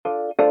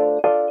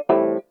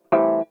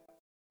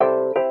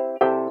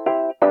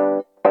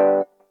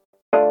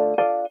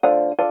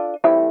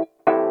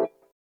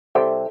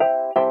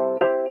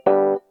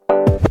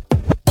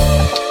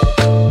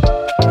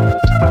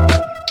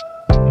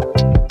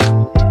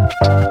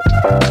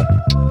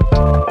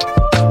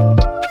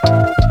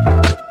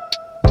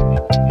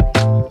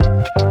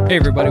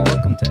everybody,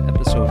 welcome to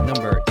episode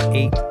number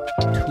 82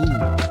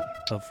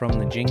 of From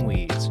the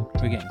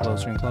Jingweeds. We're getting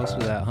closer and closer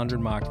to that 100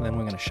 mark, and then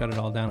we're going to shut it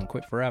all down and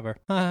quit forever.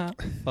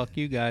 Fuck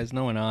you guys.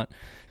 No, we're not.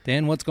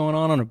 Dan, what's going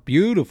on a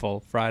beautiful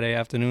Friday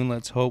afternoon?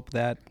 Let's hope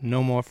that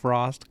no more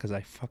frost, because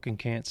I fucking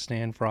can't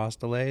stand frost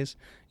delays,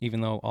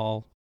 even though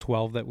all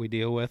 12 that we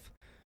deal with,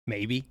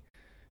 maybe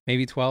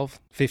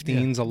 12.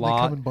 15's a lot.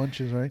 They come in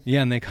bunches, right?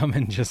 Yeah, and they come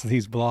in just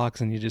these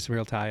blocks, and you're just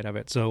real tired of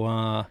it.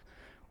 So,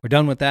 we're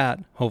done with that,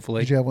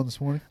 hopefully. Did you have one this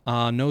morning?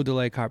 No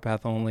delay, cart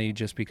path only,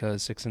 just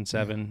because 6 and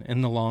 7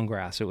 in the long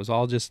grass. It was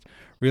all just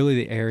really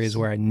the areas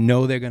where I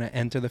know they're going to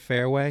enter the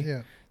fairway.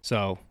 Yeah.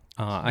 So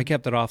I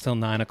kept it off till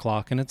 9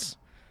 o'clock, and it's...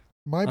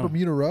 My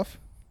Bermuda rough,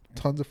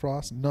 tons of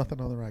frost, nothing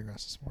on the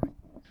ryegrass this morning.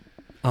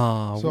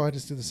 So I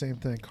just did the same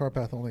thing, cart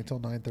path only till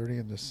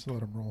 9:30 and just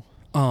let them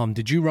roll.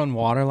 Did you run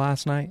water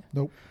last night?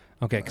 Nope.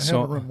 Okay, I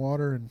so... haven't run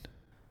water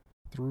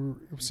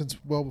since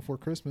well before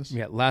Christmas.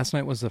 Yeah, last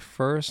night was the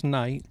first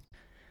night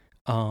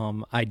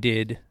I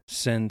did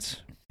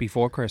since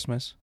before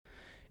Christmas,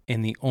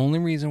 and the only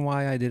reason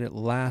why I did it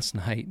last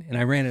night, and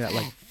I ran it at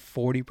like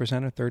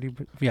 40% or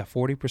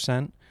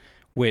 40%,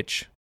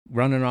 which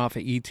running off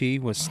at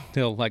ET was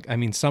still like, I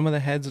mean, some of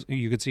the heads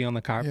you could see on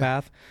the cart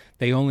path,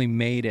 they only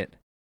made it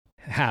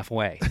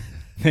halfway.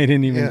 They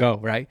didn't even go,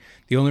 right?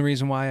 The only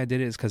reason why I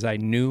did it is because I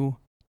knew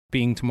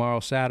being tomorrow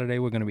Saturday,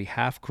 we're going to be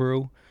half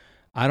crew.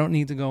 I don't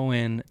need to go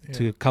in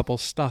to a couple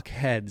stuck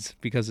heads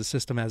because the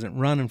system hasn't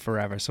run in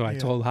forever. So I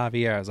told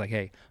Javier, I was like,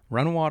 hey,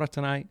 run water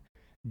tonight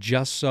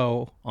just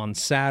so on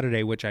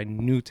Saturday, which I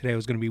knew today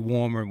was going to be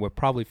warmer, we're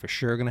probably for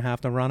sure going to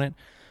have to run it.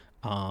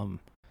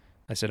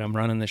 I said, I'm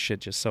running this shit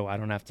just so I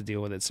don't have to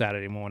deal with it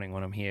Saturday morning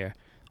when I'm here.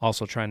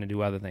 Also trying to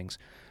do other things.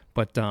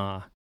 But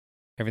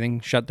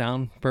everything shut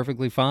down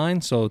perfectly fine.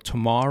 So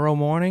tomorrow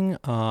morning,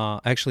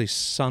 actually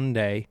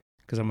Sunday,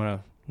 because I'm going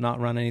to not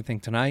run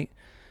anything tonight,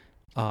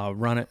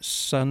 run it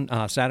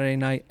Saturday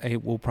night.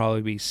 It will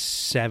probably be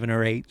 7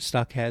 or 8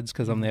 stuck heads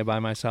because I'm there by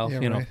myself.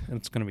 You know,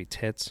 it's going to be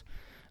tits.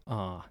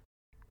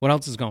 What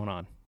else is going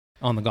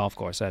on the golf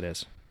course? That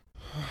is.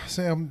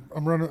 Say I'm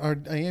running.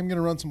 I am going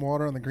to run some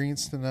water on the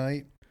greens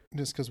tonight,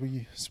 just because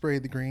we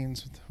sprayed the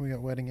greens. We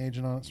got wetting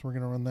agent on it, so we're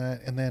going to run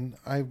that. And then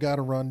I've got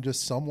to run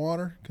just some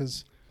water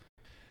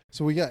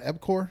so we got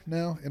EBCOR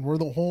now, and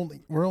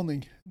we're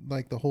only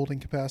like the holding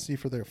capacity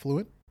for their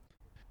fluid.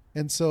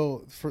 And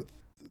so for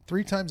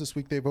 3 times this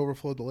week, they've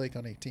overflowed the lake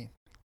on 18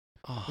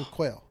 with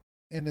quail.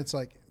 And it's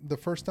like the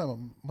first time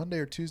on Monday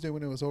or Tuesday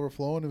when it was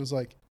overflowing, it was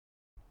like,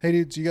 hey,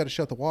 dudes, you got to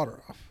shut the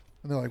water off.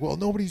 And they're like, well,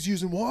 nobody's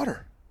using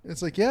water. And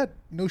it's like, yeah,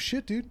 no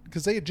shit, dude,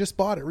 because they had just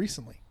bought it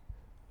recently.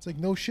 It's like,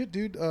 no shit,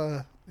 dude.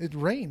 It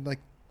rained. Like,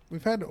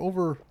 we've had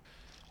over,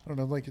 I don't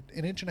know, like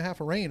an inch and a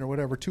half of rain or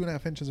whatever,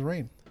 2.5 inches of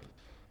rain.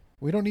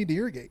 We don't need to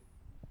irrigate.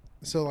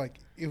 So, like,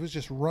 it was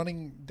just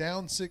running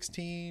down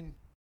 16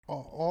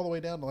 all the way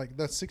down to like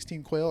that's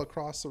 16 quail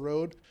across the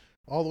road,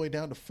 all the way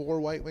down to 4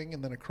 white wing,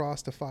 and then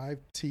across to 5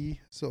 T.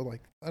 So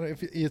like I don't know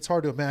if it's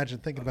hard to imagine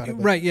thinking about it.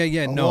 Right?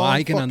 Yeah. No,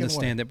 I can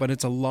understand it, but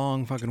it's a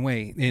long fucking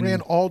way. Ran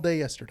all day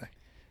yesterday.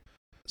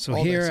 So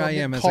all here I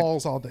am.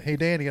 Calls all day. Hey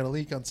Dan, you got a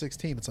leak on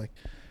 16. It's like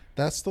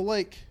that's the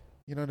lake.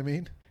 You know what I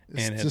mean?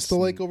 It's just the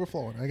lake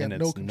overflowing. I got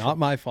no control. Not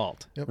my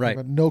fault. Yep, right. I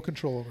got no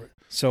control over it.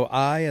 So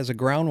I, as a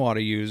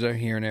groundwater user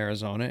here in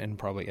Arizona and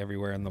probably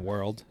everywhere in the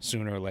world,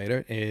 sooner or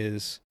later,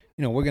 is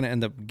we're going to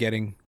end up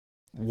getting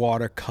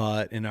water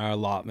cut and our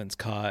allotments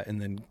cut,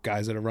 and then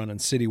guys that are running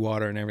city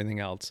water and everything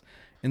else.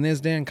 And there's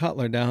Dan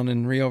Cutler down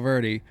in Rio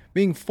Verde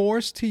being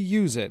forced to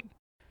use it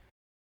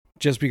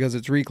just because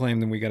it's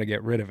reclaimed and we got to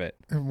get rid of it.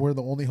 And we're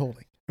the only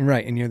holding.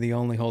 Right, and you're the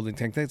only holding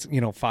tank. That's,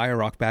 Fire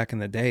Rock back in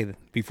the day,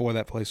 before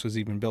that place was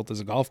even built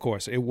as a golf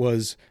course. It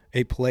was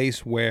a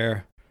place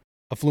where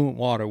affluent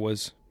water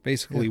was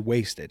basically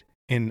wasted.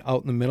 And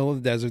out in the middle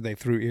of the desert, they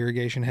threw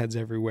irrigation heads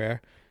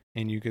everywhere,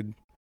 and you could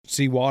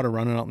see water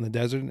running out in the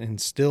desert. And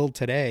still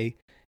today,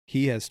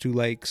 he has 2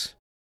 lakes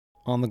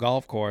on the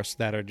golf course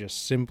that are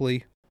just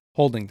simply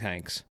holding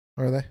tanks.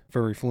 Are they?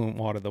 For refluent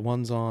water. The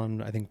one's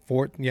on, I think,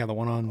 the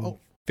one on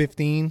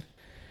 15.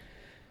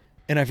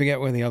 And I forget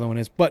where the other one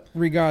is. But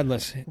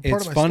regardless,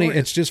 it's funny.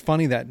 It's just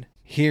funny that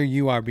here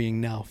you are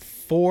being now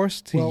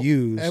forced to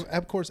use.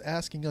 EBCOR's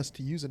asking us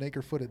to use an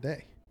acre foot a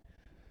day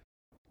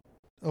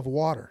of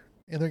water.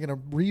 And they're going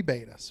to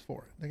rebate us for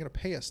it. They're going to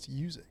pay us to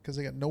use it because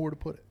they got nowhere to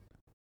put it.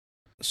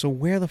 So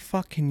where the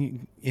fuck can you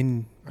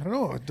I don't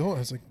know. I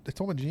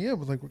told my GM, I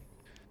was like,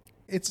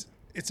 it's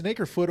an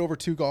acre foot over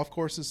 2 golf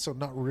courses, so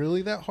not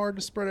really that hard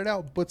to spread it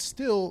out, but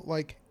still,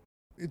 like,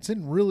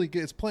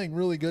 it's playing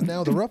really good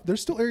now. The rough,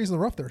 there's still areas in the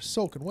rough that are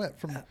soaking wet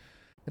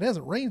it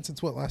hasn't rained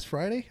since last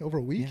Friday, over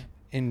a week.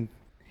 Yeah. And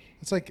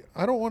it's like,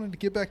 I don't want it to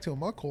get back to a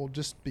muck hole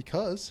just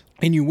because.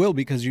 And you will,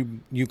 because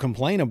you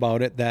complain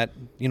about it that,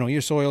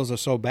 your soils are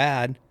so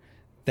bad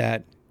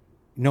that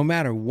no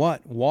matter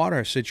what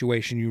water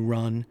situation you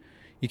run,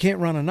 you can't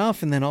run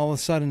enough, and then all of a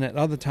sudden at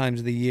other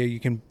times of the year you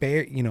can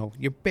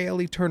you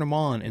barely turn them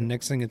on, and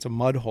next thing it's a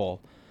mud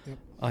hole. Yep.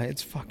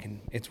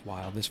 It's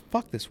wild.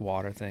 Fuck this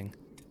water thing.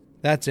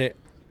 That's it.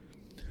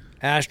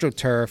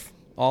 AstroTurf.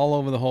 all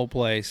over the whole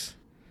place,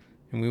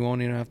 and we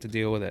won't even have to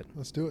deal with it.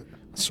 Let's do it.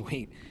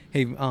 Sweet.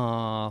 Hey,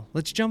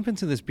 let's jump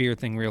into this beer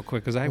thing real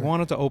quick because I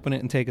wanted to open it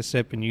and take a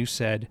sip, and you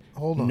said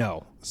Hold on.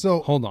 no.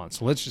 So Hold on.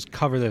 So let's just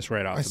cover this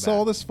right off I the saw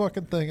bat. this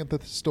fucking thing at the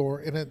store,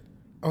 and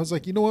I was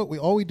like, you know what?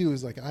 All we do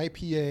is like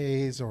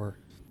IPAs or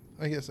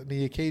I guess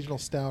the occasional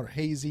stout or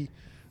hazy.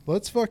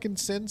 Let's fucking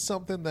send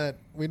something that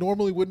we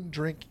normally wouldn't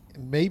drink,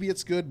 and maybe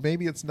it's good,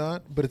 maybe it's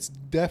not, but it's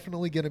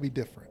definitely going to be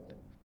different.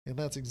 And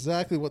that's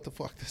exactly what the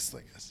fuck this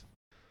thing is.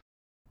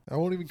 I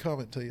won't even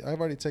comment to you. I've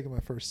already taken my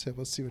first sip.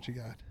 Let's see what you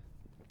got.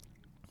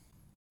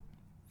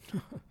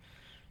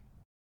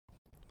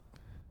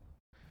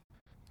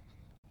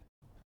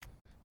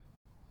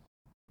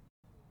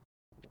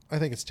 I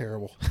think it's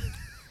terrible.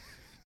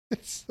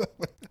 It's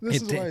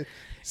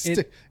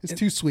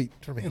too sweet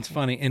for me. It's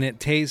funny, and it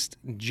tastes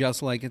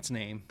just like its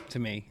name to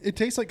me. It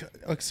tastes like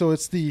so.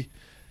 It's the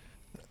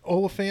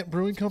Oliphant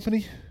Brewing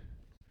Company,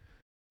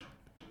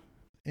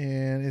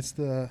 and it's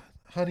the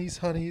Honey's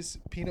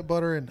peanut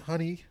butter and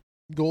honey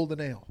golden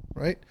ale,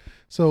 right?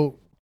 So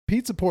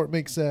Pizza Port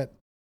makes that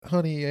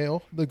honey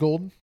ale, the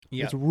golden.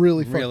 Yeah, it's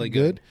really fucking really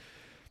good. good.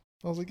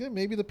 I was like, yeah,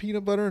 maybe the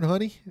peanut butter and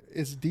honey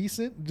is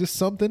decent. Just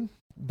something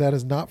that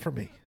is not for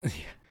me.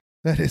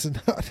 That is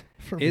not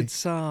for me.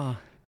 It's I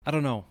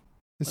don't know.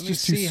 It's Let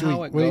just me too see sweet.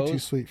 how it Way goes. too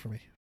sweet for me.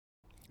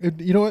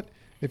 You know what?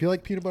 If you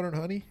like peanut butter and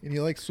honey and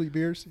you like sweet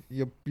beers,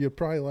 you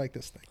probably like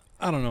this thing.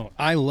 I don't know.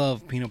 I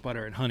love peanut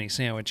butter and honey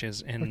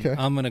sandwiches, and Okay.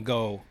 I'm gonna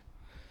go.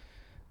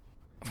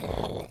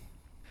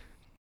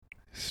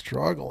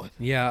 Struggling.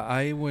 Yeah,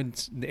 I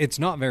would. It's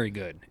not very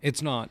good.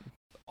 It's not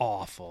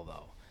awful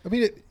though. I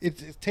mean,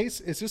 it tastes.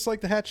 It's just like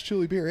the Hatch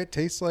Chili beer. It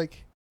tastes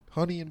like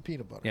honey and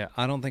peanut butter. Yeah,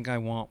 I don't think I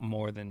want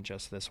more than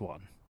just this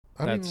one.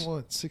 I don't That's- even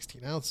want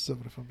 16 ounces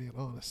of it if I'm being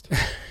honest.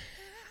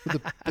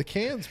 But the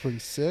can's pretty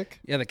sick.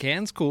 Yeah, the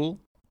can's cool.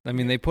 I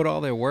mean, they put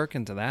all their work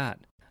into that.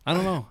 I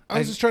don't know. I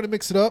was just trying to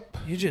mix it up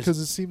You just because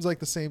it seems like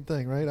the same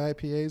thing, right?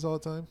 IPAs all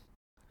the time,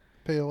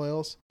 pale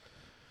ales.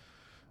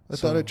 I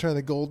thought I'd try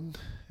the golden,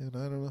 and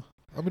I don't know.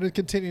 I'm going to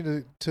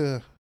continue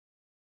to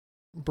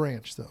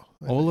branch though.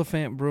 I think.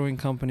 Oliphant Brewing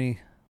Company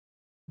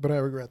But I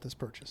regret this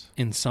purchase.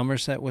 in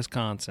Somerset,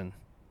 Wisconsin.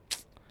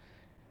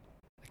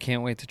 I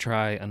can't wait to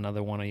try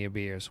another one of your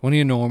beers. One of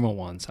your normal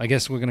ones. I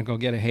guess we're gonna go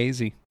get a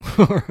hazy,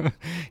 or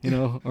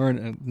or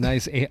a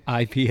nice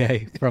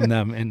IPA from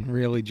them and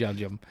really judge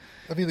them.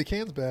 I mean, the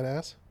can's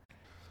badass.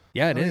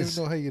 Yeah, I it don't is.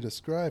 even know how you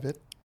describe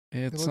it.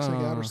 It It's looks like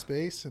a outer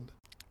space and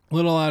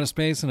little out of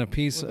space and a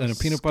piece with and a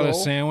peanut butter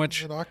skull,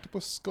 sandwich, an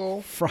octopus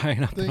skull,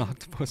 frying up thing. an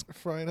octopus.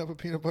 frying up a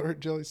peanut butter and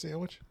jelly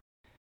sandwich.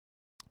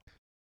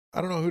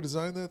 I don't know who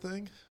designed that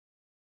thing,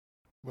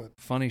 but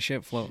Funny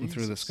shit floating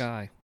through the Jesus.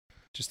 sky.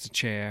 Just a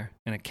chair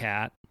and a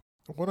cat.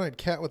 a one-eyed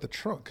cat with a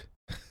trunk.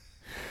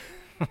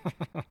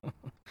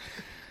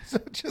 Is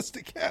that just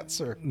a cat,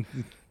 sir?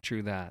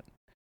 True that.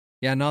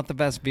 Yeah, not the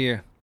best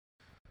beer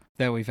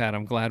that we've had.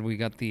 I'm glad we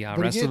got the But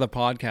rest again, of the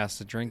podcast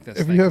to drink this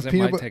if thing, you have 'cause it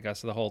peanut might bu- take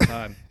us the whole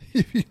time.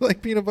 If you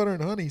like peanut butter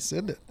and honey,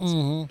 send it.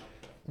 Mm-hmm.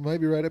 It might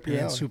be right up your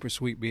And alley. super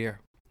sweet beer.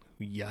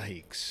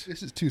 Yikes.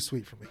 This is too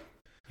sweet for me.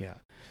 Yeah.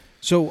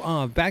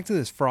 So back to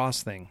this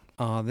frost thing.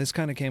 This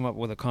kind of came up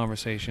with a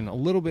conversation a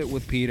little bit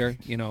with Peter.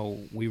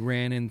 We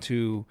ran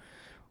into.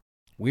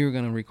 We were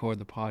going to record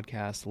the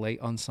podcast late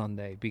on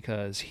Sunday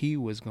because he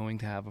was going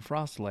to have a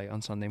frost delay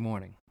on Sunday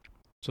morning.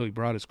 So he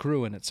brought his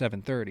crew in at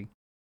 7:30.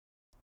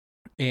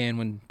 And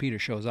when Peter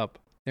shows up,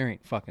 there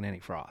ain't fucking any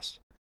frost.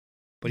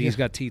 But he's Yeah.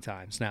 got tea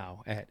times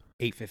now at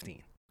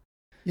 8:15.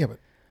 Yeah, but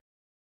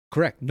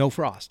Correct. No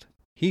frost.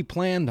 He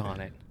planned on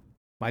it.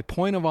 My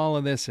point of all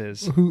of this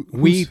is who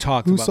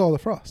talked who about saw the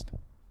frost?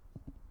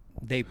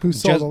 they Who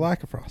saw just the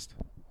lack of frost?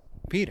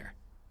 Peter.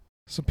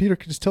 So Peter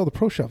could just tell the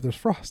pro shop there's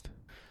frost.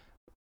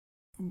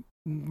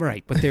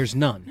 Right, but there's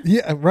none.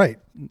 Yeah, right.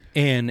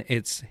 And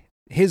it's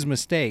his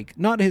mistake.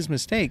 Not his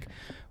mistake.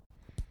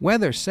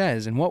 Weather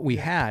says, and what we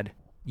had,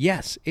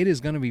 yes, it is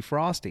going to be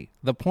frosty.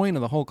 The point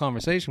of the whole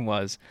conversation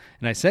was,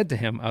 and I said to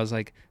him, I was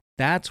like,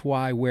 that's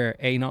why we're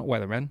A, not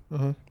weathermen,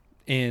 Uh-huh.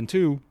 and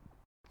two,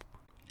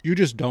 you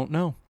just don't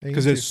know. And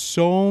Because you there's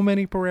so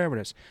many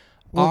parameters.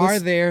 Well, Are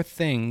this- there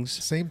things...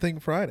 Same thing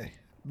Friday.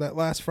 That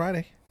last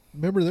Friday.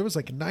 Remember, there was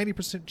like a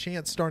 90%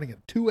 chance starting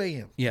at 2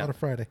 a.m. Yeah. on a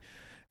Friday.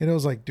 And it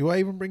was like, do I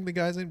even bring the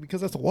guys in? Because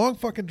that's a long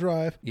fucking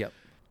drive. Yep.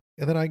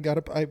 And then I got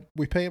up.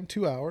 We pay them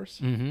 2 hours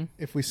Mm-hmm.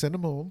 if we send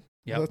them home.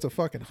 Yep. That's a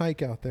fucking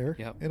hike out there.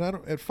 Yep. And I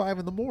don't at 5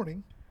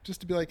 a.m.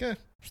 just to be like,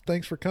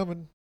 thanks for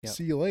coming. Yep.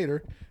 See you later.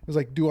 It was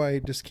like, do I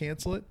just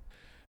cancel it?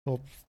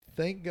 Well,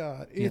 thank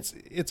God. Yeah.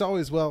 It's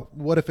always, well,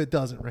 what if it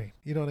doesn't rain?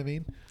 You know what I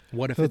mean?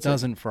 What if So it it's like-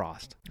 doesn't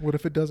frost? What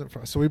if it doesn't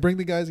frost? So we bring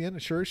the guys in,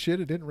 and sure as shit,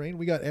 it didn't rain.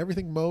 We got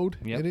everything mowed.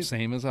 Yep, And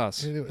same as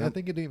us. I Yep.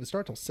 think it didn't even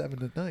start till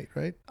 7 at night,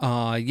 right?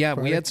 Yeah,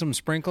 we Friday. had some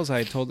sprinkles. I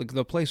had told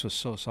the place was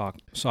so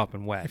sop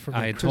and wet. From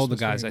I the had told the Christmas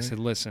guys, rain, I right? said,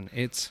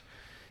 listen,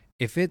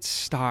 if it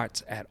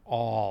starts at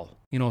all,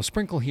 a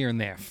sprinkle here and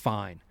there,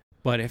 fine.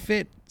 But if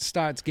it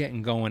starts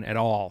getting going at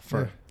all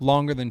for Yeah.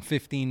 longer than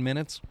 15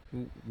 minutes,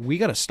 we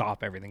got to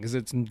stop everything because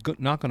it's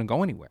not going to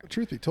go anywhere.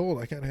 Truth be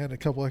told, I kind of had a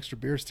couple extra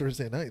beers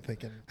Thursday night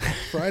thinking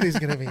Friday's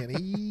going to be an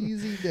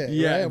easy day.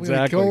 Yeah, right? I'm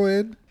exactly. going to go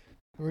in.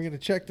 We're going to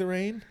check the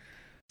rain,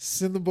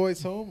 send the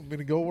boys home. I'm going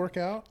to go work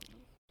out.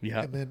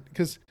 Yeah. And then,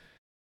 because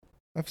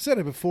I've said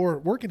it before,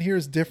 working here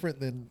is different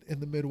than in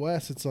the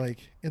Midwest. It's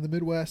like in the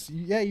Midwest,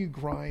 you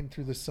grind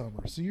through the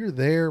summer. So you're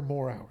there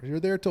more hours. You're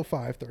there till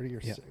 5:30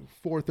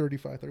 or 4:30,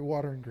 5:30,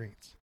 watering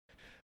greens.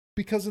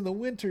 Because in the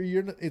winter,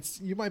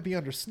 you might be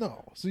under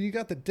snow. So you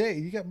got the day,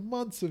 you got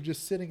months of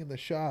just sitting in the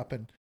shop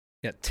and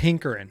Yeah,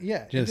 tinkering.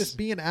 and just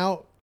being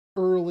out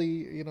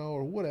early,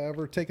 or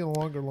whatever, taking a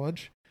longer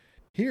lunch.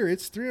 Here,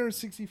 it's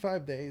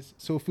 365 days.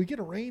 So if we get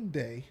a rain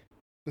day,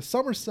 the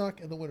summers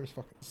suck and the winters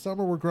fucking.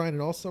 Summer, we're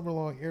grinding all summer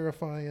long,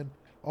 aerifying,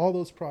 all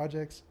those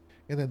projects.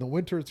 And then the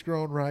winter, it's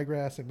growing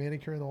ryegrass and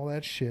manicuring, all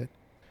that shit.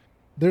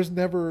 There's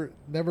never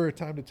a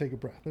time to take a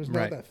breath. There's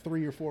not that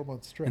 3 or 4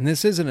 month stretch. And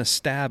this isn't a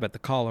stab at the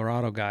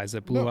Colorado guys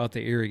that blew No. out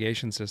the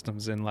irrigation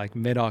systems in like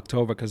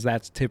mid-October, because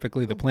that's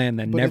typically the plan.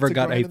 That But never it's a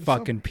got grind a in the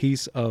fucking summer.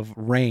 piece of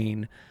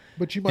rain.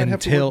 But you might have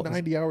to work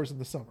 90 hours in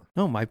the summer.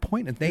 No, my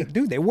point is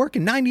they're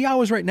working 90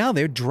 hours right now.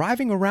 They're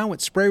driving around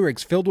with spray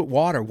rigs filled with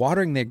water,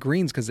 watering their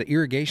greens because the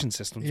irrigation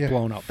system's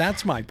blown out.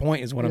 That's my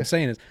point, is what I'm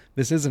saying is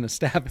this isn't a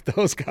stab at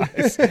those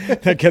guys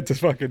that get to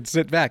fucking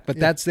sit back. But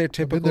that's their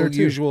typical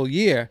usual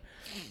year,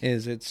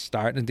 is it's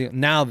starting to do.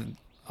 Now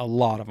a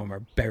lot of them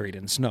are buried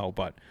in snow,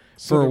 but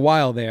for a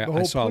while there,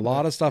 I saw a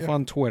lot of stuff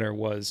on Twitter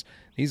was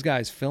these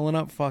guys filling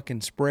up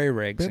fucking spray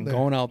rigs and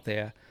going out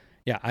there.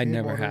 Yeah, I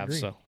never have.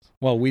 greens. So,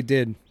 well, we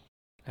did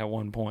at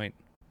one point,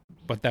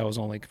 but that was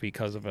only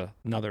because of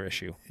another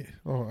issue.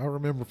 Oh, I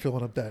remember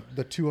filling up the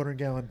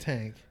 200-gallon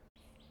tank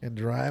and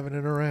driving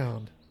it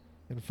around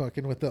and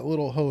fucking with that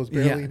little hose,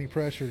 barely any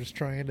pressure, just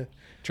trying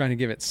to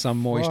give it some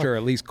moisture, or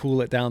at least cool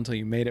it down until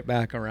you made it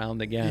back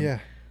around again. Yeah.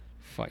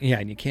 Yeah,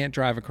 and you can't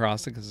drive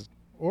across it because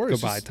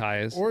goodbye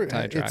tires,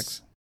 tire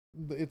tracks.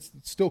 It's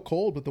still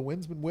cold, but the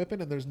wind's been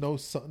whipping and there's no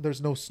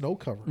snow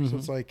cover. So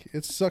it's like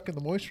it's sucking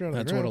the moisture out of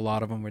the ground. That's what a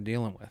lot of them were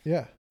dealing with.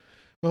 Yeah.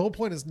 My whole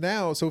point is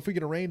now, so if we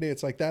get a rain day,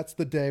 it's like that's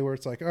the day where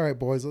it's like, all right,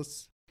 boys,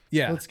 let's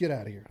get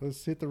out of here.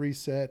 Let's hit the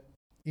reset.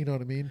 You know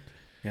what I mean?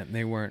 Yeah,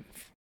 they weren't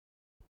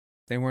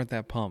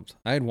that pumped.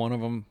 I had one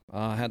of them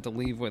had to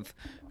leave with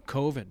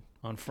COVID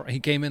on he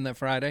came in that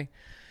Friday,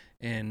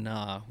 and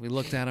we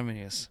looked at him and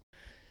he just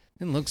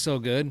didn't look so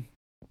good.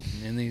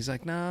 And he's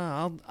like,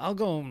 "Nah, I'll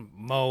go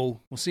mow.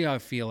 We'll see how I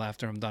feel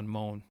after I'm done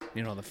mowing,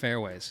 the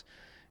fairways."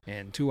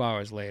 And 2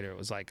 hours later, it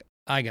was like,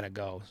 "I gotta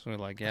go." So we're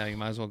like, "Yeah, you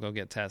might as well go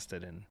get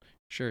tested." And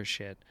sure as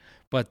shit.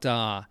 But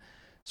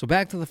so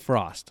back to the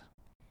frost.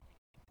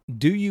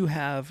 Do you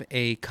have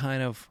a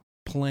kind of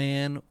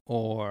plan,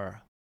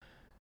 or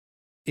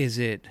is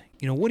it,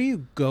 what do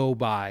you go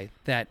by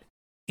that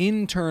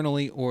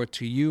internally or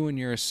to you and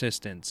your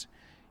assistants?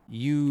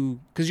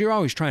 Because you're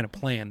always trying to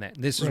plan that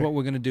this is what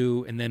we're going to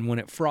do, and then when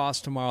it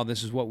frosts tomorrow,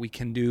 this is what we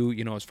can do,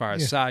 as far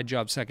as side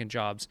jobs, second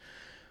jobs.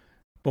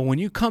 But when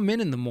you come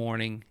in the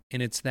morning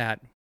and it's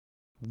that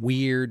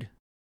weird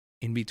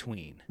in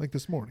between, like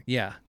this morning.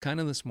 Yeah, kind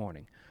of this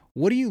morning.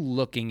 What are you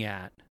looking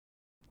at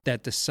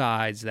that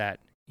decides that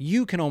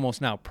you can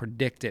almost now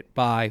predict it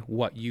by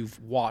what you've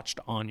watched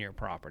on your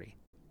property?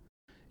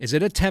 Is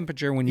it a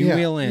temperature when you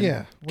wheel in?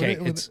 Yeah. Okay,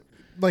 it's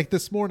like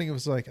this morning. It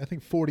was like I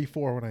think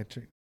 44 when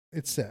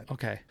it said.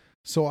 Okay.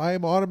 So I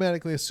am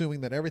automatically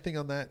assuming that everything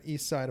on that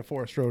east side of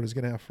Forest Road is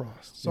going to have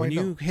frost. So when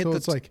you hit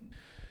it's like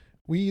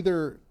we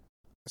either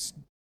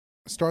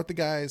start the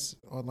guys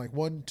on like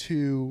 1,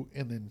 2,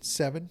 and then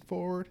 7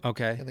 forward.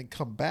 Okay. And then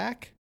come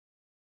back,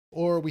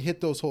 or we hit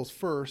those holes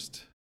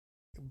first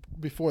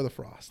before the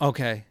frost.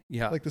 Okay.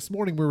 Yeah. Like this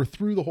morning, we were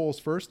through the holes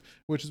first,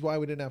 which is why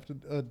we didn't have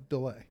to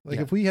delay. Like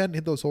if we hadn't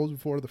hit those holes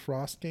before the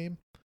frost came,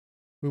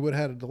 we would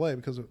have had a delay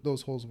because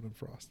those holes would have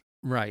been frost.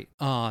 Right.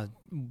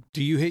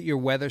 Do you hit your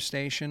weather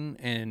station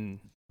and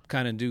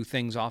kind of do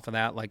things off of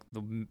that, like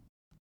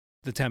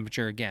the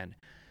temperature again?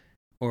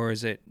 Or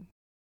is it,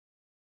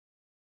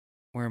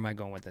 where am I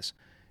going with this?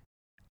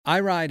 I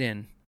ride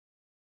in,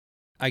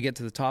 I get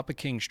to the top of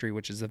King Street,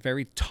 which is the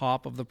very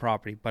top of the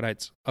property, but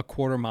it's a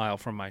quarter mile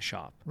from my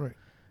shop. Right.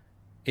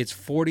 It's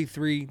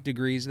 43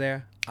 degrees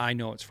there. I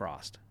know it's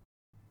frost.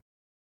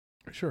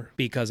 Sure.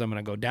 Because I'm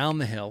going to go down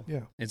the hill.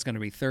 Yeah. It's going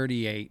to be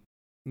 38,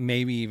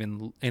 maybe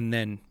even, and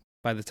then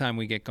by the time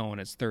we get going,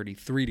 it's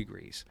 33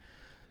 degrees.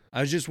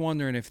 I was just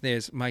wondering if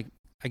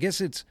I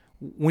guess it's,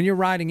 when you're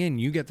riding in,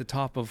 you get the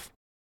top of,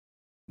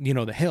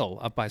 the hill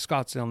up by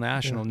Scottsdale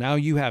National. Yeah. Now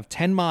you have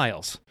 10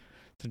 miles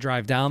to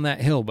drive down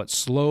that hill, but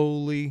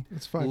slowly.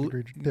 It's 5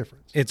 degree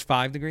difference. It's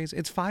 5 degrees.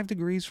 It's 5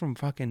 degrees from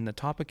fucking the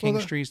top of King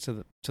Street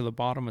to the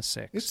bottom of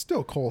 6. It's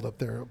still cold up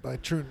there by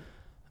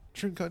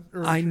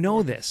I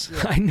know this.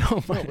 Yeah. I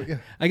know.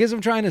 I guess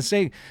I'm trying to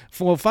say,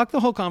 well, fuck the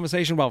whole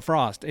conversation about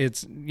frost.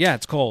 It's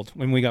cold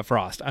when we got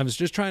frost. I was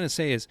just trying to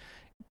say is,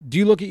 do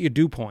you look at your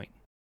dew point?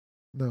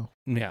 No.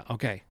 Yeah.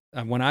 Okay.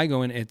 When I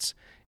go in, it's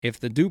if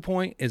the dew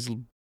point is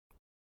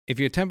if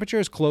your temperature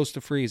is close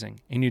to freezing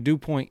and your dew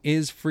point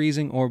is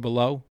freezing or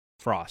below,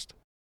 frost.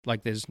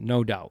 Like there's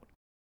no doubt.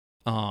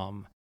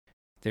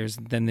 There's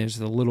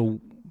the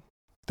little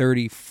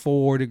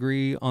 34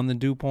 degree on the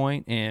dew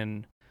point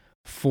and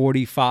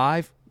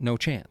 45, no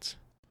chance.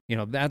 You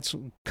know, that's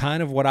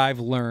kind of what I've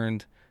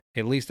learned,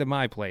 at least at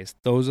my place.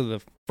 Those are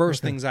the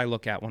first things I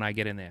look at when I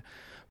get in there.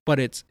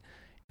 But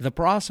the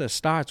process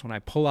starts when I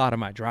pull out of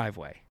my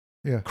driveway.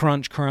 Yeah.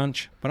 Crunch,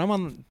 crunch. But I'm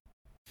on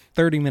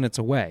 30 minutes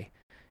away.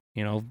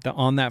 You know,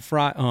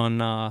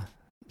 on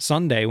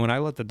Sunday when I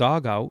let the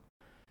dog out,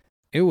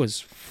 it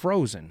was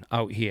frozen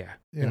out here.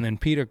 Yeah. And then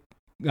Peter,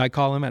 I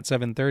call him at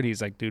 7:30.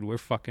 He's like, dude,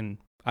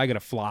 I got to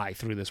fly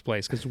through this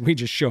place because we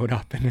just showed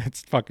up and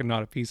it's fucking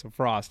not a piece of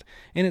frost.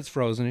 And it's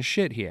frozen as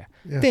shit here.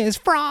 Yeah. There's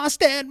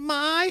frost at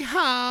my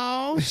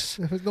house.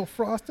 There's no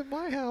frost at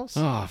my house.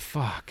 Oh,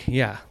 fuck.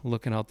 Yeah.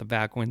 Looking out the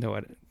back window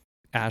at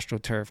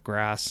AstroTurf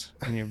grass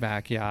in your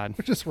backyard.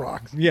 Just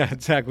rocks. Yeah,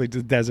 exactly.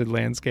 The desert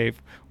landscape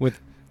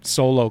with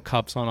Solo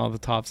cups on all the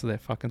tops of their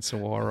fucking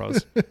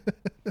Saguaros.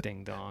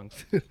 Ding dong.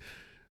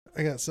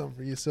 I got something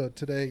for you. So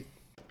today,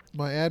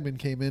 my admin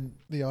came in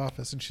the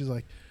office and she's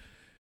like,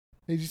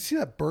 hey, did you see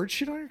that bird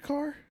shit on your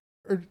car?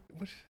 Or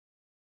what?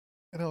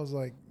 And I was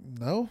like,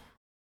 no.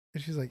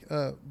 And she's like,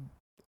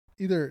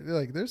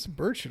 there's some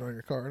bird shit on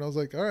your car. And I was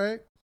like, all right,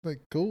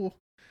 like, cool.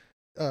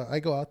 I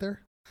go out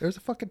there. There's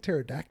a fucking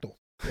pterodactyl.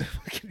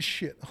 Fucking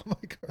shit on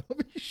my car. Let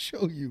me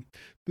show you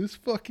this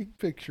fucking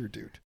picture,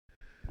 dude.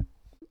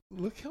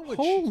 Look how much.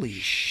 Holy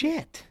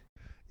shit.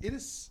 It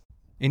is.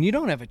 And you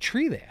don't have a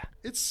tree there.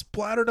 It's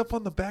splattered up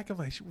on the back of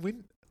my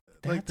window.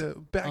 Like the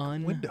back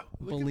window.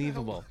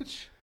 Unbelievable. Look at how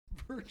much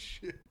bird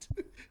shit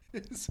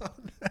is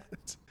on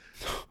that.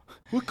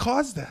 What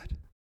caused that?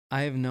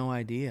 I have no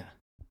idea.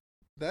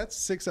 That's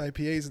 6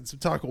 IPAs and some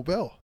Taco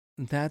Bell.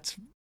 That's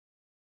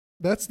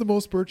the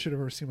most bird shit I've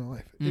ever seen in my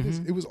life.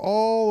 Mm-hmm. It was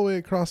all the way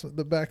across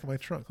the back of my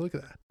trunk. Look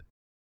at that.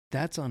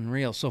 That's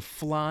unreal. So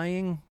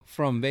flying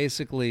from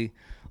basically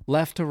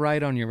left to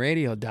right on your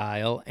radio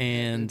dial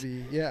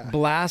and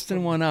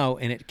blasting one out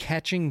and it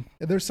catching.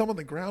 And there's some on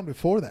the ground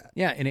before that.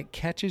 Yeah, and it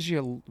catches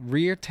your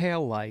rear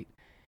tail light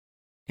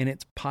and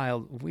it's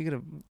piled.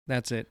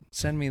 That's it.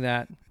 Send me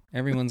that.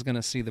 Everyone's going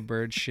to see the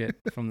bird shit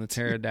from the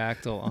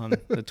pterodactyl on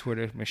the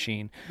Twitter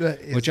machine,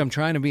 which I'm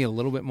trying to be a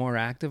little bit more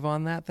active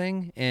on that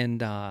thing.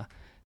 And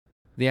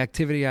the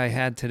activity I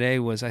had today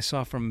was I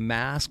saw from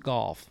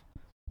Massachusetts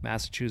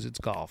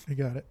Golf. You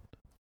got it.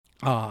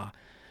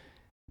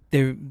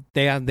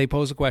 They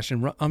pose a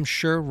question, I'm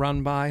sure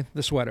run by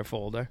the sweater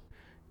folder.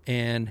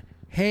 And,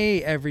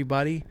 hey,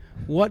 everybody,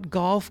 what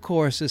golf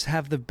courses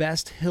have the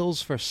best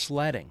hills for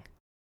sledding?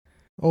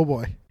 Oh,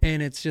 boy.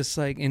 And it's just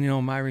like, and, you know,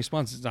 my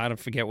response is, I don't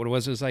forget what it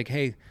was. It was like,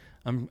 hey,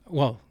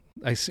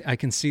 I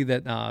can see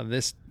that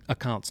this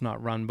account's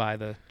not run by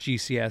the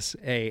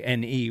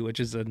GCSANE,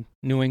 which is a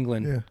New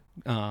England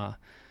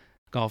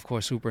Golf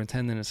Course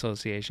Superintendent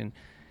Association.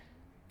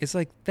 It's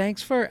like,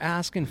 thanks for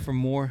asking for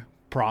more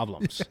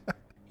problems.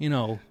 You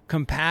know,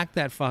 compact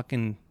that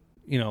fucking,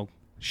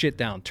 shit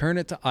down. Turn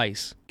it to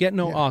ice. Get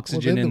no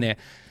oxygen in there.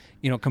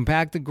 You know,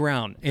 compact the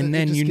ground. And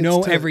then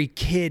every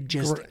kid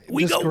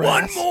we got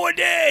grass. 1 more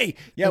day.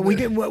 Yeah, we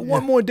get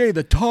one more day.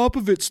 The top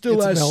of it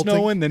still has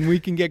snow, and then we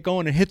can get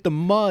going and hit the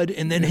mud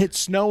and then hit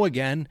snow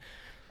again.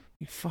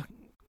 You fucking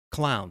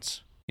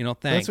clowns. You know,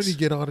 thanks. That's when you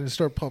get on and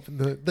start pumping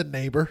the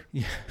neighbor.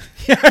 Yeah.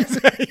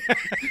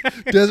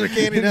 Desert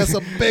Canyon has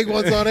some big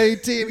ones on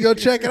 18. Go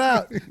check it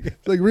out.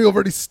 It's like Rio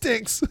Verde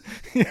stinks.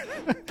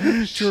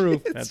 True.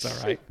 That's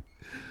all right.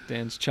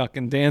 Dan's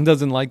chucking. Dan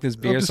doesn't like this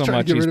beer so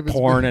much he's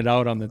pouring it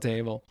out on the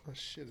table. Oh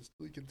shit, it's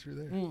leaking through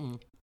there.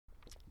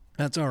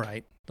 That's all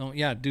right. Do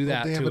that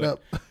damn to it.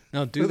 Up.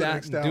 No, do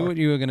that. Do what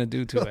you were going to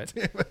do to it.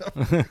 Damn it up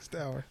the next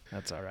hour.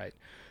 That's all right.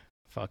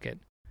 Fuck it.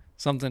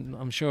 Something,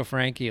 I'm sure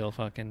Frankie will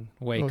fucking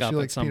wake up at some point. She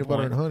likes peanut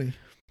butter and honey.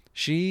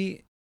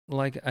 She,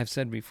 like I've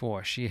said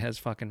before, she has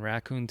fucking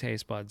raccoon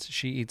taste buds.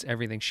 She eats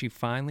everything. She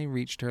finally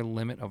reached her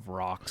limit of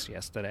rocks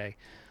yesterday.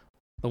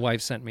 The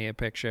wife sent me a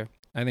picture.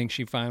 I think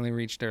she finally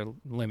reached her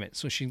limit.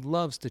 So she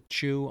loves to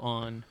chew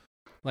on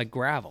like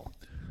gravel.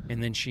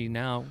 And then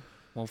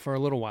for a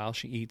little while,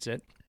 she eats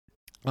it.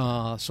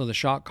 So the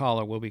shock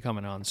collar will be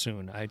coming on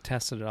soon. I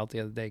tested it out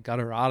the other day, got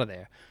her out of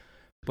there.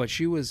 But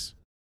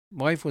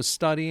wife was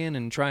studying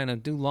and trying to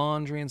do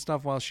laundry and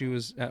stuff while she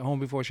was at home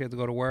before she had to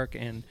go to work.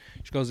 And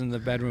she goes into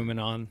the bedroom and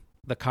on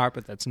the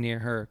carpet that's near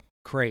her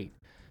crate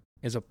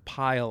is a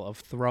pile of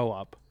throw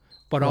up.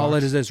 But all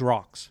it is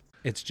rocks.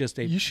 It's just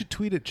You should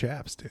tweet at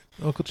Chaps, dude.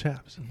 Uncle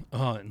Chaps.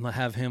 Oh, and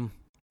have him.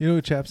 You know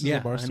who Chaps is? Yeah,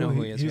 at Barstool? I know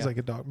who he is. He's like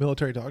a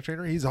military dog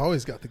trainer. He's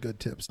always got the good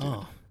tips, dude.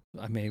 Oh,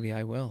 maybe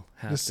I will.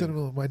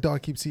 My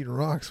dog keeps eating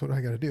rocks. What do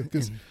I got to do?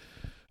 Because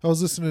I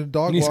was listening to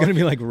Dog Walk. He's going to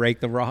be like,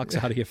 rake the rocks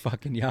out of your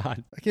fucking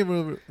yard. I can't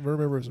remember if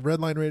it was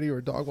Redline Radio or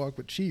Dog Walk,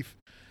 but Chief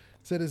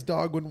said his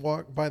dog wouldn't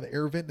walk by the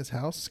air vent in his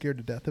house, scared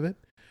to death of it.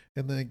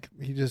 And then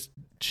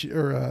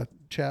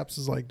Chaps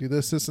is like, do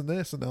this, this, and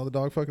this. And now the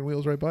dog fucking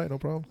wheels right by it, no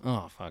problem.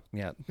 Oh, fuck.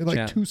 Yeah. In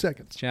like 2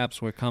 seconds.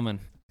 Chaps, we're coming.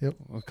 Yep.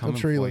 We're I'm coming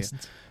sure he for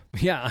listens. you.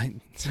 Yeah,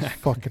 He's a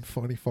fucking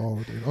funny follow,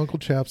 dude. Uncle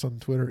Chaps on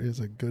Twitter is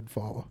a good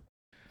follow.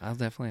 I'll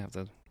definitely have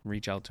to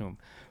reach out to him.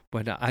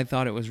 But I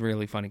thought it was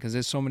really funny because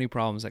there's so many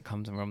problems that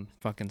come from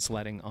fucking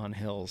sledding on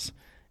hills,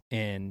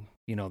 and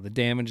the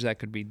damage that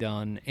could be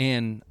done,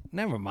 and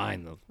never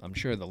mind I'm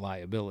sure the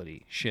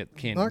liability shit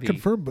can Not be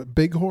confirmed, but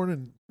Bighorn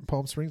and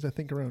Palm Springs, I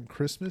think around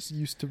Christmas,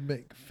 used to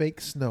make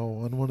fake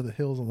snow on one of the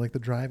hills on like the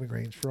driving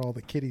range for all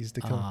the kiddies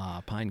to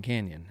come. Pine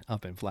Canyon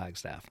up in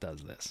Flagstaff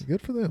does this.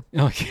 Good for them.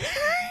 Okay.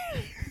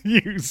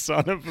 You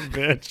son of a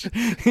bitch.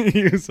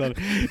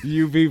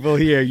 You people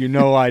here,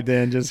 why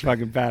Dan just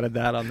fucking patted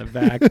that on the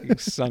back. You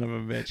son of a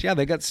bitch. Yeah,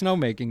 they got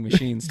snowmaking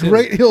machines too.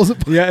 Great hills of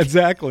Yeah,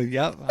 exactly.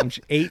 Yep. I'm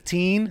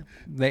 18.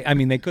 They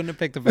couldn't have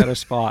picked a better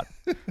spot.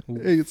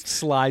 Hey,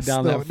 Slide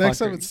down snow. that Next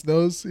fucker. time it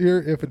snows here,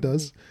 if it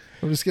does,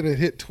 I'm just gonna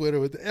hit Twitter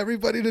with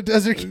everybody to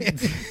Desert Canyon.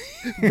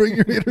 Bring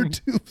your inner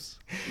tubes.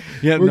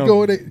 Yeah,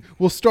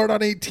 We'll start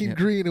on 18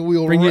 green and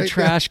we'll bring your right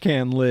trash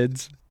can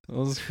lids.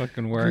 Those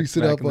fucking work. grease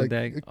it back up in the like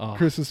day. a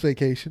Christmas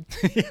vacation.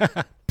 Yeah.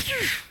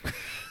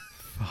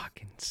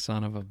 Fucking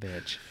son of a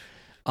bitch.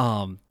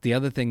 The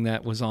other thing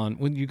that was on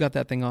when you got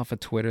that thing off of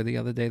Twitter the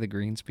other day, the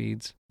green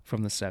speeds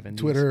from the 70s.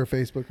 Twitter or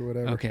Facebook or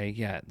whatever. Okay,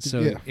 yeah.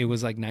 So Yeah. it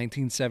was like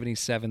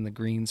 1977, the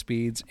green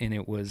speeds, and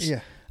it was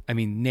Yeah.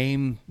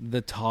 name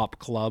the top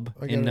club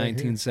I got in it right here.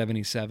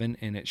 1977,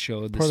 and it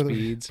showed the Part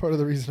speeds. of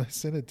the reason I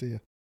sent it to you.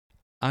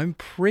 I'm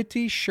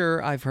pretty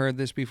sure I've heard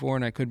this before,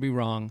 and I could be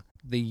wrong.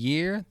 The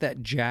year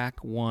that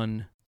Jack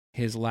won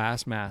his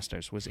last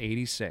Masters was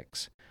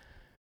 86.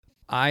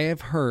 I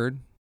have heard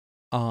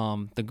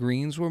the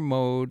greens were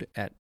mowed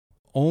at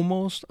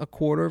almost a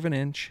quarter of an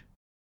inch,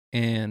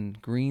 and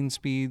green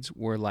speeds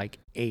were like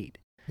 8.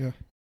 Yeah.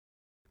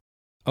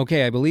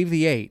 Okay, I believe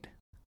the 8.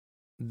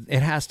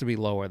 It has to be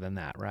lower than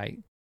that, right?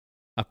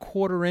 A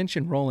quarter inch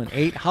and rolling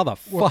 8? How the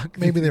Well, fuck?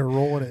 maybe they were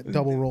rolling it,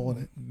 double rolling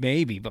it.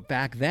 Maybe, but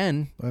back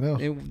then, I know.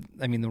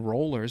 the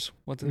rollers,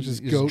 It was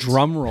just it was goats.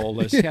 drum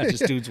rollers. Yeah,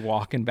 just dudes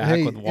walking back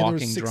with And there were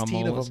walking 16 drum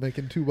of rollers. them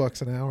making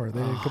 $2 an hour. They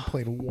didn't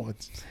complain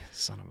once.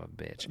 Son of a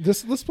bitch.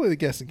 Let's play the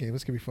guessing game.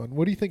 This could be fun.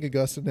 What do you think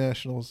Augusta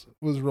Nationals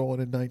was rolling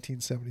in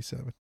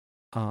 1977?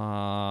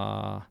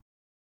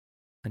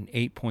 An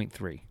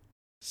 8.3.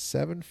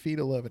 7 feet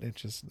 11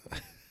 inches.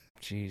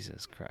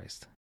 Jesus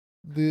Christ.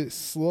 The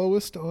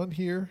slowest on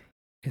here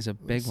Is a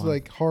big is one.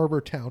 like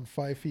Harbor Town,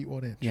 5 feet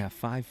 1 inch. Yeah,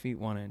 5 feet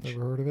 1 inch.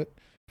 Never heard of it.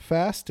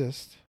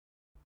 Fastest,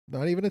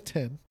 not even a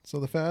 10. So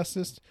the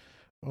fastest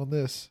on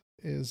this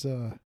is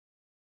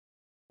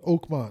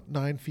Oakmont,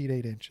 9 feet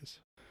 8 inches.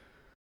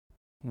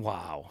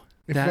 Wow.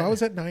 If I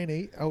was at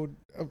 9.8, I would.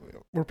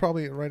 We're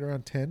probably right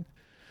around 10.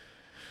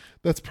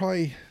 That's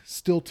probably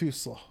still too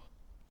slow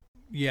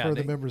for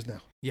the members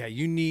now. Yeah,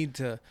 you need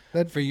to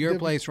That, for your that'd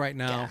be- place right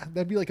now. Yeah,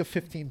 that'd be like a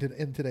 15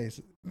 in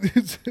today's.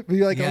 It'd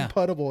be like Yeah.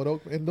 unputtable at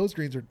Oak, and those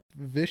greens are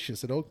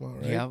vicious at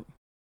Oakmont, right? Yep.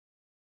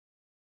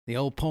 The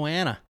old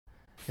Poana.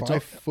 It's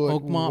 5 foot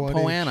Oakmont 1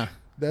 Poana. inch.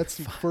 That's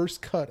the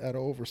first cut out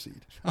of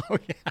Overseed. Oh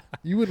yeah.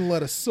 You wouldn't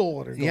let a soul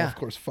on your golf Yeah.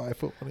 course 5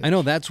 foot 1 inch. I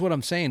know, that's what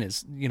I'm saying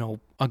is,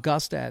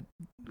 Augusta at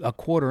a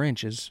quarter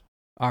inch is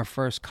our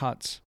first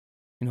cuts.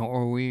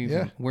 Or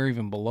we're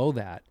even below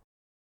that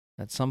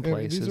at some Yeah,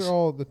 places. these are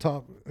all the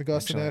top: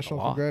 Augusta Actually, like a National,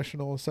 lot.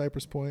 Congressional,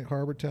 Cypress Point,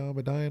 Harbortown,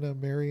 Medina,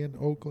 Marion,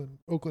 Oakland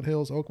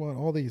Hills, Oakmont.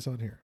 All these on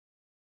here.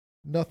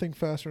 Nothing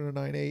faster than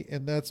a 9.8,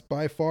 and that's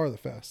by far the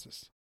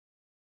fastest.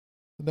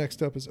 The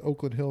next up is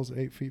Oakland Hills at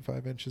 8 feet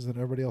 5 inches, and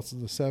everybody else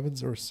is the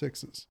 7s or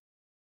 6s,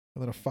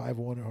 and then a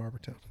 5.1 at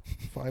Harbortown.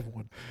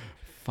 5.1.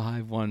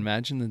 5'1".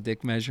 Imagine the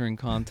dick measuring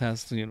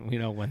contest.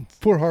 When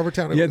Poor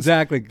Harbortown. yeah,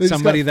 exactly. They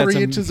Somebody just got that's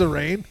 3 inches of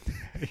rain.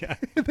 yeah,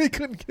 They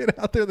couldn't get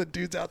out there. The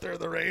dude's out there in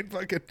the rain,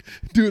 fucking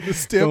doing the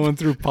stiff. going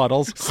through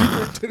puddles.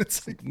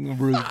 It's like,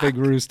 Big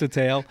rooster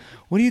tail.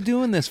 What are you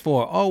doing this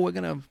for? Oh, we're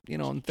gonna,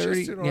 in 30,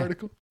 just an yeah,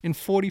 article. in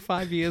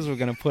 45 years, we're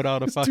gonna put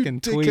out a These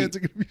fucking two tweet. dickheads are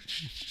going to be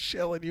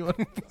shelling you on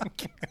a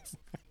podcast.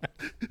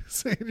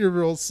 Saying you're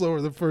real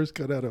slower than first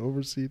cut out of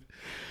Overseed.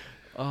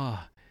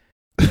 Oh,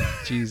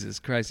 Jesus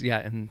Christ. Yeah.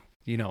 And,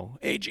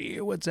 AG,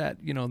 what's that?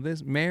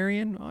 This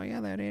Marion. Oh,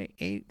 yeah, that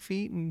 8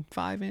 feet and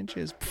 5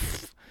 inches.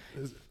 Pfft.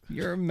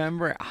 You're a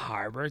member at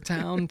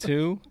Harbortown,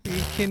 too? Are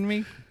you kidding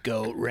me?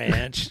 Goat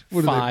Ranch.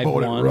 What are they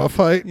mowing at 5'1". rough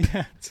height?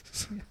 Yeah.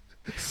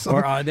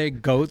 Or are there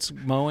goats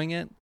mowing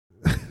it?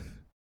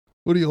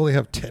 What do you only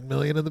have 10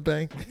 million in the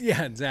bank?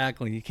 Yeah,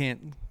 exactly. You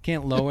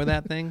can't lower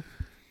that thing.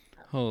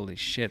 Holy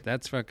shit,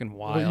 that's fucking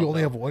wild. You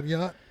only though. have one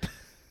yacht?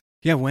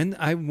 Yeah,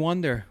 I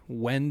wonder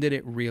when did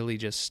it really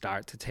just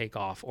start to take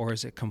off, or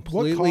is it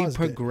completely caused it?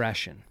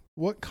 progression?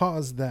 What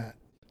caused that?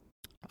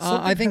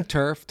 I think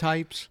turf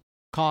types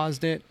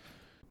caused it.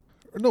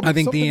 No, but I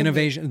think something the in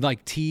innovation,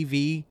 like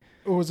TV.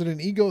 or was it an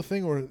ego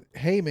thing? Or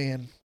hey,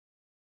 man,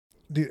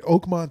 dude,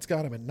 Oakmont's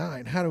got him at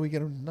 9. How do we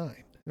get him to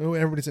 9? Oh,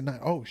 everybody's at 9.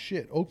 Oh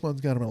shit,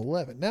 Oakmont's got him at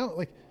 11. Now,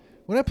 like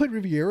when I played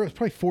Riviera, it was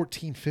probably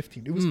 14,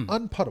 15. It was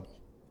unputtable.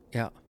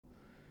 Yeah.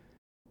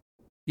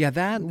 Yeah,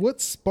 that. What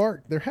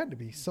sparked? There had to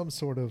be some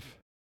sort of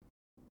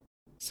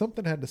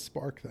something had to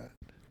spark that.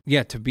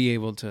 Yeah, to be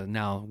able to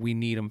now, we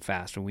need them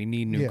faster. We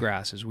need new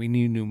grasses. We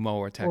need new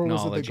mower technology.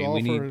 Or was it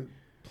the golfer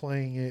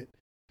playing it?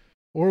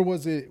 Or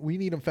was it we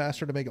need them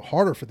faster to make it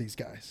harder for these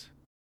guys?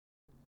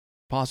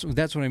 Possibly.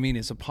 That's what I mean.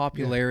 It's the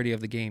popularity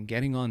of the game,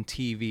 getting on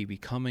TV,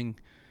 becoming,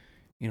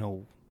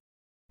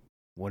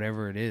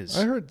 whatever it is.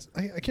 I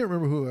can't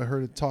remember who I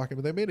heard it talking,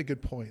 but they made a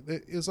good point.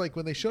 It was like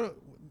when they said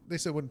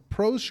when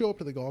pros show up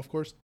to the golf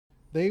course,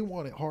 they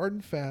want it hard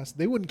and fast.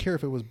 They wouldn't care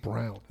if it was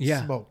brown,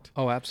 smoked.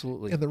 Oh,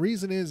 absolutely. And the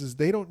reason is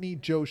they don't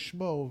need Joe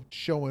Schmo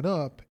showing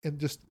up and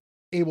just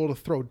able to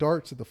throw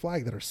darts at the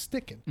flag that are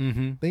sticking.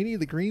 Mm-hmm. They need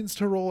the greens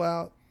to roll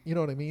out. You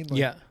know what I mean?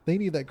 Like, they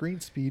need that green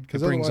speed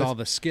because it brings all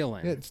the skill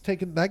in. Yeah,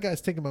 that guy's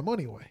taking my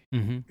money away.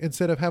 Mm-hmm.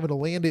 Instead of having to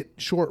land it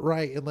short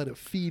right and let it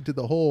feed to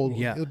the hole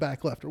in the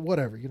back left or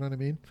whatever. You know what I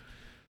mean?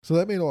 So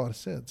that made a lot of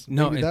sense.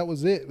 No, that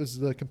was it. It was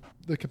the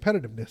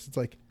competitiveness. It's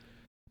like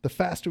the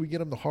faster we get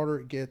them, the harder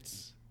it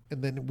gets,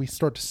 and then we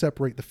start to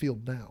separate the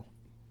field now.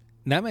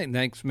 That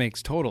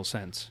makes total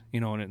sense,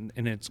 and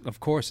it's of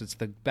course it's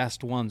the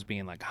best ones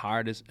being like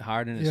hard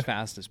and as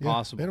fast as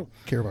possible. They don't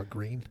care about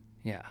green.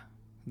 Yeah,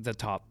 the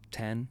top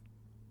 10.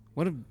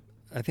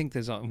 I think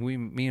there's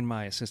me and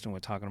my assistant were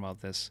talking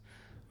about this.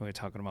 We were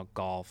talking about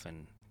golf,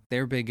 and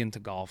they're big into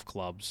golf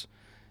clubs.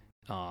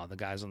 The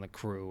guys on the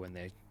crew, and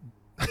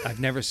I've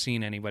never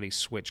seen anybody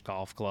switch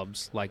golf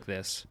clubs like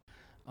this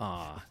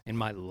in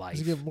my life.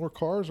 Does he get more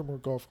cars or more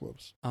golf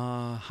clubs?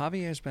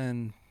 Javier's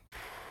been.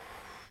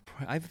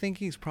 I think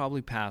he's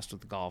probably passed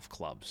with the golf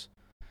clubs,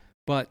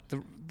 but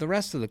the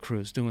rest of the crew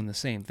is doing the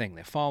same thing.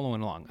 They're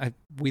following along.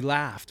 We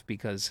laughed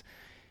because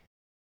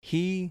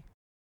he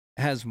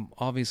has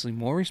obviously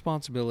more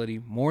responsibility,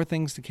 more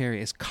things to carry.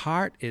 His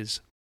cart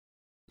is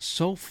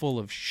so full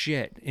of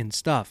shit and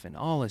stuff and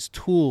all his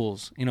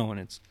tools, and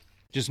it's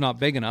just not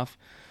big enough.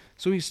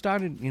 So he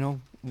started,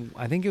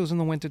 I think it was in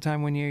the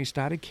wintertime one year, he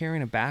started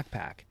carrying a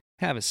backpack.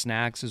 Have his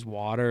snacks, his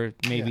water,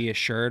 maybe a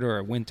shirt or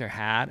a winter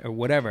hat or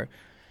whatever.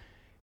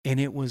 And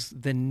it was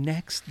the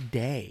next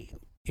day,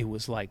 it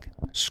was like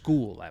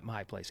school at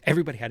my place.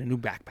 Everybody had a new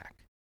backpack.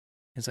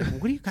 It's like,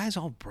 what are you guys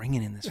all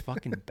bringing in this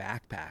fucking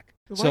backpack?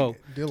 So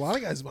a lot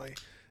of guys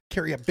might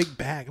carry a big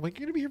bag. I'm like,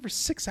 you're going to be here for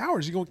 6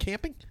 hours. You going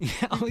camping?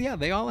 Yeah,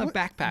 they all have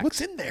backpacks. What's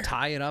in there?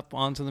 Tie it up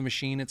onto the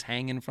machine. It's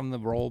hanging from the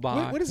roll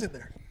bar. What is in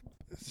there?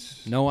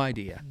 No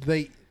idea.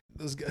 The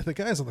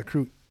guys on the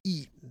crew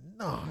eat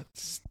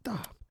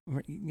non-stop.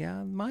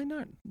 Yeah, mine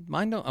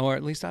don't, or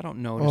at least I don't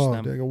notice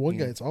them. One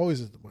guy, it's always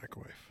in the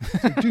microwave.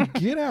 It's like, dude,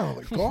 get out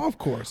of the golf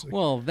course. Like,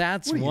 well,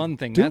 that's one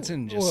thing. That's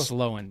in just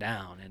slowing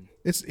down. And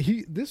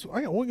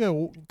I got one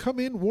guy come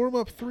in, warm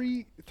up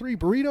three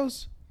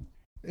burritos,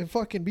 and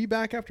fucking be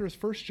back after his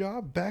first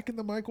job, back in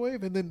the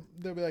microwave, and then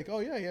they'll be like, "Oh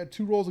yeah, he had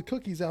 2 rolls of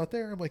cookies out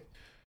there." I'm like,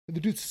 and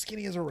the dude's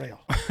skinny as a rail.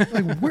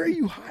 Like, where are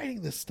you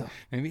hiding this stuff?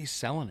 Maybe he's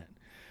selling it.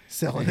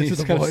 Selling it to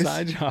the boys. He's got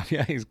a side job.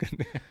 Yeah, he's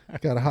good.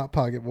 Got a hot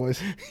pocket,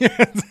 boys.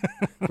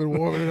 Been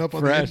warming it up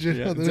on Fresh, the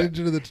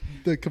engine of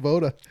the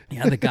Kubota.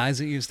 Yeah, the guys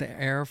that used to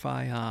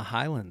aerify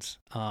Highlands,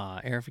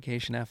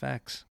 Aerification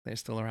FX, they're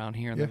still around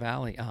here in the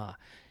valley.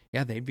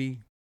 They'd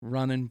be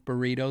running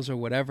burritos or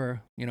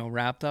whatever,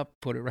 wrapped up,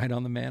 put it right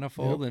on the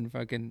manifold, and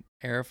fucking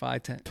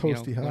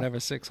aerify whatever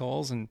 6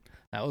 holes, and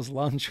that was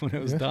lunch when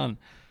it was done.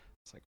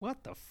 It's like,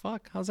 what the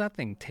fuck? How's that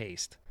thing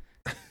taste?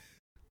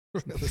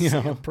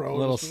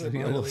 Pro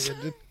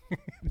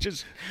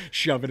just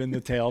shove it in the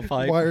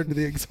tailpipe, wired to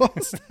the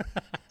exhaust.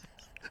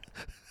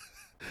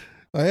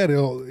 I had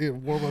to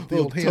warm up the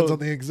old hands on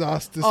the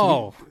exhaust this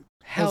week.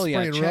 Hell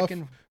yeah!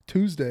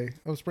 Tuesday,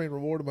 I was spraying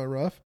reward in my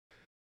rough.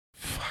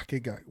 Fuck,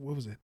 it got, what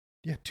was it?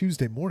 Yeah,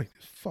 Tuesday morning. It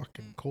was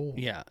fucking cold.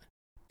 Yeah,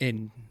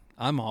 and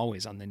I'm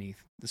always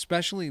underneath,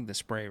 especially the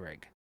spray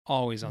rig.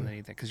 Always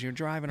underneath it, because you're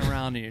driving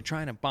around and you're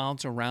trying to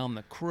bounce around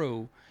the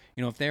crew.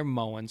 If they're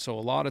mowing, so a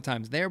lot of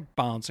times they're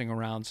bouncing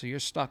around, so you're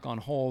stuck on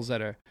holes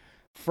that are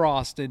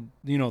frosted,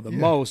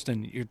 most,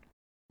 and you're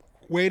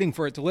waiting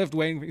for it to lift,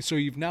 so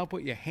you've now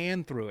put your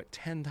hand through it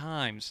 10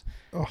 times.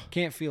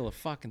 Can't feel a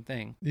fucking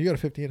thing. You got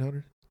a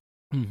 1500?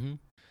 Mm-hmm.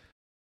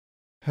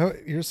 How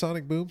your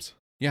sonic booms?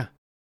 Yeah.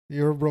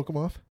 You ever broke them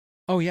off?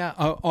 Oh yeah.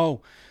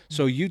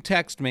 So you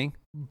text me.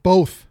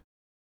 Both.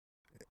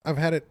 I've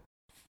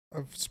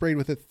sprayed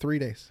with it 3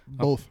 days.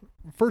 Both.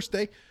 First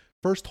day,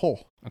 first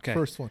hole. Okay.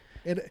 First one.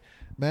 And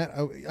Matt,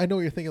 I know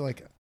you're thinking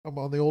like I'm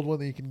on the old one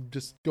that you can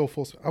just go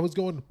full. I was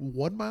going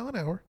 1 mile an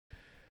hour.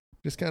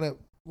 Just kind of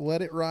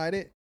let it ride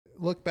it.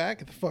 Look back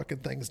and the fucking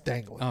thing's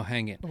dangling. Oh,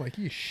 hang it. I'm like,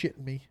 you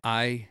shitting me.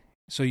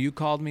 So you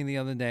called me the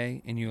other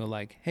day and you were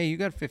like, hey, you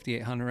got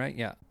 5800, right?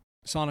 Yeah.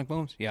 Sonic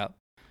booms? Yeah.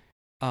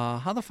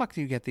 How the fuck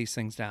do you get these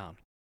things down?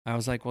 I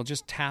was like, well,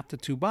 just tap the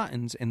 2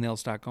 buttons and they'll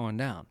start going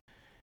down.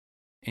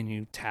 And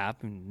you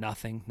tap and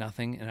nothing.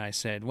 And I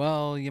said,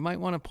 well, you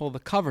might want to pull the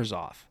covers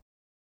off.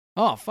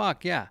 Oh,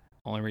 fuck, yeah.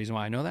 Only reason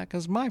why I know that,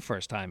 because my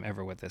first time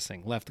ever with this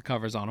thing, left the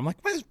covers on. I'm like,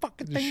 why this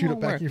fucking thing shoot it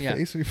back work? in your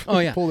face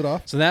when you pulled it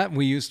off? So that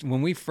we used,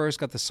 when we first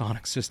got the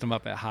Sonic system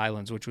up at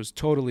Highlands, which was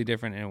totally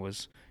different, and you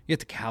had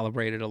to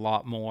calibrate it a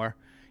lot more,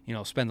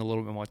 spend a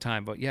little bit more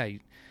time. But yeah,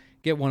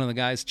 get one of the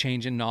guys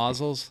changing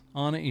nozzles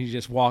on it, and you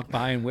just walk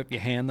by and whip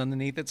your hand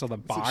underneath it so the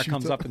bar shoots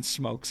comes up. up and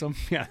smokes them.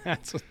 Yeah,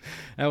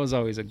 that was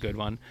always a good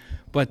one.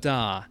 But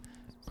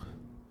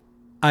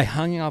I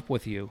hung up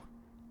with you,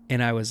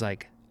 and I was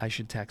like, I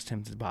should text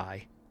him to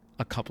buy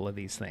a couple of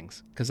these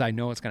things because I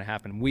know it's going to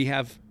happen. We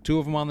have 2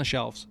 of them on the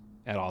shelves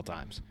at all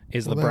times.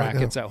 Is the Well, now I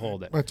brackets know. that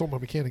hold it. I told my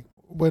mechanic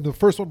when the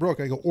first one broke,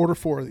 I go order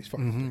 4 of these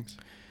fucking things.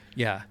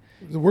 Yeah.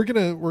 We're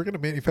gonna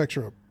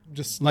manufacture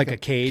just Like a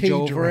cage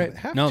over around it.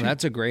 Have No, to.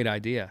 that's a great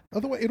idea.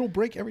 Otherwise it'll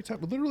break every time.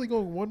 We're literally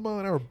going 1 mile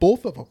an hour,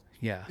 both of them.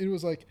 Yeah. It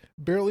was like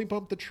barely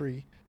bumped the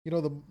tree. You know,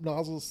 the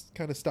nozzles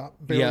kind of stop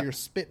barely. Yeah. You're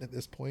spitting at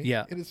this point.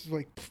 Yeah. And it's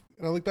like,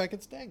 and I look back,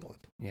 it's dangling.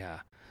 Yeah.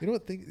 You know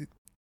what?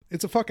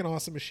 It's a fucking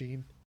awesome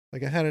machine.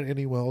 Like I had it at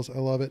Any Wells. I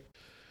love it.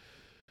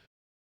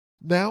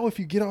 Now, if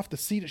you get off the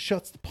seat, it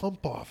shuts the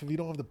pump off. If you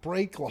don't have the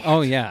brake lock,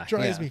 Oh, yeah. it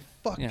drives yeah. me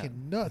fucking Yeah.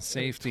 nuts.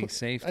 Safety, I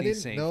safety, didn't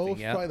safety. know.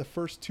 Yep. Probably the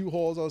first 2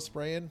 holes I was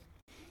spraying.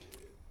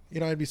 You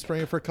know, I'd be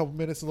spraying for a couple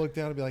minutes and look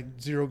down and be like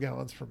 0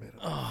 gallons per minute.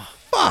 Oh,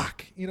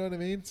 Fuck! You know what I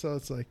mean? So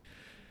it's like,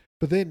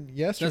 but then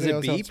yesterday does it I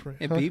was out beep? spraying.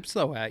 It Huh? beeps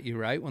though at you,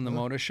 right? When the Huh?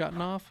 motor's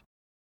shutting off?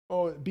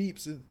 Oh, it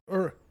beeps.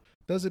 Or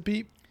does it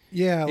beep?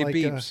 Yeah, It like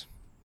beeps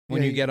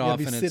when yeah, you get gotta off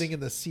be and sitting it's... in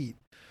the seat.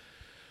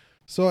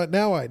 So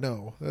now I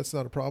know that's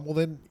not a problem. Well,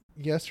 then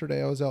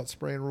yesterday I was out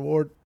spraying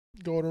Reward,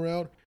 going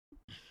around,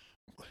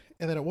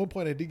 and then at one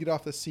point I did get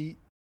off the seat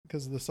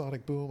because of the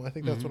sonic boom. I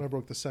think that's Mhm. when I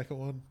broke the second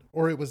one,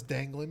 or it was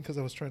dangling because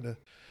I was trying to.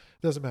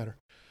 Doesn't matter.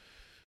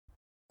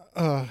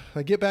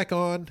 I get back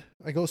on.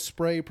 I go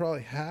spray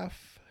probably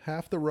half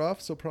the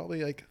rough, so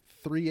probably like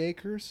 3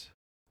 acres,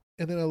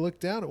 and then I look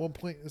down at one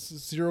point. This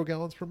is 0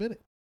 gallons per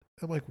minute.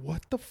 I'm like,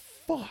 what the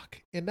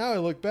fuck? And now I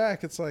look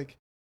back, it's like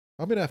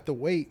I'm gonna have to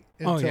wait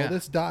Oh, until yeah.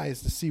 this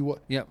dies to see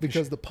what Yep, for because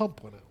sure. the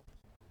pump went out.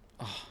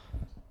 Oh,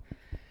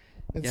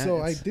 And Yeah, so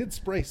I it's- did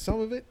spray some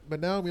of it, but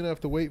now I'm gonna have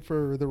to wait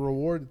for the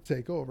Reward to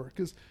take over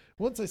because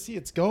once I see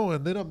it's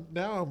going, then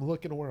I'm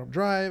looking at where I'm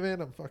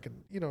driving. I'm fucking,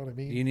 you know what I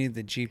mean? you need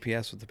the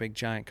GPS with the big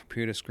giant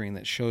computer screen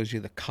that shows you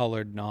the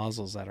colored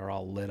nozzles that are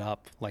all lit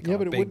up. Like Yeah, on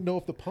but a it big... wouldn't know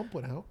if the pump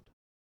went out.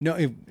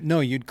 No,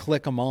 you'd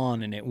click them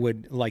on and it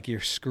would, like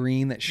your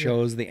screen that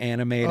shows the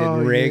animated Oh,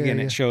 rig yeah, and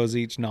yeah. it shows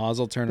each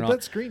nozzle turning But on.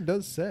 that screen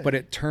does say. But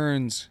it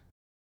turns...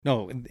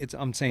 No,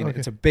 I'm saying Okay.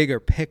 it's a bigger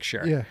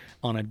picture Yeah.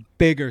 on a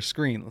bigger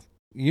screen.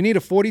 You need a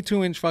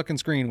 42-inch fucking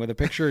screen with a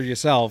picture of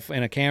yourself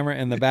and a camera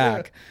in the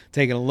back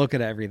taking a look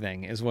at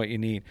everything is what you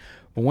need.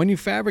 But when you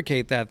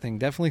fabricate that thing,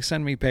 definitely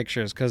send me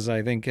pictures because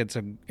I think it's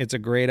a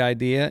great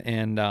idea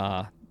and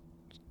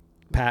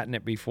patent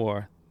it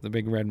before the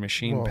big red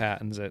machine Well,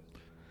 patents it.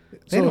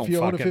 So don't if you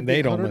own a fucking-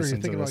 they don't 1500 or you're listen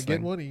to thinking this about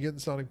getting thing. one, are you getting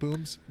sonic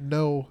booms?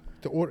 No.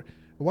 To order.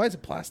 Why is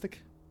it plastic?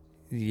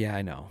 Yeah,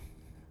 I know.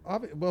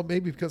 Well,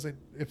 maybe because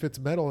if it's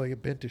metal, they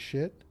get bent to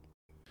shit.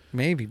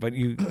 Maybe, but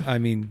I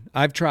mean,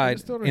 I've tried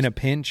just don't in a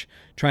pinch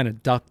trying to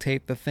duct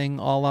tape the thing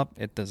all up.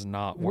 It does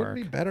not work.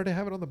 Wouldn't it be better to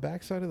have it on the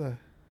back side of the,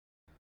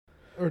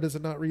 or does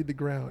it not read the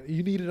ground?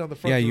 You need it on the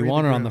front. Yeah, to you read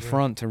want it on the ground, right?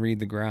 front to read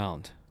the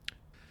ground.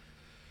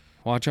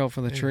 Watch out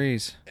for the Yeah.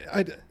 trees.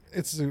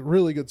 It's a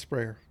really good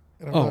sprayer.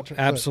 And I'm Oh, not trying-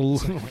 but-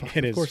 absolutely. It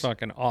of is course,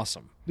 fucking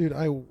awesome. dude.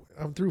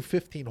 I'm through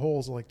 15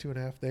 holes in like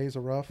 2.5 days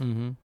of rough.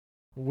 Hmm.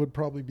 Would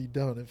probably be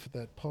done if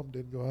that pump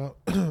didn't go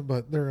out,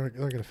 but they're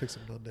gonna fix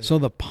it Monday. So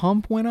the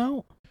pump went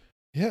out?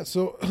 Yeah,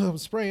 so I'm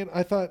spraying.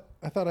 I thought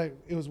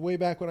it was way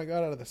back when I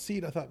got out of the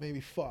seat. I thought maybe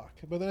fuck,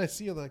 but then I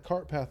see on the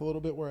cart path a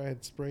little bit where I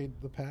had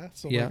sprayed the pass.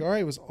 So I'm Yeah. like, all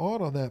right, it was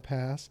on that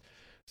pass.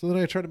 So then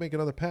I tried to make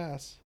another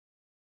pass,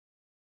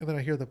 and then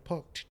I hear the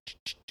pump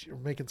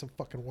making some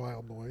fucking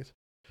wild noise.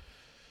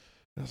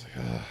 I was like,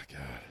 oh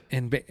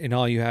god. And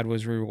all you had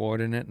was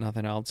Reward in it,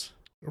 nothing else?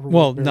 Reward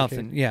Well, barricade.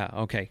 nothing. Yeah,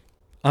 okay.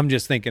 I'm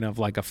just thinking of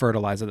like a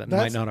fertilizer that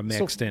might not have so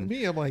mixed for in.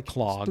 Me, I'm like,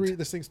 clogged.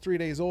 this thing's 3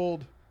 days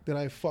old. Did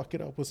I fuck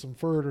it up with some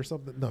fert or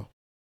something? No,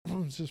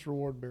 it's just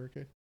Reward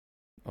barricade.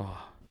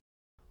 Oh,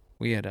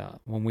 we had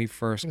when we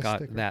first And a got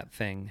sticker. that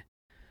thing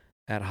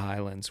at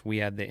Highlands, we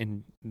had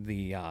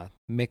the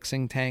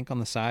mixing tank on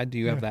the side. Do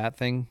you have Yeah. that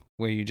thing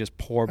where you just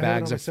pour I have it on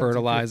bags my of 1750.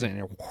 fertilizer and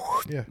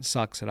it Yeah.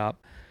 sucks it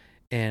up?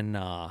 And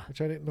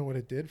Which I didn't know what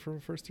it did for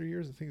the first 3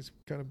 years. I think it's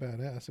kind of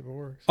badass if it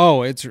works.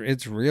 oh, it's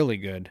really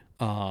good.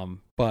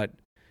 But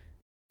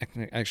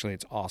actually,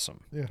 it's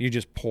awesome. Yeah. You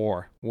just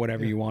pour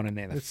whatever Yeah. you want in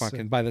there. The It's fucking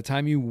sick. by the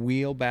time you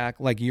wheel back,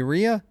 like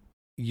urea,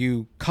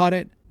 you cut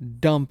it,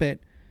 dump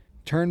it,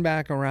 turn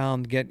back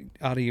around, get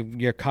out of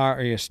your car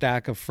or your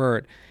stack of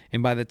fert,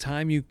 and by the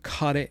time you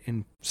cut it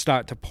and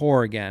start to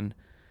pour again,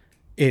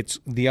 it's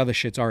the other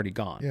shit's already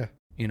gone. Yeah.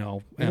 You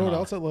know. You know what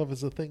else I love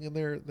is the thing in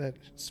there that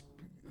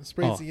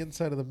sprays Oh. the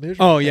inside of the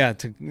measuring. Oh cup. yeah, It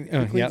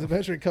cleans yeah. the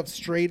measuring cup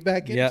straight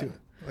back into Yeah. it.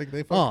 Like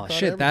they. Oh fucking thought shit,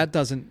 everything. that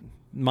doesn't.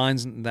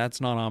 That's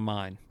not on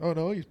mine. Oh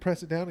no! You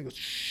press it down and it goes.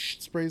 Shh,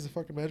 sprays the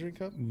fucking measuring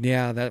cup.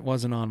 Yeah, that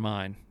wasn't on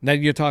mine. That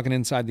you're talking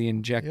inside the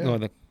inject Yeah. or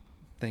the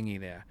thingy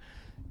there.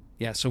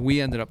 Yeah, so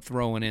we ended up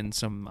throwing in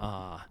some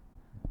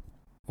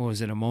what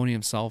was it,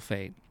 ammonium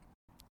sulfate,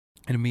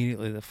 and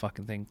immediately the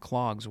fucking thing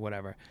clogs or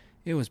whatever.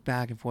 It was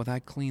back and forth. I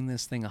cleaned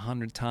this thing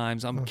 100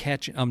 times. I'm Oh.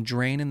 I'm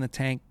draining the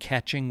tank,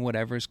 catching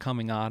whatever's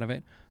coming out of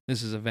it.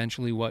 This is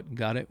eventually what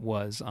got it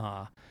was,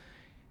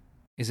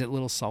 is it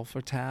little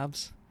sulfur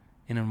tabs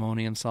in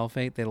ammonium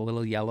sulfate? They're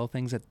little yellow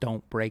things that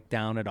don't break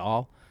down at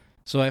all.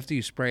 So after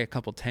you spray a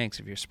couple tanks,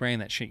 if you're spraying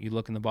that shit, you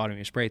look in the bottom of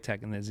your spray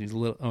tank and there's these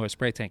little,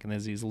 spray tank and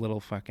there's these little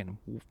fucking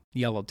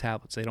yellow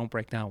tablets. They don't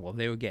break down. Well,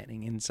 they were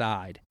getting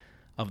inside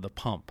of the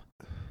pump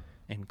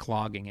and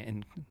clogging it,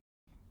 and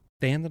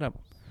they ended up.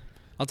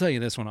 I'll tell you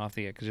this one off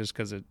the air, just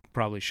because it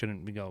probably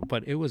shouldn't be go,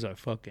 but it was a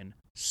fucking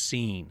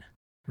scene.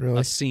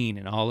 Really? A scene,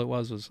 and all it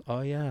was,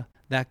 oh yeah,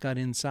 that got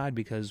inside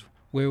because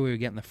where we were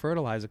getting the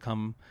fertilizer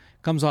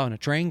comes on a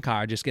train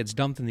car, just gets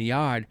dumped in the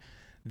yard.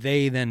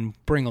 They then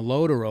bring a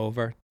loader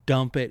over,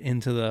 dump it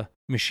into the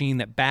machine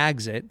that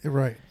bags it,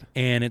 Right.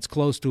 and it's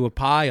close to a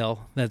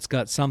pile that's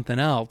got something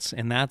else,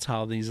 and that's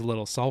how these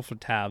little sulfur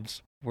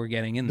tabs were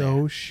getting in there.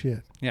 No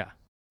shit. Yeah.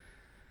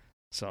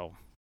 So,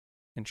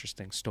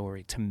 interesting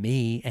story to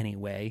me,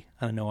 anyway.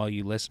 I know all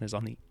you listeners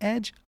on the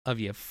edge of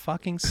your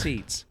fucking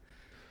seats,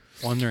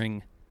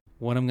 wondering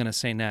what I'm going to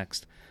say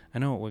next. I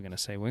know what we're going to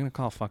say. We're going to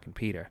call fucking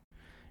Peter.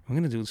 We're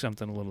going to do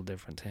something a little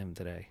different to him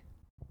today.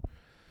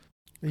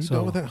 Are you So-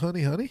 done with that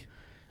honey?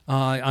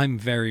 I'm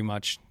very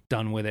much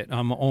done with it.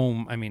 I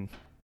mean,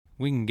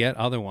 we can get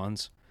other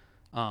ones.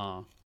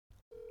 I'm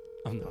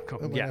not I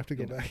going. might have to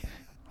go back.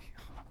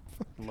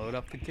 Load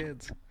up the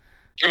kids.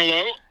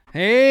 Hello.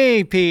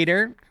 Hey,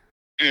 Peter.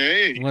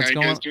 Hey, What's how you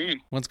going- guys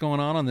doing? What's going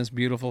on this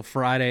beautiful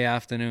Friday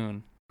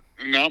afternoon?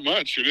 Not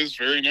much. It is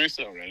very nice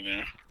out right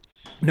now.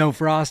 No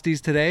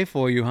Frosties today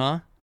for you, huh?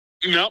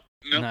 Nope,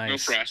 no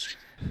Nice. frost.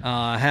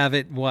 Have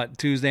it,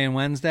 Tuesday and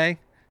Wednesday?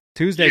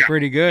 Tuesday Yeah.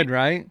 pretty good,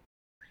 right?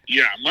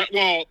 Yeah.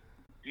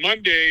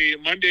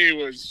 Monday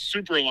was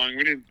super long.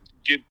 We didn't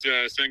get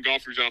send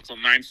golfers out till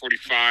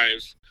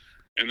 9:45,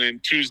 and then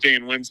Tuesday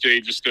and Wednesday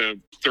just a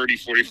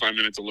 30-45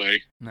 minute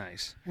delay.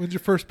 Nice. When's your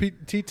first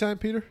tea time,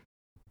 Peter?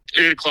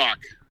 8:00.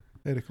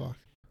 8:00.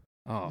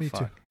 Oh, Me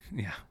fuck.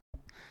 Yeah.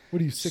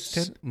 What are you,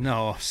 6'10"?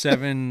 No,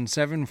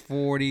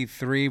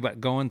 7:43,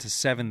 but going to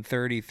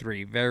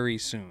 7:33 very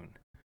soon.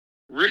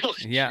 Really?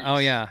 Yeah. Oh,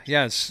 yeah.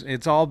 Yes.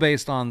 It's all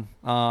based on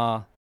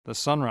the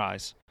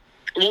sunrise.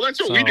 Well, that's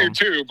what we So- do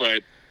too,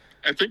 but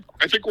I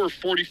think we're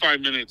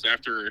 45 minutes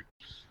after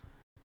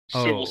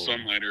civil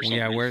sunlight or something.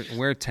 Yeah,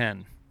 we're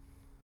 10.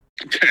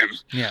 10.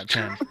 Yeah,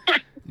 10.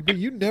 But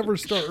you never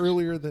start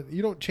earlier than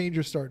you don't change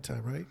your start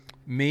time, right?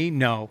 Me?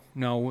 No.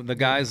 The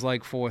guys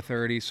like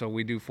 4:30, so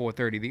we do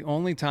 4:30. The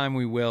only time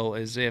we will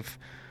is if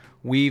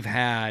we've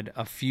had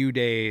a few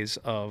days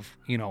of,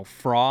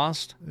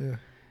 frost, Yeah.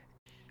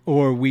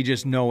 or we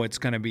just know it's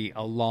going to be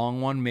a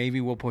long one.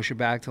 Maybe we'll push it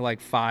back to like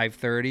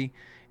 5:30,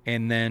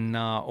 and then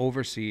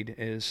overseed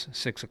is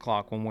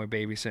 6:00 when we're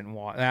babysitting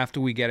water.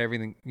 After we get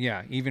everything,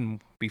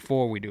 even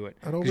before we do it.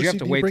 And 'Cause overseas, you have to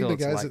do you wait bring till the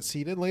it's guys light. that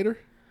seat in later?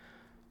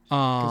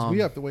 Because we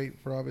Um, have to wait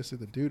for obviously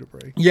the dew to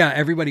break. yeah,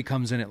 everybody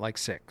comes in at like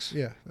 6.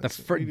 Yeah. The that's-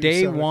 fir- we do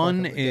day 7 o'clock one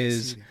on the guys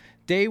is seating.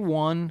 day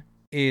one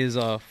is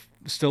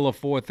still a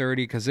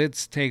 4:30 because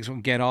it takes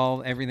get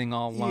everything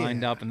all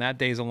lined Yeah. up, and that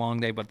day's a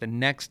long day. But the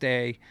next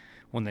day,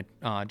 when the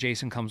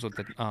Jason comes with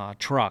the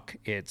truck,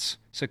 it's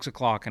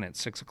 6:00 and it's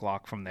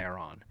 6:00 from there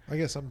on. I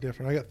guess I'm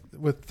different. I got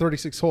with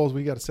 36 holes.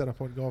 We got to set up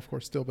one golf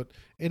course still, but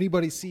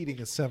anybody seating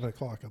is 7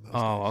 o'clock on those.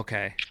 Oh, days.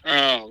 okay,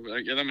 Oh,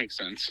 yeah, that makes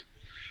sense.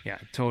 yeah,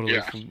 totally.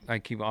 Yeah.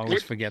 I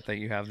always forget that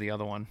you have the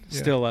other one Yeah.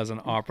 still as an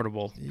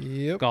operable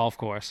Yep. golf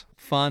course.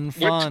 Fun.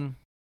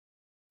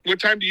 What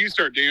time do you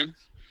start, Dan?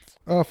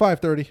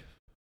 5:30.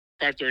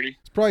 5:30.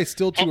 It's probably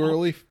still too Oh.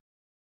 early.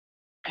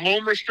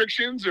 Home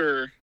restrictions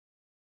or?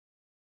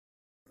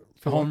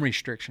 For Home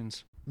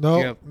restrictions. No,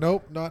 Yep.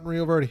 nope, not in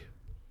Rio Verde.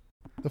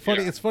 Yeah.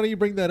 It's funny you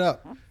bring that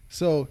up.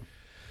 So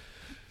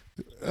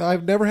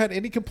I've never had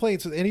any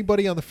complaints with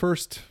anybody on the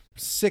first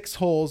 6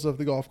 holes of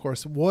the golf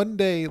course. One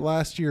day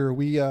last year,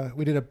 we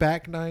did a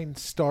back 9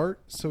 start.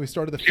 So we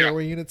started the Yeah.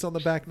 fairway units on the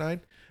back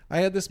 9. I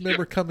had this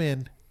member come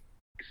in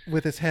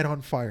with his head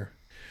on fire.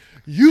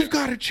 You've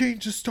got to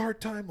change the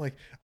start time. Like,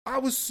 I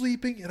was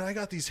sleeping and I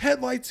got these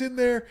headlights in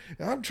there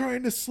and I'm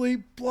trying to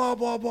sleep, blah,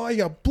 blah, blah. You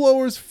got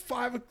blowers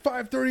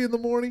 5:30 in the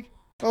morning.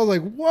 I was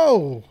like,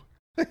 whoa.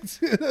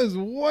 That was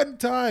one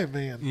time,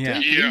 man. Yeah.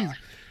 Take it Yeah. easy.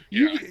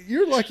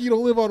 You're lucky you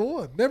don't live on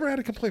one. Never had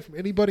a complaint from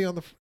anybody on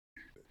the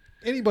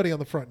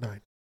front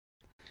 9.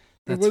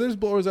 That's- Where there's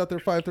blowers out there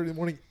 5:30 in the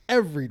morning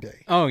every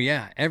day. Oh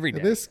yeah, every day.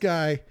 And this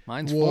guy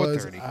Mine's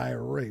was 4:30.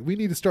 irate. We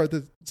need to start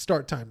the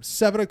start time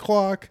 7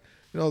 o'clock.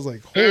 And I was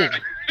like, holy,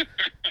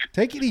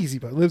 take it easy,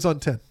 but lives on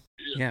 10.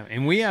 Yeah,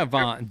 and we have.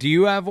 Do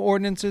you have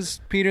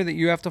ordinances, Peter, that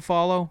you have to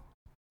follow?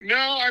 No,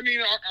 I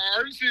mean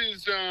ours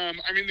is.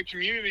 The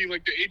community,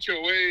 like the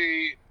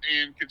HOA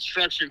and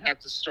construction, have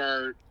to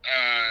start.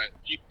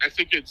 I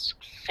think it's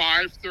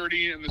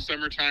 5:30 in the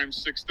summertime,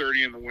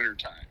 6:30 in the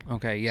wintertime.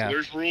 Okay, So yeah,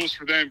 there's rules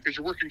for them because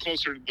you're working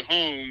closer to the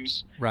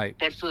homes. right.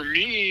 But for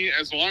me,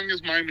 as long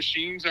as my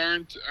machines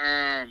aren't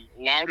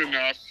loud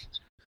enough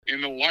in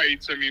the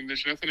lights,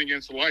 there's nothing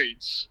against the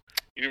lights.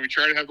 we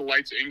try to have the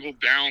lights angled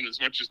down as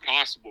much as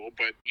possible,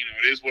 but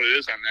it is what it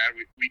is on that.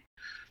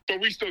 But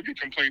we still get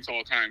complaints all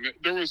the time.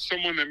 There was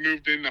someone that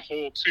moved in the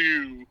hole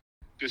 2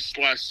 this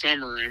last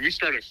summer, and we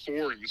started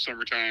 4 in the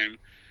summertime.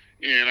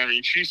 And I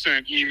mean, she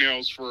sent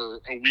emails for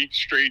a week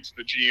straight to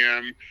the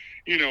GM.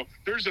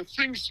 There's a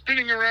thing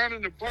spinning around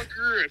in the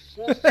bunker at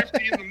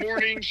 4:50 in the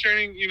morning,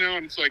 shining.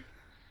 And it's like,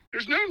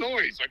 there's no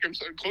noise. Like,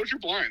 close your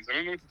blinds. I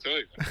don't know what to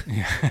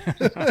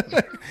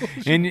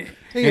tell you.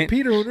 Hey,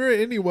 Peter, when we were at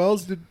Indy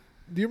Wells, do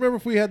you remember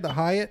if we had the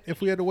Hyatt? If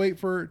we had to wait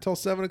till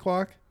 7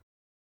 o'clock?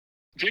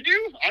 Did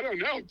you? I don't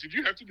know. Did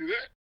you have to do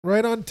that?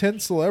 Right on 10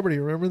 Celebrity.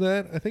 Remember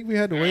that? I think we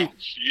had to wait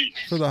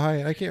for the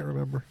Hyatt. I can't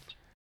remember.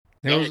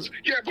 Yeah,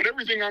 but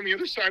everything on the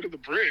other side of the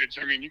bridge.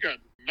 I mean, you got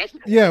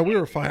nothing. Yeah, we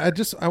were fine.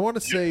 I want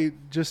to say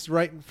just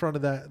right in front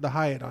of the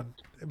Hyatt on.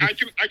 I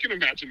can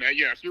imagine that.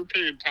 Yeah, if you're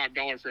paying top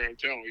dollar for a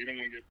hotel, you don't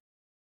want to get.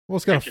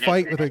 Almost got a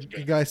fight with a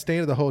guy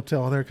staying at the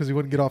hotel in there because he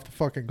wouldn't get off the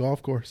fucking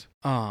golf course.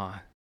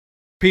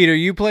 Peter,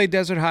 you played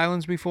Desert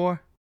Highlands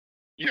before?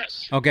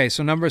 Yes. Okay,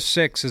 so number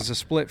 6 is a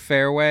split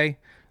fairway,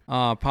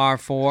 par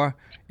 4.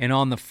 And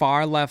on the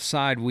far left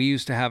side, we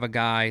used to have a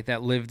guy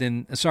that lived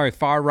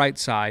far right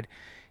side.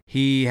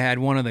 He had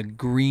one of the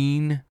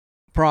green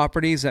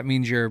properties. That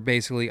means you're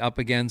basically up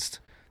against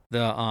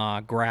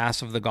the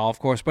grass of the golf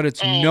course, but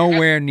it's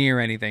nowhere near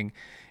anything.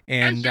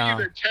 And I sent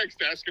you that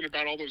text asking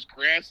about all those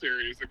grass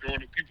areas that go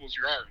into people's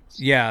yards.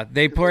 Yeah,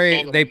 they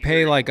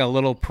pay like a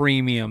little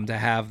premium to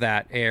have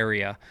that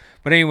area.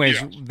 But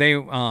anyways,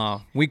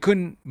 we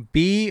couldn't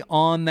be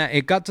on that.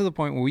 It got to the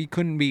point where we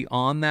couldn't be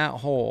on that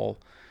hole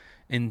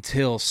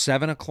until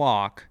 7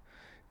 o'clock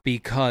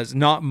because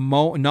not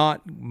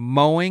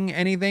mowing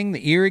anything.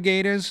 The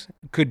irrigators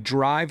could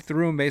drive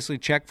through and basically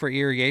check for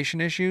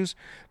irrigation issues,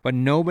 but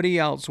nobody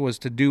else was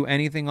to do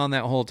anything on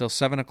that hole till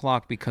 7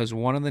 o'clock because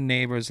one of the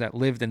neighbors that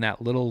lived in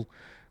that little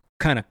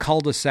kind of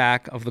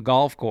cul-de-sac of the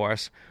golf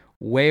course,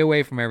 way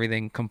away from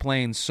everything,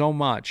 complained so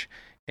much.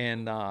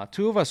 And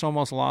 2 of us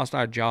almost lost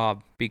our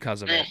job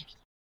because of it.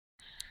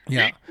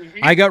 Yeah,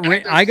 I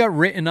got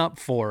written up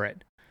for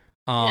it.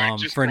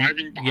 Just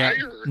driving by?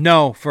 Or?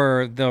 No,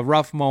 for the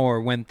rough mower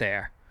went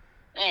there.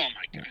 Oh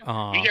my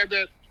God! We had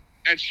that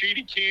at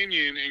Shady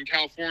Canyon in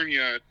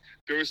California.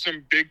 There was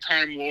some big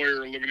time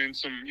lawyer living in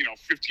some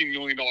 $15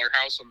 million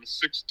house on the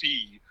 6th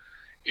tee,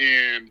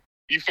 and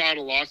he filed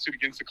a lawsuit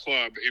against the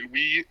club. And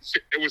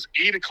it was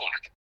 8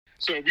 o'clock,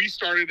 so we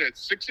started at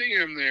 6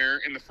 a.m. there,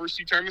 and the first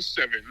tee time was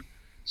 7.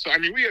 So I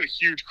mean, we had a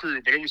huge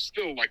crew, but it was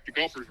still like the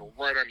golfers were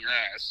right on your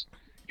ass,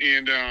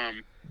 and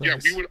yeah,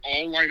 we would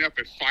all line up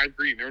at 5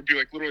 green. There would be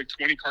like literally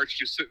 20 carts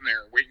just sitting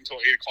there waiting until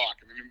 8 o'clock.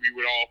 And then we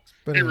would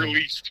all be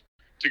released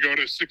to go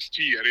to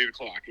 6T at 8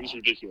 o'clock. It was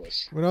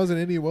ridiculous. When I was in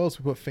Indian Wells,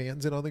 we put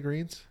fans in on the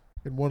greens.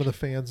 And one of the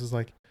fans is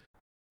like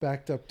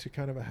backed up to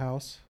kind of a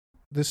house.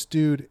 This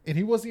dude, and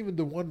he wasn't even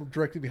the one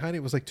directly behind it.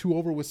 It was like 2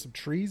 over with some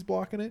trees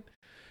blocking it.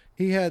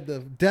 He had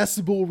the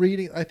decibel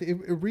reading. I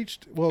think it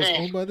reached, it was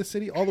owned by the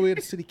city, all the way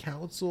to city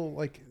council,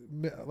 like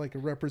a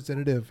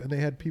representative. And they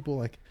had people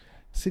like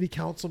city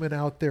councilmen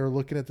out there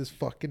looking at this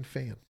fucking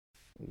fan.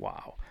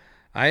 Wow.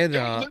 I had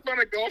live on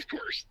a golf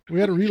course.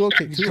 We had to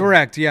relocate 2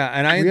 Correct, yeah.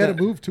 And we had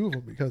to move 2 of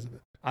them because of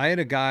it. I had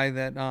a guy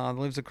that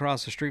lives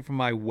across the street from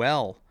my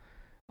well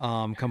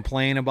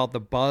complain about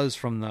the buzz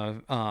from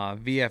the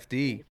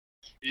VFD.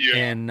 Yeah.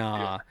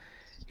 And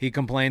he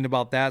complained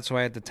about that, so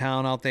I had the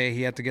town out there.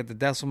 He had to get the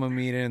decimal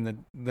meter,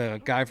 and the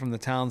guy from the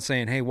town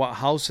saying, hey, what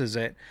house is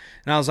it?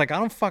 And I was like, I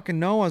don't fucking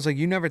know. I was like,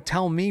 you never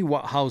tell me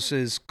what house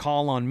is,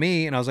 call on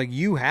me. And I was like,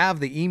 you have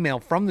the email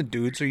from the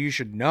dude, so you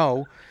should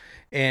know.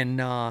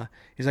 And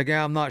he's like,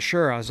 yeah, I'm not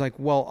sure. I was like,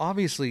 well,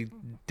 obviously,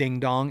 ding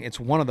dong,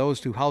 it's one of those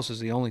 2 houses,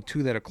 the only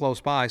 2 that are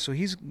close by. So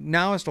he's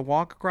now has to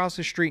walk across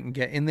the street and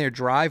get in their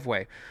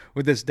driveway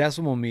with this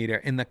decimal meter,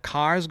 and the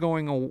car's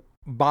going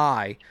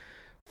by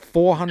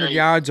 400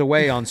 yards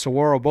away on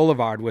Saguaro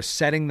Boulevard was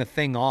setting the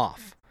thing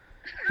off.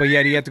 But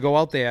yet he had to go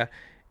out there.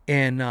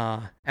 And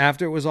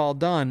after it was all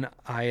done,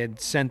 I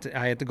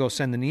had to go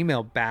send an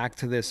email back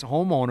to this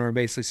homeowner and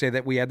basically say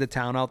that we had the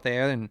town out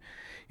there and,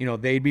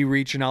 they'd be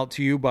reaching out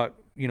to you. But,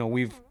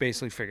 we've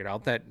basically figured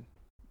out that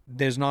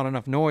there's not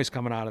enough noise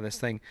coming out of this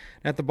thing.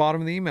 And at the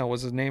bottom of the email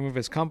was the name of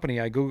his company.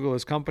 I Googled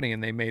his company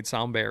and they made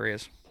sound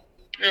barriers.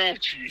 Oh,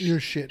 jeez. You're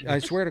shit. I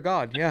swear to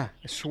God. Yeah.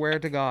 I swear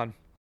to God.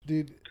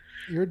 Dude.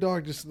 Your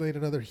dog just laid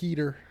another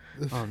heater.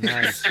 Oh,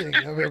 nice. Thing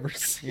I've ever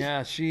seen.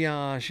 Yeah, she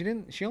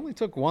only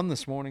took 1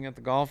 this morning at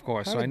the golf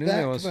course. How so did I knew that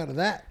there was come out of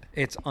that?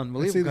 It's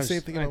unbelievable. I say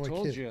the same thing about my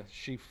told kid. you,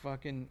 she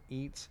fucking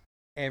eats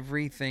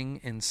everything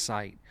in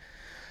sight.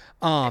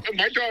 My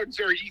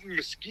dogs are eating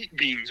mesquite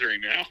beans right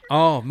now.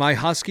 Oh, my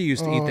husky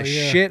used to eat the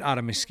shit out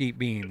of mesquite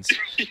beans.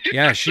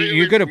 Yeah,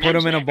 you could have put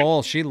them in a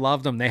bowl. She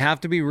loved them. They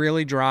have to be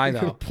really dry,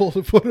 though. Put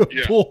in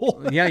a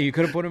bowl. Yeah, you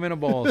could have put them in a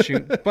bowl.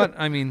 But,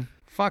 I mean,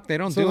 fuck, they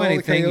don't do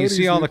anything. You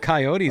see all the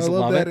coyotes I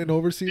love that it. in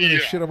Overseas when they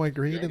shit on my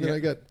green, and then I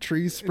got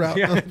trees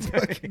sprouting on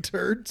fucking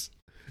turds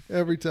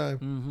every time.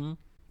 Mm-hmm.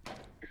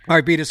 All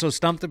right, Peter. So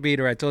stump to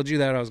Peter. I told you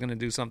that I was going to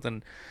do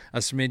something a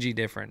smidgy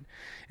different,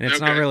 and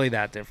it's not Okay. really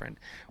that different.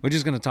 We're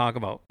just going to talk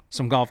about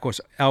some golf course.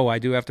 Oh, I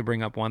do have to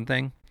bring up one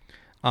thing.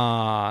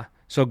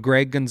 So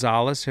Greg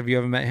Gonzalez, have you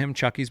ever met him?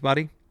 Chucky's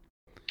buddy?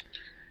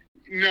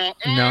 No.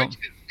 No.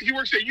 He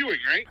works at Ewing,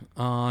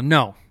 right?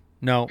 No.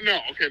 No.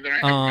 Okay, then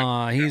I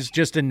haven't met him. He's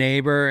just a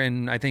neighbor,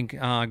 and I think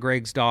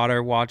Greg's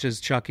daughter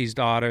watches Chucky's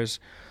daughters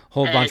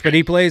whole bunch. okay. But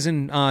he plays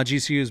in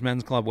GCU's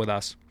men's club with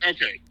us,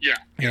 Okay, yeah.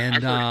 I've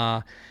heard.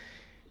 and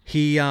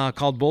he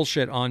called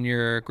bullshit on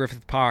your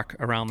Griffith Park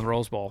around the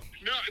Rose Bowl.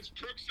 No, it's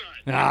Brookside.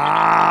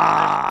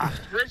 Ah,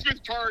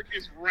 Griffith Park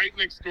is right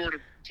next door to it.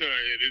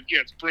 Yeah,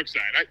 it's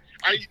Brookside.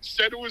 I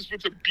said it was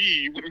with a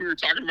B when we were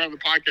talking about it on the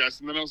podcast,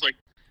 and then I was like,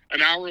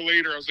 an hour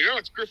later, I was like, oh,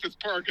 it's Griffith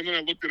Park, and then I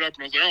looked it up,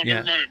 and I was like, oh, yeah.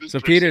 never mind. This So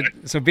is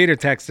Brookside. Peter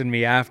texted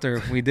me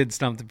after we did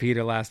Stump to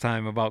Peter last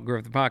time about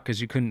Griffith Park because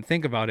you couldn't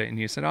think about it, and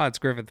you said, oh, it's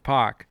Griffith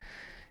Park,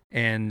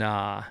 and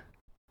Yeah,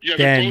 they're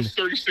then- both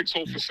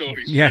 36-hole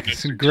facilities. yeah, right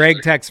next to each Greg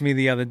other. texted me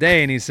the other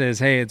day, and he says,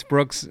 hey, it's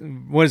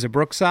what is it,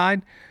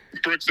 Brookside?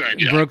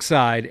 Brookside, yeah.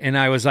 Brookside, and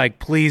I was like,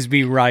 please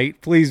be right,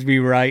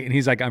 and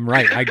he's like, I'm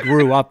right, I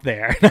grew up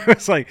there. And I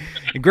was like,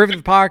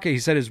 Griffith Park, he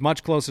said, is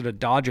much closer to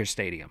Dodger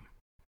Stadium.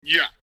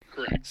 Yeah,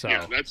 correct. So-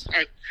 Yeah,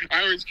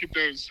 I always keep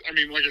those. I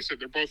mean, like I said,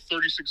 they're both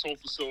 36-hole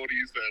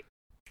facilities that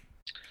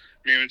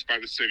managed by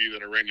the city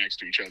that are right next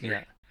to each other.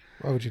 Yeah.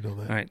 Why would you know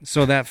that? All right,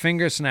 so that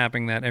finger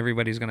snapping that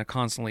everybody's going to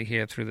constantly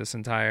hear through this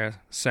entire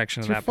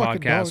section of It's that your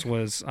fucking podcast dog.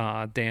 was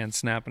Dan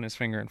snapping his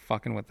finger and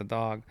fucking with the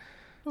dog.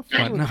 Oh, But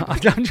fuck no,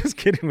 with you. I'm just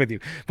kidding with you.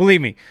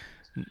 Believe me,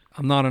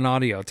 I'm not an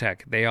audio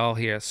tech. They all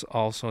hear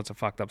all sorts of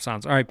fucked up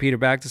sounds. All right, Peter,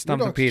 back to Your Stump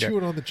to dog's Peter.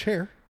 chewing on the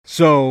chair.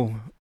 So,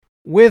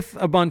 with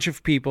a bunch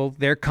of people,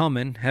 they're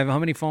coming. How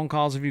many phone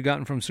calls have you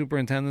gotten from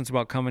superintendents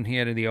about coming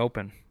here to the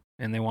Open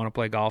and they want to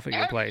play golf at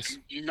your place?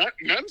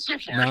 None so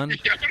far. None?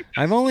 Yeah.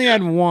 I've only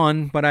had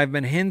one, but I've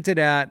been hinted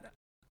at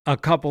a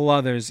couple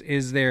others.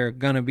 Is there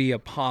going to be a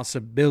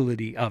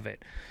possibility of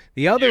it?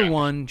 The other Yeah.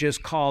 one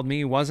just called me.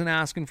 He wasn't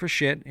asking for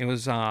shit. It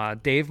was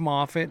Dave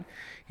Moffat.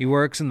 He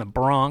works in the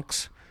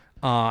Bronx.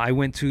 I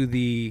went to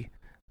the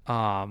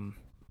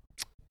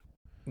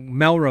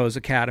Melrose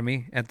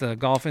Academy at the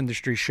Golf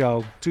Industry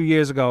Show 2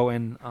 years ago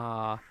in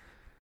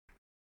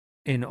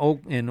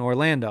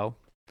Orlando.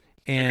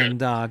 And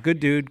good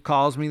dude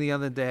calls me the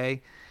other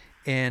day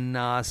and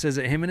says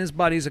that him and his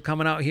buddies are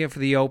coming out here for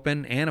the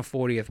Open and a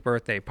 40th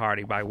birthday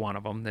party by one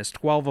of them. There's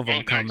 12 of them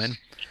nice. coming.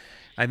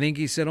 I think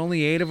he said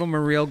only 8 of them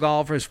are real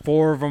golfers.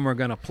 4 of them are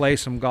going to play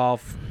some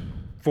golf.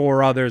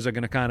 4 others are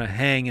going to kind of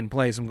hang and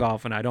play some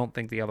golf, and I don't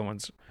think the other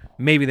ones,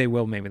 maybe they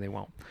will, maybe they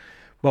won't.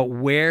 But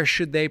where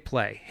should they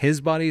play?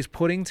 His buddy's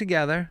putting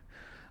together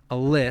a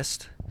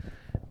list,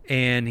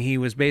 and he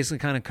was basically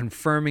kind of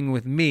confirming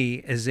with me,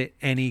 is it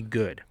any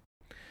good?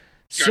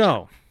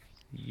 So,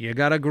 you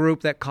got a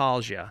group that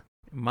calls you.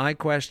 My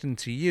question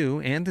to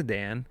you and to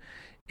Dan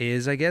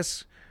is, I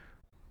guess,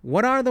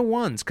 what are the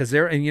ones? Because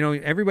they're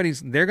going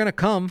to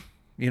come,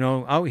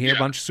 out here. Yeah. A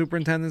bunch of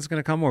superintendents going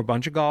to come, or a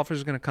bunch of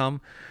golfers going to come.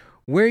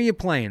 Where are you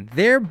playing?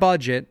 Their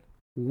budget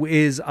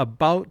is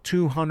about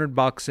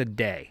 $200 a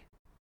day.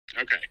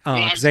 Okay.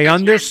 Because they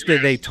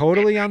understood, they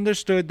totally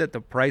understood that the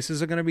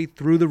prices are going to be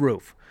through the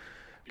roof.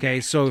 Okay,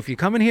 so if you're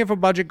coming here for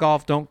budget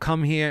golf, don't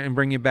come here and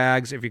bring your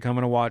bags if you're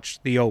coming to watch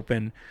the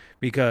Open,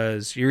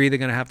 because you're either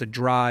going to have to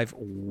drive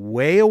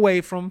way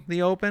away from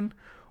the Open,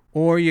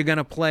 or you're going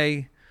to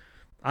play.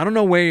 I don't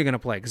know where you're going to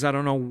play because I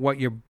don't know what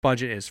your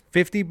budget is.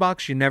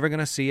 $50, you're never going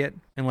to see it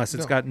unless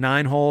it's No. got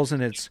 9 holes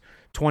and it's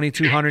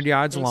 2,200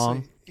 yards Let's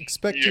long. say,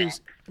 expect Yeah.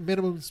 to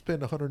minimum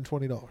spend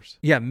 $120.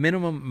 Yeah,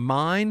 minimum.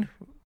 Mine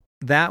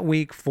that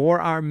week for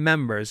our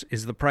members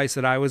is the price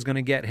that I was going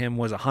to get him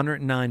was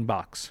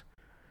 $109.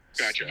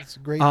 Gotcha. It's a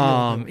great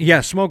deal.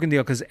 Yeah, smoking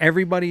deal because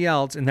everybody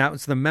else, and that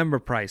was the member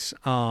price.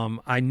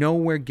 I know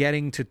we're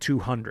getting to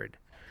 200,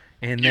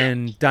 and Yeah.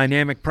 then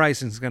dynamic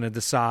pricing is going to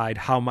decide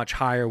how much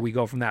higher we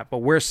go from that. But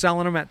we're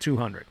selling them at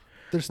 200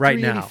 There's right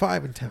now.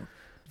 385 in town.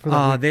 For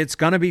that week. It's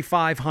going to be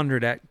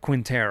 500 at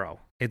Quintero.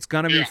 It's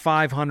going to be Yeah.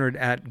 500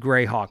 at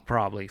Greyhawk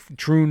probably.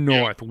 True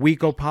North.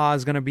 Weekopa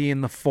is going to be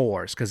in the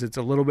 4s because it's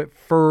a little bit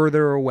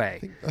further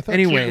away. I thought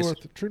Anyways.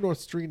 True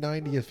North's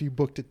 390 if you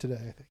booked it today.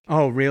 I think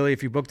Oh, really?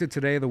 If you booked it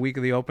today, the week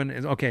of the Open,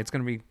 okay, it's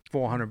going to be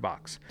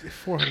 $400.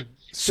 400.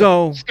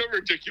 So, Still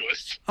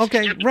ridiculous.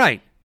 okay,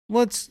 right.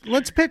 Let's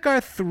pick our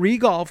 3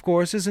 golf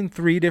courses in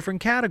 3 different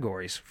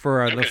categories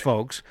for the Okay.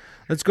 folks.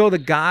 Let's go the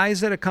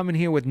guys that are coming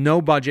here with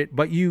no budget,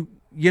 but you're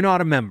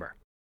not a member,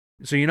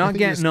 so you're I not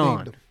think you just getting named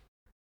on. them.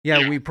 Yeah,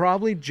 Yeah. we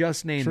probably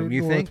just named True them.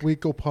 You North, think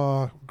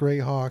Weekopa,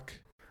 Greyhawk.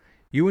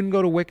 you wouldn't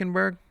go to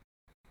Wickenburg?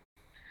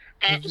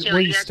 Sorry, Where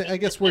you you asked stay? what- I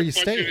guess what where you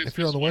budget stay is if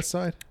you're on this the west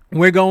side.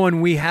 We're going.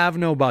 We have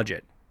no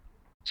budget.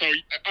 So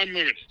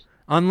unlimited.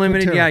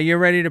 Unlimited. Quintero. Yeah, you're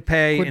ready to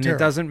pay, and Quintero. it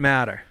doesn't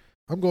matter.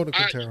 I'm going to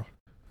Quintero.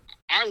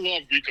 I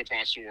love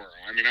Weekopa Saguaro.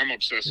 I mean, I'm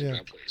obsessed Yeah. with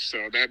that place.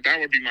 So that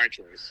would be my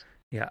choice.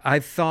 Yeah, I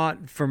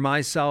thought for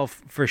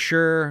myself for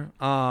sure,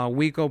 I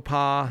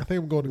Weekopa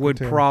think I'm going to would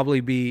Quintero. probably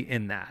be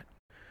in that.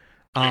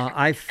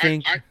 I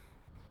think.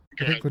 Go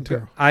I think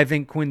Quintero. I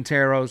think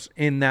Quintero's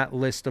in that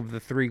list of the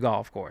 3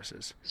 golf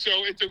courses. So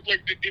it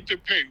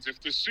depends.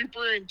 If the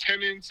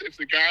superintendents, if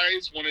the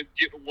guys want to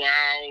get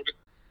wowed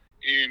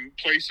and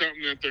play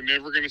something that they're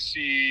never going to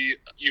see,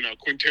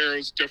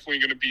 Quintero's definitely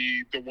going to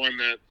be the one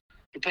that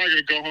they're probably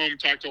going to go home and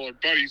talk to all their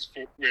buddies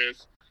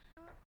with.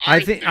 I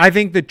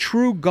think the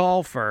true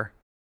golfer.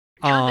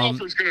 True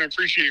golfer's going to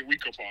appreciate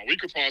Weekapaw.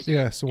 Weekapaw's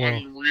an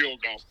unreal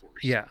golf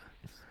course. Yeah.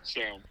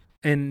 So.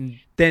 And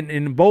then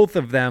in both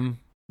of them,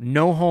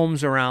 no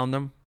homes around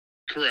them.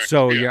 Correct.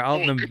 So you're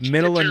out in the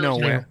middle of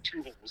nowhere.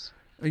 2 holes.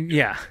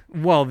 Yeah.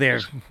 Well,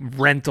 they're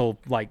rental,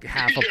 like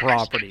half a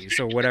property,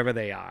 so whatever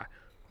they are.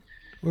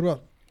 What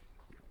about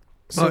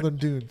Southern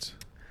Dunes?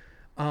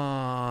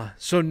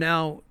 So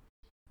now,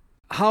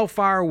 how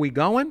far are we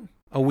going?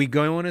 Are we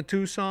going to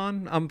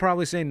Tucson? I'm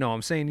probably saying no.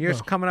 I'm saying you're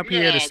coming up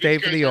here to stay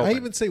for the Open. I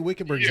even say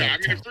Wickenburg's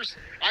out of town.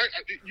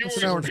 It's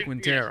an hour to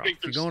Quintero.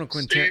 You're going to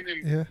Quintero.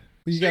 Yeah,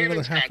 but you got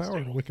another half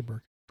hour to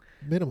Wickenburg.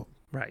 Minimum.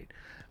 Right.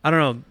 I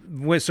don't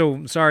know.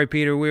 So, sorry,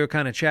 Peter, we were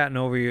kind of chatting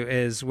over you.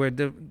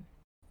 We're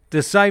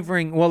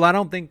deciphering. Well, I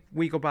don't think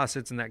Weekapaw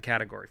sits in that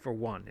category, for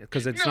one,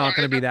 because it's not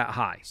going to be that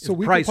high. So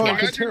Weekapaw and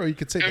Quintero, you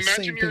could say the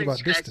same thing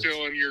about distance. Imagine you're in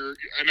Scottsdale and you're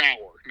an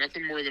hour.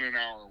 Nothing more than an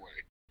hour away.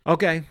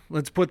 Okay,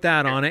 let's put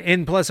that on it.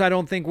 And plus, I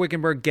don't think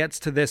Wickenburg gets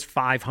to this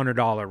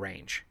 $500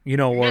 range,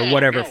 or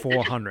whatever,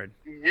 $400.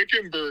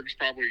 Wickenburg's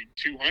probably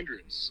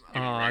 200s.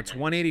 It's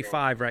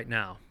 $185 right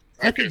now.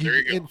 I think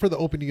for the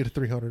Open, you get a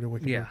 300 in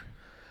Wickenburg. Yeah,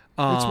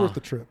 it's worth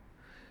the trip.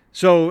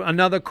 So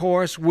another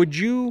course, would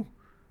you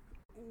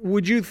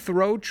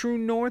throw True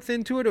North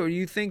into it, or do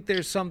you think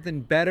there's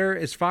something better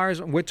as far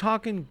as we're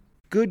talking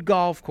good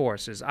golf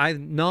courses?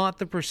 Not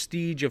the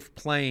prestige of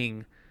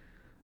playing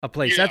a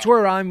place. Yeah. That's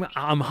where I'm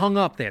hung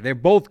up there. They're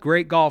both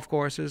great golf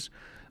courses.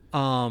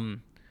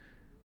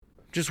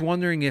 Just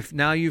wondering if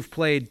now you've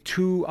played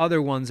 2 other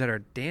ones that are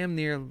damn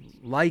near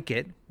like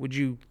it, would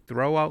you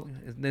throw out?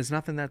 There's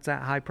nothing that's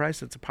that high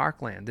price. It's a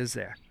Parkland, is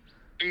there?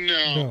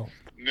 No.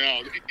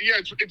 Yeah,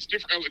 it's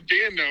different.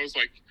 Dan knows,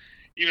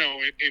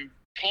 in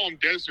Palm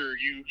Desert,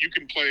 you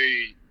can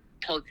play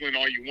Parkland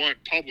all you want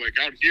public.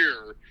 Out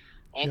here,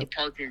 all the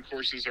Parkland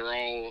courses are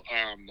all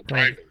the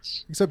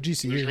privates. Except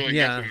GCU.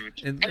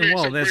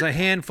 Really there's a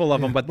handful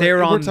of them, but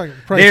they're all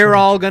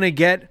going to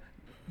get.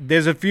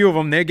 There's a few of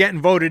them. They're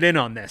getting voted in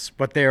on this,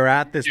 but they're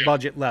at this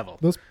budget level.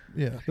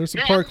 There's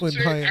some Parkland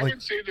high. I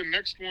would say the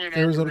next one.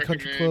 Arizona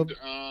Country Club.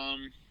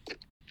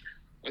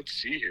 Let's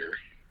see here.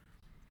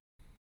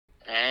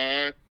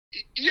 I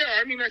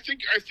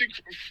think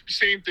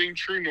same thing.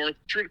 True North.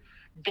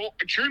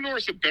 True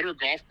North's a better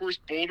golf course.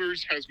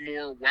 Boulders has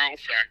more wow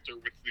factor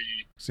with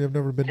the. See, I've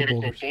never been to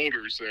Boulders.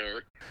 Boulders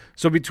there.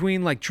 So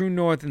between True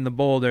North and the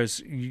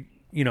Boulders,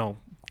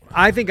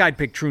 I think I'd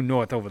pick True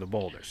North over the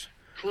Boulders.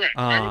 Correct.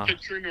 I would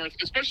pick True North,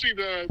 especially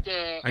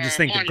the. I just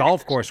think the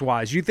golf course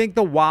wise, you think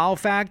the wow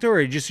factor,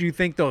 or just you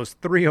think those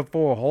 3 or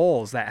 4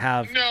 holes that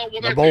have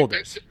the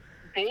Boulders.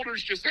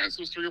 Boulders just has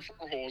those 3 or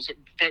 4 holes,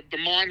 but the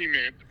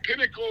Monument,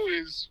 Pinnacle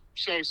is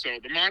so-so.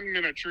 The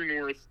Monument at True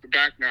North, the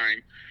back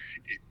 9,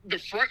 the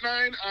front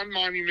 9 on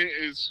Monument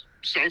is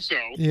so-so.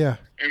 Yeah,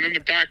 and then the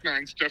back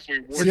 9's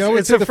definitely worth. See, I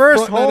would say the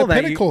first hole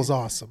that Pinnacle is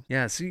awesome.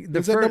 Yeah, see,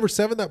 is that number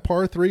 7, that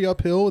par 3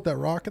 uphill with that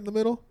rock in the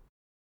middle?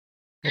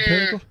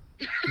 Pinnacle.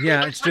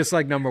 Yeah, it's just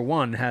like number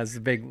 1 has the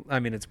big. I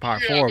mean, it's par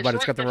 4, but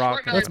it's got the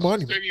rock. That's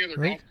Monument,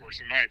 right?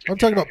 I'm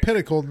talking about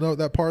Pinnacle. No,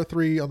 that par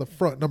 3 on the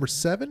front, number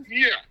 7.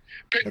 Yeah,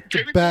 that's a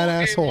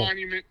badass hole.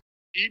 Monument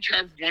each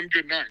have one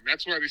good 9.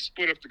 That's why they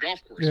split up the golf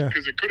course,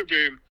 because it could have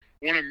been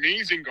one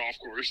amazing golf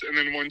course and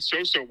then one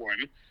so-so one,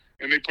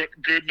 and they put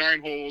good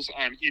 9 holes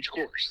on each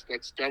course.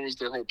 That was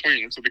their whole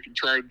plan, so they can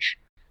charge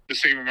the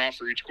same amount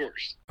for each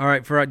course. All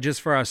right, for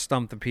our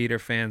Stump the Peter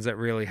fans that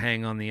really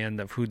hang on the end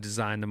of who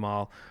designed them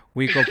all,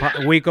 Wico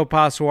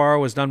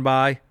Passuaro was done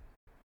by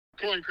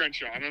Colin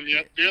Crenshaw, and then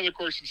the other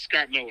course is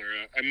Scott Miller,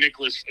 a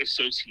Nicholas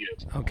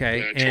associate.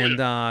 Okay, and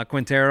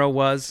Quintero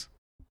was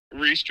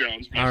Reese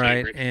Jones. All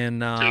right, favorite.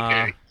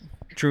 And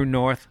True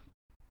North.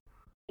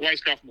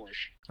 Weiskopf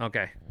Morsch.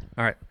 Okay,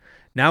 all right.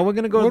 Now we're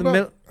gonna go to the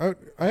middle.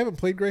 I haven't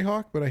played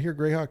Greyhawk, but I hear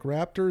Greyhawk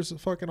Raptors is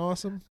fucking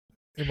awesome.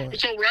 So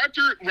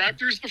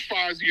Raptor's the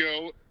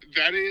Fazio.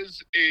 That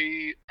is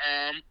a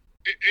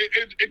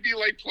it'd be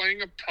like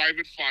playing a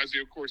private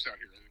Fazio course out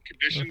here. The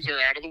conditions are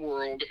out of the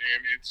world,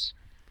 and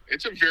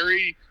it's a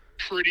very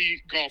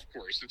pretty golf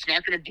course. It's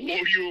not going to blow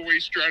you away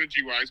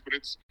strategy wise, but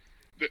it's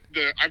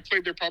I've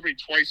played there probably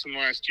twice in the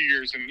last 2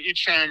 years, and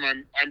each time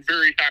I'm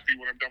very happy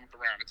when I'm done with the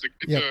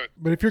round.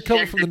 But if you're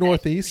coming from the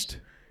Northeast,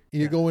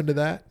 you go into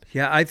that.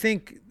 Yeah, I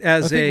think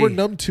we're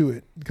numb to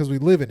it because we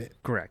live in it.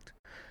 Correct.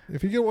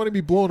 If you're going to want to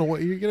be blown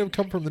away, you're going to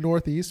come from the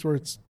Northeast where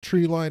it's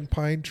tree-lined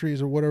pine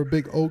trees or whatever,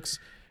 big oaks,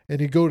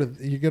 and you're going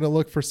to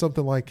look for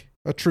something like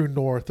a True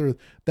North or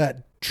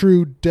that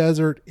true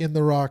desert in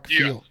the rock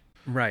feel.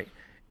 Right.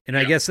 And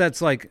I guess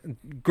that's like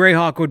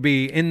Greyhawk would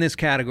be in this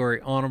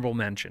category, honorable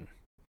mention.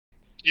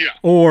 Yeah.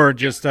 or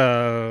just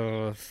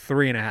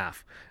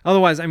 3.5.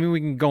 Otherwise, I mean, we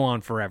can go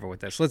on forever with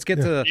this. Let's get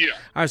to Yeah.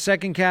 our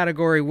second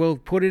category. We'll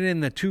put it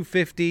in the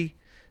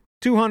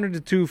 200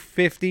 to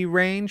 250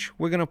 range.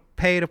 We're gonna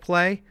pay to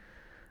play.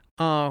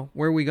 Where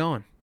are we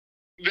going?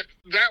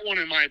 That one,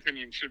 in my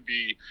opinion, should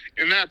be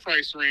in that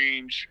price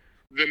range.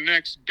 The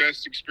next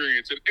best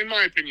experience, in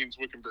my opinion, is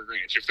Wickenburg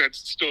Ranch. If that's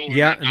still in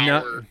Yeah, that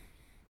no.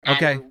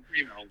 Okay. hour,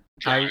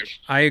 drive.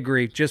 I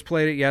agree. Just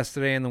played it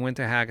yesterday in the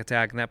Winter Hack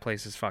Attack, and that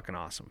place is fucking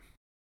awesome.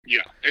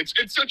 Yeah, it's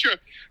such a,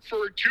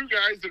 for two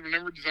guys that have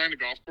never designed a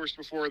golf course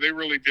before, they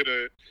really did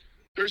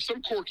there's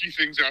some quirky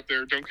things out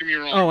there. Don't get me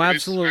wrong. Oh, but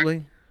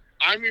absolutely.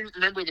 I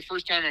remember the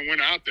first time I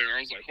went out there,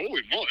 I was like,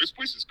 holy moly, this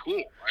place is cool.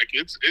 Like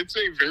it's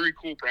a very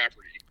cool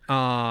property.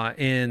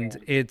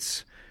 And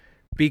it's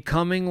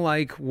becoming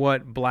like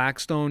what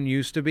Blackstone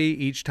used to be.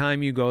 Each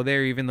time you go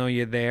there, even though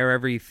you're there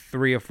every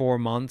 3 or 4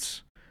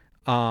 months,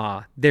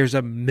 there's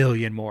a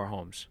million more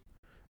homes.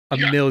 A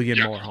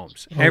million more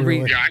homes. Oh,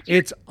 really?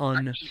 It's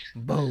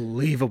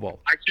unbelievable.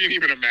 I can't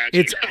even imagine.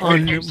 It's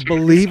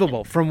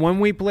unbelievable. From when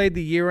we played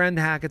the year-end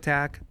Hack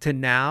Attack to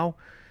now,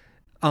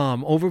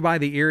 over by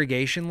the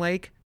irrigation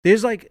lake,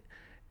 there's like,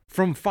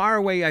 from far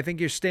away, I think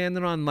you're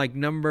standing on like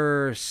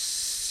number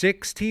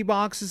 6 tee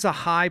box is a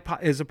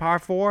par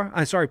 4.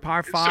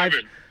 Par 5.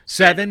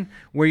 7,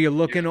 where you're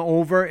looking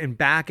over and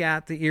back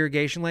at the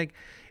irrigation lake.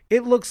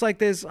 It looks like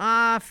there's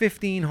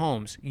 15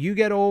 homes. You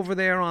get over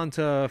there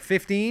onto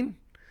 15,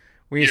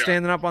 where you're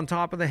standing up on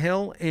top of the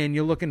hill, and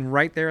you're looking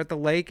right there at the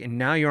lake, and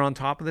now you're on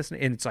top of this,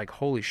 and it's like,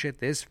 holy shit,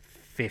 there's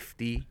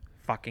 50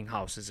 fucking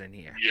houses in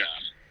here. Yeah.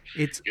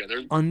 It's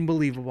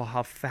unbelievable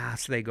how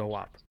fast they go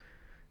up.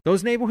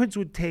 Those neighborhoods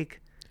would take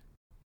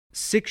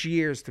 6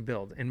 years to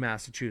build in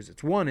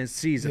Massachusetts. 1 is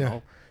seasonal.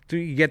 Yeah. 2,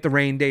 you get the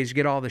rain days, you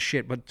get all the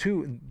shit. But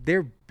 2,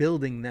 they're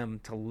building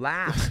them to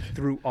last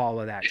through all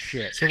of that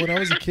shit. So when I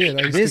was a kid,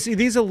 I used to,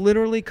 These are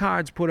literally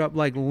cards put up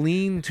like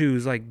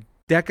lean-tos, like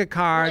deck of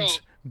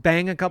cards,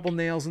 bang a couple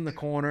nails in the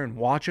corner, and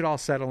watch it all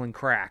settle and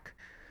crack.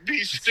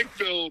 These stick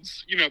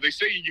builds, they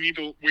say you need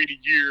to wait a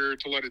year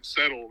to let it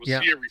settle to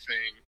see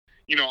everything.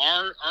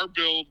 Our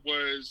build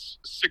was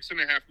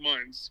 6.5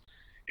 months.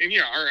 And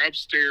our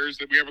upstairs,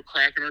 that we have a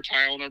crack in our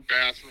tile in our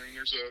bathroom.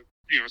 There's a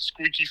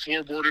squeaky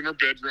floorboard in our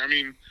bedroom. I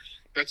mean,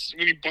 that's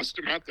when you bust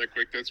them out that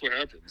quick. That's what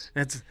happens.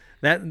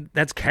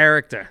 That's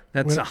character.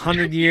 That's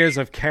 100 years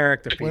of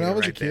character. Peter, when I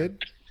was right a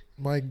kid,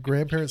 my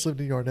grandparents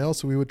lived in Yarnell,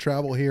 so we would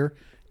travel here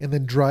and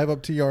then drive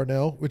up to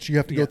Yarnell, which you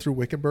have to go through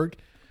Wickenburg.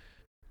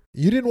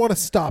 You didn't want to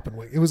stop in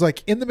Wickenburg. It was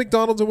like in the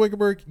McDonald's in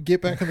Wickenburg,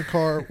 get back in the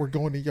car, we're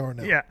going to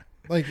Yarnell. Yeah.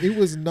 Like, it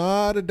was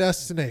not a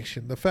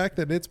destination. The fact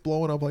that it's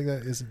blowing up like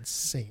that is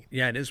insane.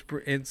 Yeah, it is.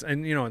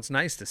 It's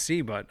nice to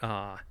see, but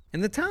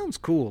and the town's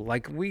cool.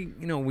 Like we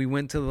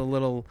went to the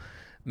little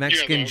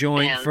Mexican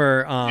joint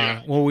for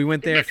we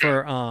went there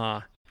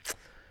for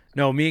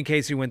no, me and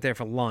Casey went there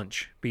for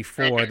lunch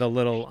before the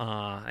little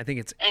I think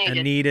it's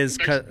Anita's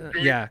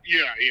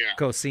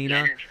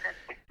Cocina.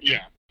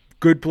 Yeah.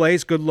 Good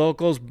place, good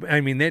locals.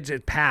 I mean, it's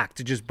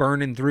packed, just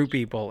burning through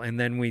people. And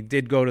then we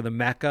did go to the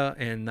Mecca,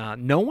 and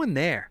no one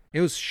there.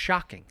 It was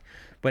shocking.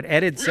 But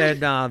Ed had said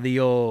the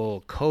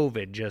old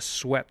COVID just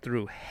swept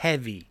through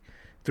heavy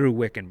through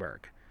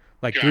Wickenburg,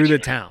 like through the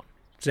town.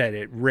 Said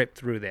it ripped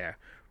through there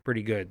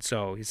pretty good.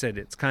 So he said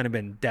it's kind of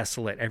been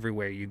desolate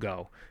everywhere you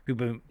go.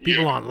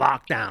 People on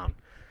lockdown.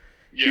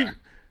 Yeah.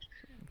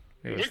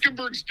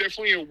 Wickenburg's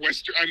definitely a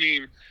Western. I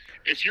mean,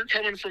 if you're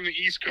coming from the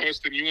East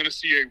Coast and you want to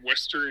see a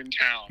Western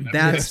town,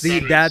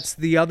 that's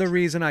the other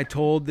reason I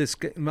told this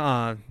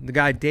the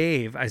guy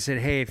Dave. I said,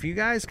 hey, if you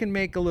guys can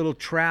make a little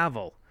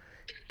travel,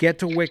 get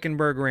to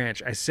Wickenburg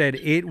Ranch. I said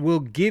it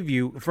will give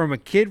you, from a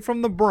kid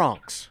from the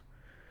Bronx,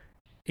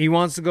 he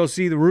wants to go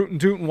see the Rootin'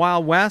 Tootin'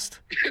 Wild West.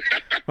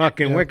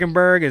 Fucking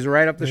Wickenburg is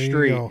right up the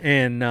street,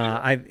 and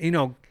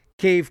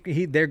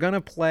they're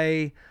gonna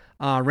play.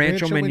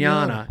 Rancho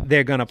Manana,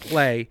 they're going to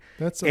play.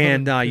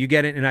 And you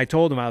get it. And I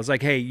told him, I was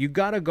like, hey, you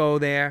got to go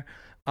there,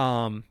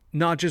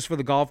 not just for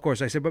the golf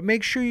course. I said, but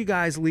make sure you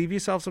guys leave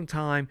yourself some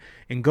time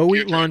and go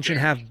eat lunch and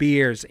have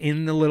beers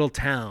in the little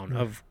town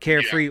of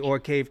Carefree or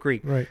Cave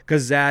Creek. Right.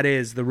 Because that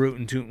is the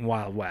Rootin' Tootin'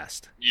 Wild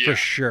West, for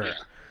sure. Yeah.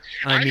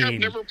 I mean, have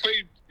never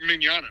played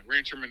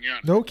Rancho Manana.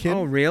 No kidding.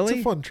 Oh, really?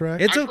 It's a fun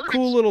track. It's a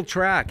cool little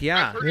track,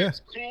 yeah. I've heard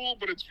it's cool,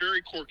 but it's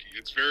very quirky.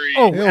 It's very...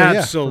 Oh, yeah,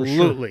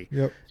 absolutely. For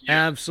sure. Yep.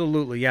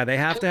 Absolutely. Yeah, they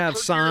have to have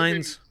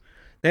signs.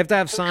 They have to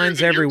have signs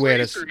than everywhere.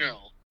 Your place or no?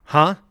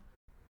 Huh?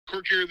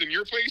 Quirkier than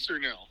your place or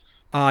no?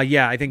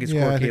 Yeah, I think it's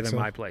quirkier than so.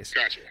 my place.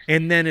 Gotcha.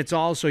 And then it's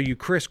also, you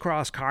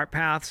crisscross cart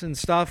paths and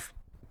stuff.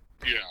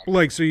 Yeah.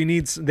 Like, so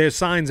there's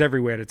signs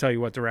everywhere to tell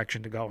you what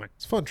direction to go in.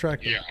 It's a fun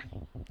track. Yeah.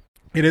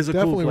 It is a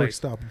Definitely cool worth place.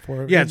 stopping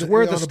for. Yeah, it's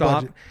worth a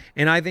stop. budget.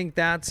 And I think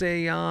that's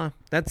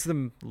that's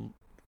the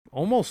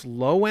almost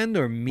low end,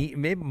 or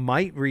maybe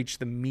might reach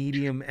the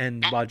medium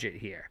end budget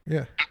here.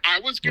 Yeah. I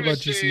was going to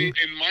about say, GC?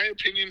 in my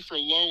opinion, for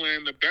low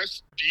end, the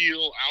best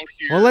deal out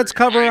here... Well, let's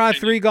cover in my our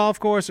opinion- 3 golf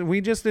courses. We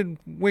just did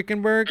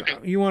Wickenburg. Okay.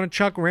 You want to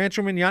chuck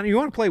Rancho Manana? You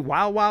want to play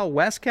Wild Wild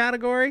West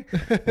category?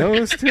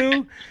 Those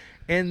 2?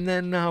 And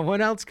then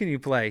what else can you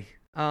play?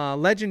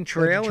 Legend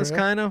Trail is Trail?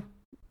 kind of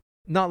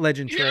not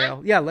Legend Yeah.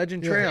 Trail. Yeah,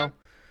 Legend Yeah.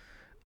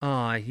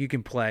 Trail. You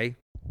can play,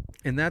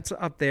 and that's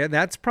up there.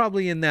 That's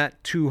probably in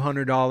that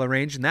 $200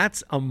 range, and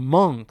that's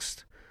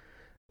amongst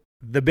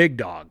the big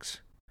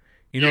dogs.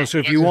 You know, Yeah, so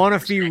if that's you a- want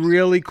to be that's-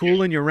 really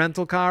cool in your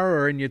rental car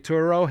or in your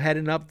Turo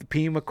heading up the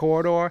Pima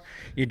corridor,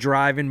 you're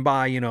driving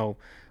by, you know,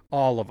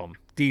 all of them.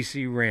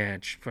 DC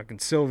Ranch, fucking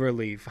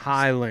Silverleaf,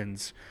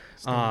 Highlands,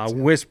 Stones, yeah.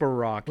 Whisper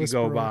Rock you Whisper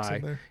go Rock's by.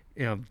 in there.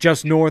 You know,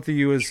 just north of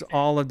you is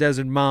all of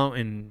Desert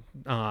Mountain.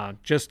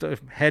 Just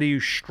ahead of you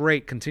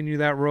straight, continue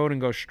that road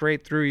and go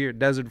straight through your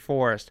desert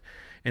forest.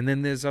 And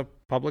then there's a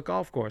public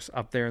golf course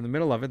up there in the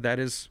middle of it that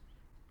is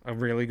a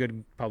really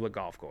good public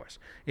golf course.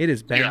 It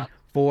has been Yeah.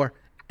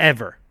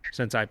 forever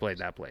since I played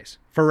that place.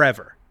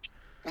 Forever.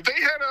 Well, they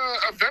had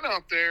a event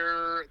out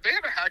there. They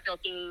had a hack out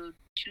there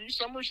 2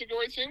 summers ago,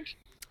 I think.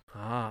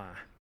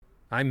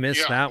 I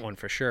missed Yeah. that one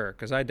for sure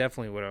because I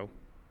definitely would have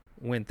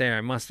went there.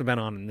 I must have been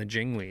on the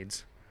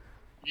Jingleads.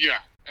 Yeah,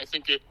 I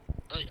think it.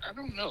 I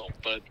don't know,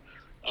 but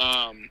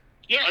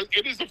yeah,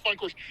 it is a fun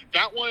course.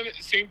 That one,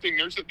 same thing.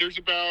 There's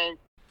about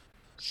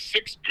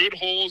 6 good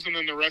holes, and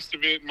then the rest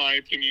of it, in my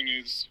opinion,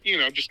 is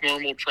just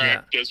normal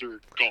track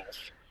desert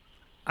golf.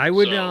 I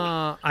would.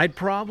 So- I'd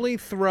probably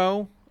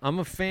throw. I'm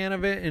a fan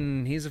of it,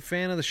 and he's a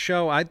fan of the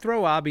show. I'd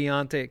throw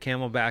Abiante at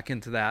Camelback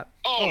into that.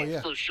 Oh,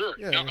 yeah. for sure.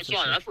 Yeah, No, for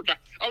sorry, sure. I forgot.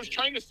 I was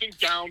trying to think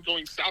down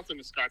going south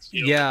into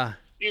Scottsdale. Yeah,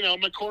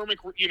 McCormick.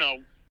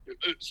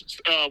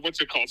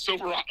 What's it called?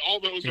 Silver Rock. All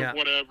those Yeah. or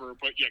whatever.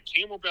 But yeah,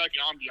 Camelback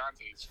and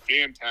Ambiance is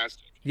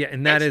fantastic. yeah,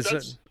 and that's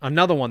That's-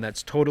 another one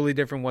that's totally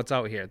different. What's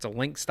out here? It's a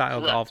link style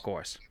Correct. golf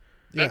course.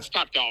 That's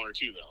top dollar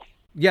too, though.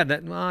 Yeah,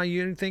 that.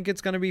 You think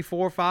it's going to be 4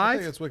 or I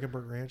think 5? it's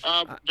Wickenburg Ranch.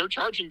 They're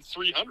charging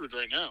 $300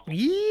 right now.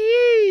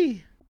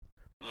 Yee!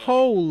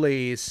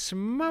 Holy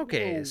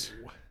smokies!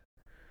 Whoa.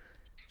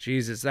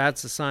 Jesus,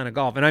 that's a sign of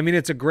golf. And I mean,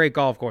 it's a great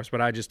golf course,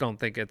 but I just don't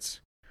think it's.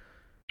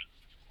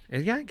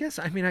 Yeah, I guess.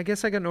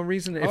 I got no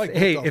reason. If, like both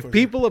hey, golf if courses.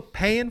 people are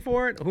paying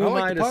for it, who I am I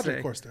like the to Padre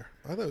say? course there.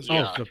 I thought it was Oh,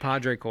 Yeah. the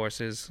Padre course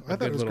is I a thought it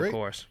good was little great.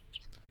 course.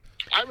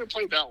 I haven't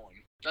played that one.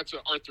 That's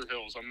Arthur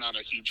Hills. I'm not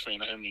a huge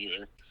fan of him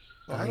either.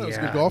 I thought it was a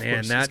Yeah, good golf man,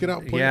 course. Let's get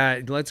out and play.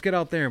 Yeah, let's get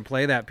out there and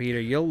play that, Peter.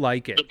 You'll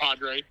like it. The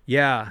Padre.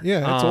 Yeah.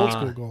 Yeah, it's old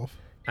school golf.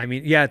 I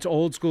mean, yeah, it's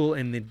old school,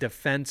 and the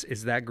defense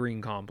is that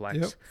green complex.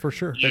 Yep, for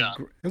sure. The Yeah.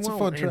 It's a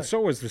fun and track.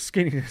 so is the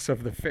skinniness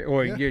of the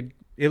or Yeah.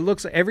 it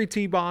looks like every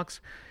tee box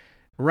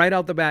right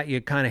out the bat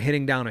you're kind of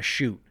hitting down a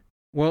chute.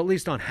 Well, at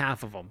least on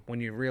half of them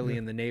when you're really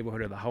in the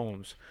neighborhood of the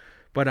homes.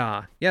 But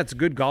yeah, it's a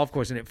good golf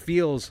course and it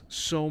feels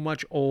so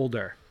much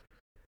older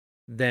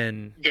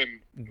than Then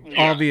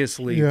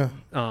obviously Yeah.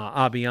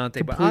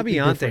 Abiante. But Completely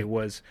Abiante different.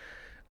 was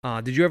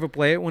did you ever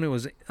play it when it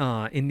was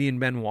Indian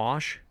Ben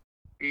Wash?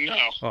 No.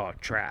 Oh,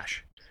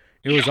 trash.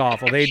 It was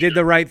awful. They did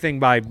the right thing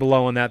by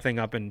blowing that thing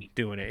up and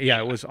doing it.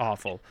 Yeah, it was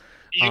awful.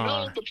 You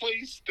know the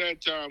place that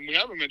we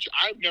haven't mentioned.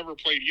 I've never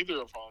played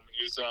either of them.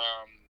 Is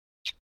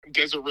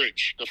Desert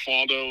Ridge, the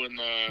Faldo and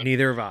the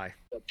Neither have I.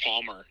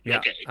 Palmer. Yeah,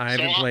 okay. I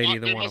haven't played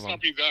either they one of must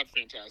not be that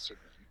fantastic.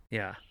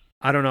 Yeah.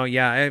 I don't know.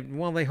 Yeah.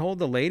 Well, they hold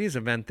the ladies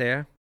event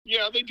there.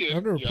 Yeah, they did.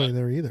 I've never yeah, played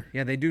there either.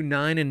 Yeah, they do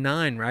 9 and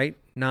 9, right?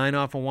 9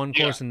 off of one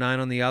course Yeah. and 9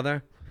 on the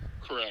other,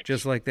 Correct.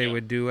 just like they Yeah.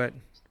 would do at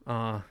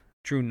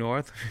True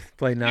North.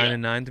 Play 9 Yeah.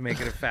 and 9 to make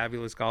it a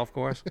fabulous golf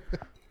course.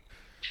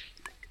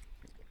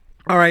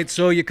 All right,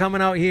 so you're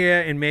coming out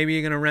here and maybe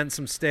you're going to rent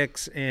some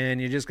sticks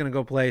and you're just going to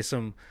go play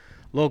some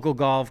local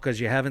golf because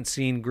you haven't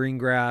seen green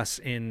grass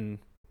in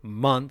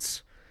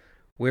months.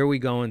 Where are we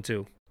going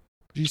to?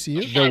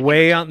 GCU? The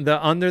way on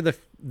the under the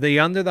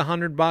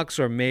 $100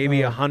 or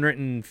maybe Oh.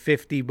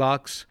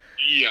 $150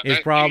 Yeah, is in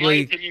my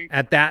probably opinion,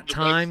 at that the best-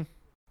 time.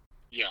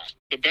 yeah,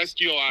 the best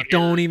deal out here.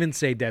 Don't even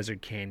say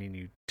Desert Canyon,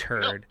 you No,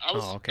 turd. I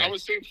was, Oh, okay. I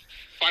was saying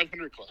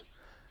 500 club.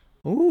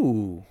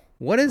 Ooh,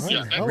 what is I-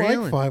 that? I like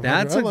Really? 500.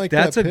 That's I a like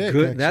that's that a pick,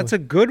 good that's a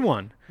actually. good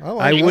one. I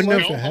I like, wouldn't I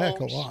have- like the hack a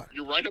homes. lot.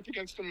 You're right up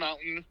against the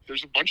mountain.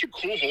 There's a bunch of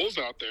cool holes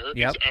out there.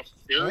 Yep. It's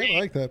a very, I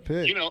like that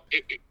pick.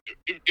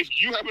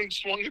 if you haven't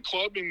swung the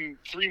club in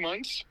 3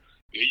 months,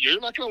 you're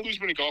not going to lose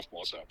many golf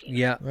balls out there.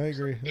 Yeah, I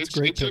agree. That's It's, a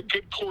great it's a pick.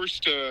 good course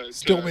to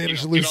Still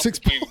managed to lose get off 6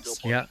 the plane and balls.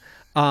 go play.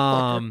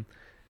 yeah.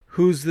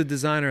 Who's the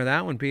designer of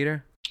that one,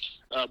 Peter?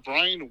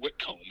 Brian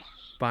Whitcomb.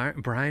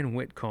 Brian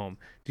Whitcomb.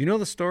 Do you know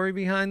the story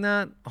behind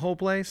that whole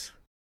place?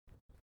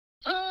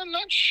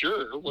 Not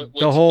sure. What's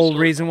The whole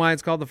story? reason why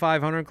it's called the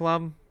 500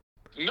 Club?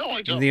 No,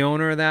 I don't. The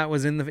owner of that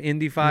was in the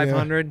Indy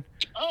 500.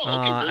 Oh,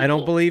 okay, very I don't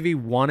cool. believe he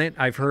won it.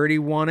 I've heard he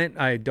won it.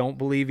 I don't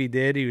believe he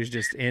did. He was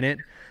just in it.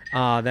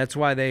 That's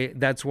why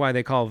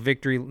they call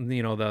Victory.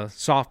 You know, the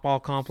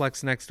softball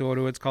complex next door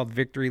to it's called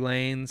Victory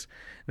Lanes.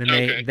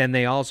 Okay. Then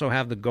they also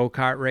have the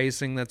go-kart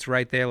racing that's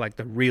right there, like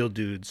the real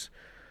dudes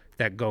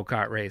that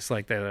go-kart race,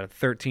 like the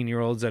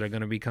 13-year-olds that are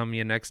going to become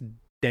your next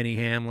Denny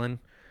Hamlin.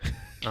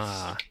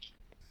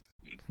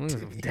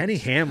 Denny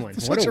Hamlin.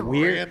 What Such a a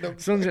weird.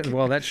 random-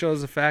 Well, that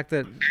shows the fact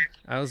that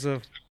I was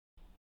a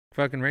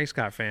fucking race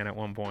car fan at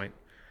one point.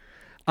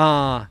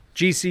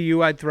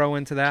 GCU, I'd throw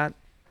into that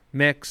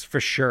mix for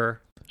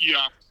sure. Yeah.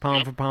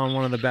 Pound for pound,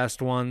 one of the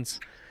best ones.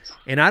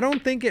 And I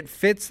don't think it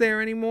fits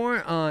there anymore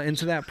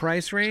into that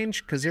price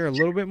range because they're a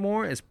little bit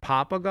more. Is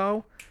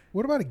Papago.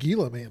 What about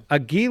Aguila, man?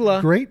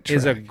 Aguila Great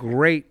is a track.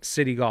 great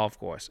city golf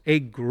course. A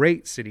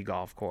great city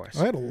golf course.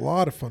 I had a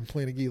lot of fun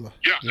playing Aguila.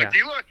 Yeah, Yeah.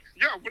 Aguila.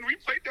 Yeah, when we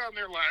played down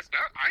there last,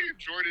 I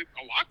enjoyed it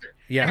a lot there.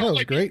 Yeah. That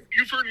was great.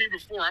 You've heard me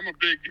before. I'm a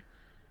big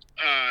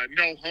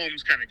no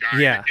homes kind of guy.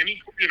 Yeah.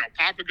 Any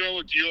Papago,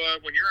 Aguila.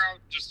 When you're out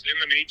just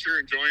in the nature,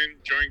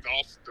 enjoying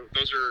golf,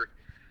 those are.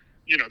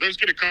 Those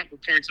get a couple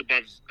points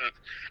above.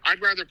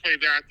 I'd rather play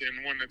that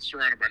than one that's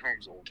surrounded by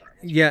homes all the time.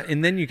 Yeah,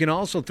 and then you can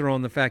also throw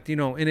in the fact,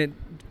 and it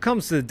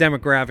comes to the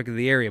demographic of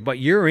the area, but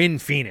you're in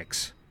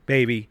Phoenix,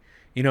 baby.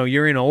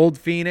 You're in old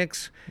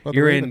Phoenix. About the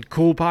You're Raven. in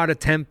cool part of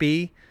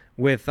Tempe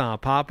with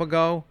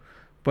Papago,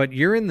 but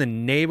you're in the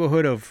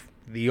neighborhood of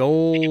the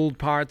old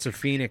parts of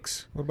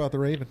Phoenix. What about the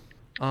Raven?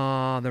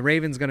 The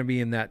Raven's going to be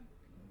in that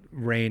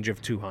range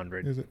of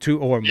 200, Is it? 2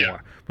 or more. Yeah.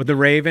 But the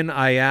Raven,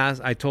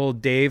 I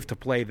told Dave to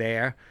play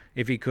there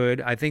if he could.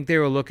 I think they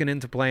were looking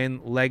into playing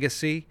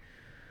Legacy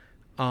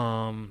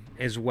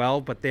as well,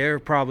 but they're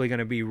probably going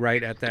to be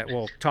right at that.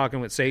 Well,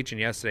 talking with Sachin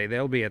yesterday,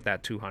 they'll be at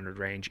that 200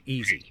 range,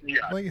 easy. Yeah.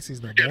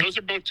 Legacy's not Yeah, bad. those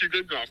are both two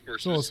good golf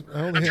courses. So I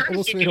I'm trying to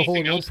almost think made a hole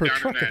in anything one else per down in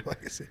truck that. at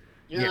Legacy.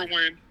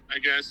 Whirlwind, I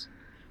guess.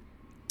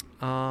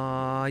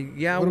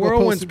 Yeah, What about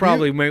Whirlwind's Poston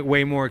probably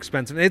way more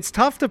expensive. It's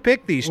tough to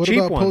pick these What cheap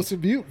about ones. Poston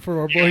Butte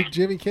for our boy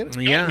Jimmy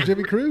Kennedy? Yeah.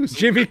 Jimmy Cruz.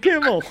 Jimmy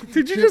Kimmel.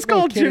 Did you just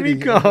call Jimmy?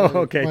 Kennedy. Oh,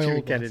 okay, My Jimmy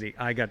old boss. Kennedy.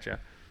 I gotcha.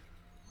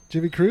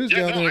 Jimmy Cruz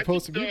Yeah, down no, there I at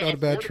Poston think Butte, the not a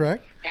bad affordable-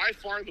 track. By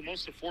far the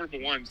most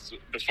affordable one's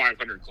the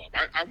 500 Club.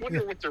 I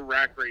wonder what the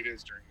rack rate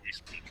is during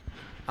race week.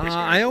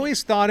 I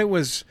always thought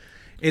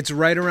it's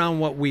right around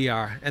what we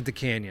are at the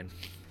Canyon.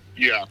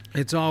 Yeah.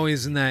 It's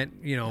always in that,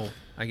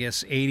 I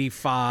guess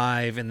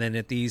 85, and then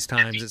at these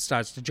times it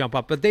starts to jump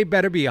up. But they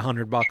better be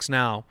 $100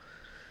 now.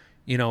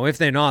 If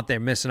they're not, they're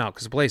missing out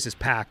because the place is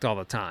packed all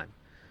the time.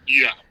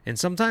 Yeah. And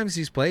sometimes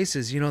these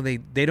places,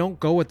 they don't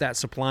go with that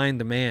supply and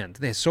demand.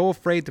 They're so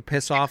afraid to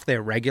piss off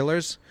their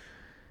regulars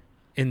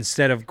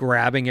instead of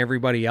grabbing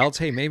everybody else.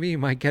 Hey, maybe you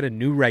might get a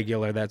new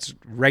regular that's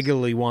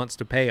regularly wants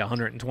to pay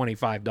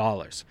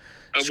 $125.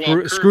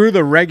 Screw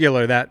the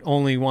regular that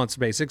only wants to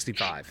pay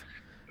 $65.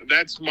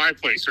 That's my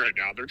place right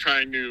now. They're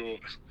trying to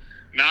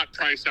not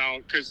price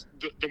out because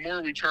the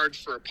more we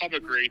charge for a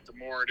public rate, the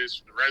more it is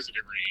for the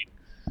resident rate.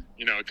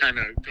 It kind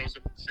of goes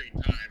up at the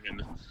same time,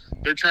 and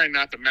they're trying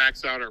not to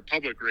max out our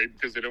public rate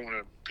because they don't want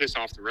to piss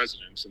off the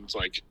residents. And it's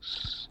like,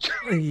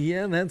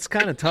 Yeah, that's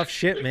kind of tough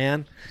shit,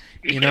 man.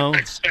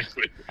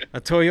 exactly.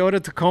 A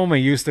Toyota Tacoma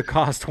used to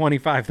cost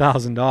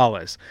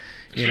 $25,000,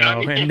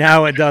 and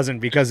now it doesn't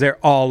because they're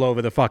all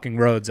over the fucking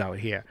roads out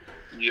here.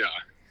 Yeah.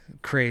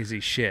 Crazy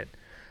shit.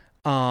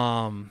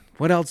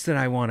 What else did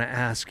I want to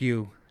ask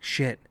you?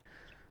 Shit.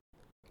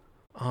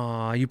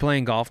 You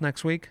playing golf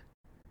next week?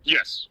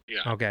 Yes.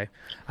 Yeah. Okay.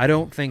 I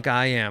don't think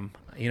I am.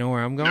 You know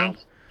where I'm going? No.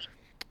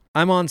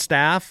 I'm on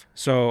staff,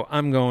 so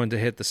I'm going to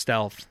hit the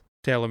Stealth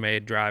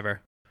TaylorMade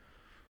driver.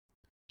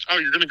 Oh,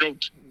 you're gonna go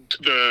to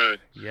the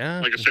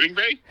Yeah. like a fitting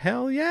bay?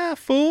 Hell yeah,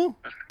 fool.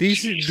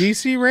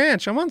 DC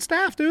Ranch. I'm on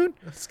staff, dude.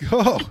 Let's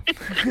go.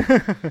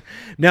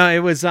 No, it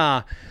was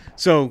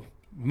so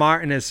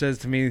Martin has says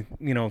to me,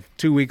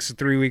 3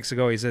 weeks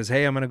ago, he says,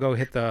 "Hey, I'm gonna go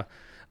hit the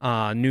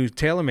new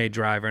TaylorMade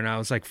driver," and I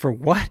was like, "For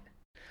what?"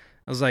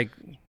 I was like,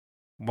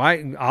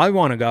 "Why? I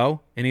want to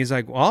go," and he's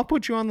like, "Well, I'll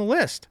put you on the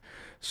list."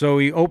 So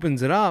he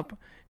opens it up,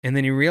 and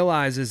then he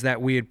realizes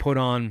that we had put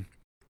on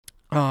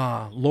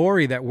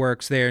Lori that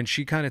works there, and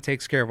she kind of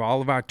takes care of all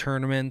of our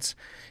tournaments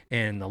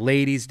and the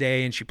ladies'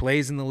 day, and she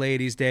plays in the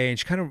ladies' day,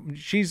 and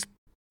she's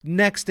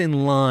next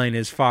in line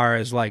as far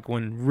as like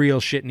when real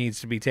shit needs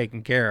to be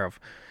taken care of.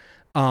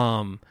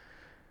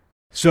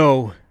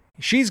 So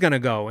she's gonna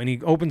go, and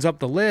he opens up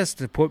the list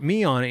to put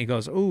me on it. He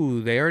goes,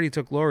 "Ooh, they already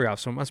took Lori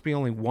off, so it must be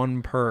only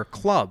one per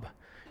club."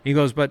 He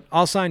goes, "But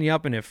I'll sign you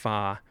up, and if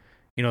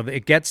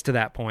it gets to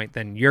that point,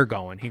 then you're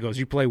going." He goes,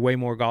 "You play way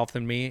more golf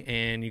than me,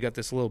 and you got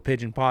this little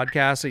pigeon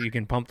podcast that you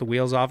can pump the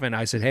wheels off." And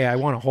I said, "Hey, I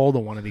want to hold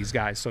on one of these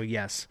guys, so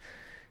yes,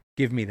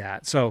 give me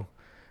that." So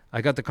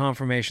I got the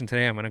confirmation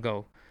today. I'm gonna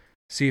go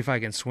see if I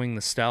can swing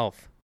the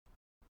Stealth.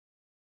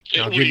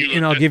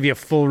 And I'll give you a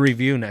full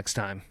review next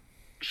time.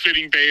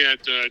 Fitting bay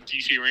at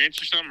DC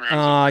Ranch or something?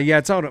 Or Yeah,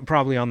 it's out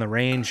probably on the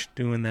range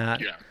doing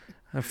that.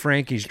 yeah.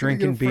 Frankie's Can we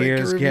drinking get a Frankie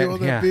beers. review on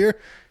that beer?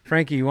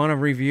 Frankie, you want to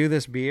review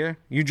this beer?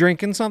 You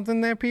drinking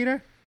something there,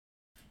 Peter?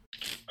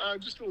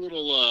 Just a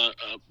little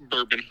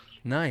bourbon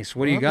Nice.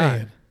 What do you Oh, got?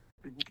 man.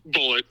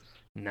 bullet.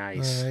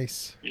 Nice.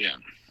 Nice.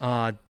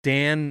 Yeah.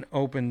 Dan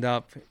opened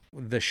up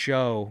the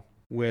show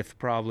with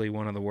probably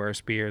one of the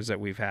worst beers that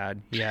we've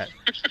had yet.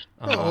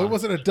 No, it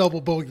wasn't a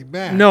double bogey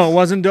match. No, it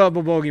wasn't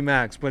double bogey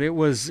max, but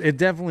it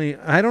definitely.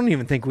 I don't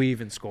even think we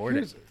even scored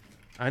Here's- it.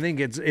 I think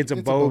it's a It's a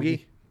bogey.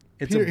 bogey.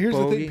 It's Peter, a here's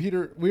bogey. the thing,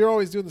 Peter. We are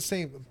always doing the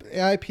same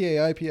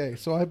IPA.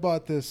 So I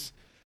bought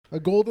a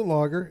golden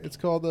lager. It's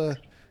called a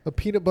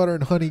peanut butter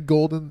and honey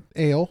golden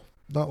ale,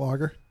 not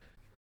lager.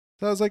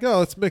 So I was like, oh,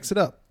 let's mix it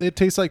up. It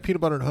tastes like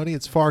peanut butter and honey.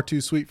 It's far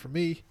too sweet for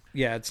me.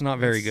 Yeah, it's not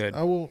very good.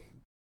 I won't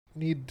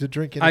need to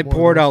drink any I more of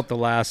poured those. out the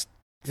last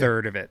Yeah.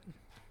 third of it.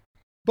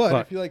 But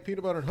but- if you like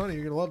peanut butter and honey,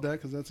 you're gonna love that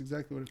because that's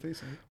exactly what it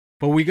tastes like.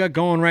 But we got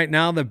going right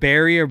now the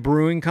Barrier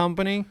Brewing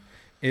Company.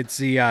 It's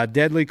the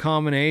deadly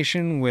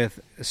combination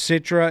with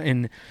Citra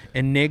and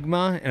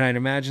Enigma, and I'd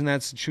imagine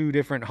that's 2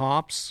 different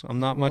hops. I'm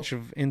not much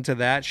into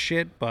that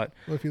shit, but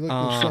Well, if you look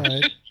Uh, at the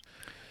side, it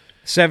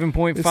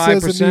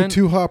 7.5%. says a new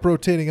 2-hop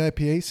rotating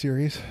IPA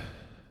series.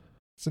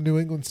 It's a New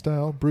England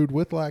style, brewed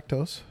with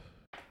lactose.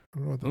 I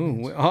don't know what that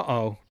means. Ooh,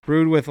 uh-oh.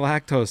 Brewed with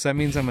lactose. That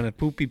means I'm going to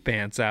poopy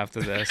pants after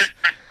this.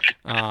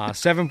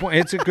 7 point.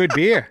 It's a good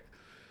beer.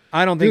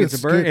 I don't think Dude, it's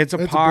a bird. good. It's a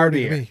That's par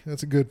birdie to beer. me.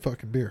 That's a good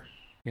fucking beer.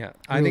 Yeah,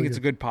 I Really think it's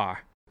a good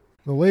par.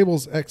 The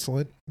label's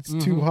excellent. It's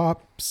 2 Mhm.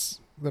 hops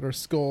that are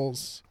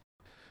skulls.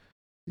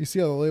 You see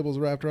how the label's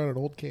wrapped around an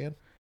old can? I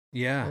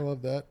Yeah,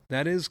 love that.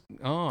 that is.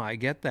 Oh, I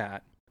get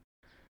that.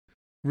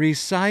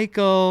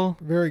 Recycle.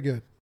 Very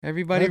good.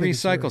 Everybody I think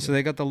it's very recycle. So good.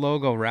 they got the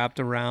logo wrapped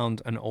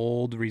around an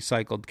old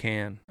recycled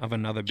can of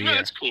another Oh, beer.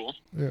 that's cool.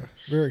 Yeah,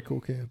 very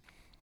cool can.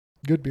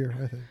 Good beer,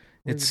 I think.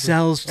 It Where's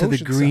sells to the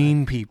Oceanside.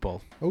 green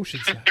people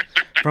Oceanside,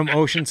 from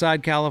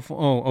Oceanside,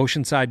 California. Oh,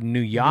 Oceanside,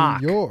 New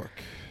York. New York.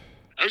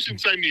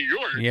 Oceanside, New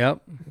York.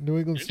 Yep. New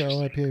England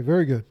style IPA.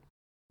 Very good.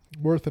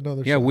 Worth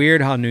another Yeah, shot.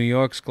 weird how New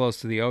York's close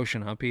to the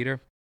ocean, huh,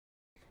 Peter?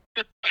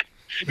 No,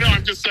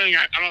 I'm just saying.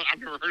 I've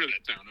never heard of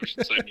that town,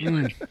 Oceanside, New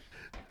York.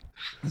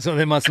 So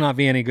there must not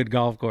be any good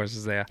golf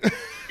courses there.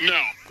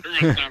 No, there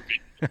must not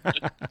be.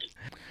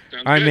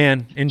 All right,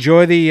 man.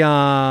 Enjoy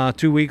the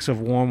 2 weeks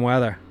of warm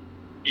weather.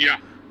 Yeah,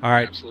 All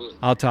right. absolutely.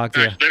 I'll talk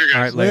to you. All right, later, guys.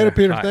 All right, Later,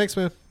 Peter. Bye. Thanks,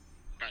 man.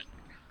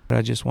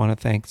 I just want to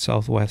thank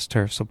Southwest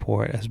Turf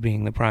Support as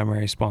being the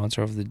primary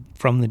sponsor of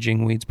From the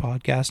Jingweeds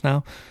podcast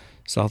now.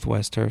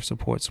 Southwest Turf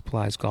Support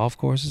supplies golf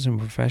courses and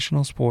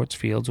professional sports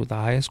fields with the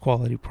highest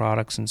quality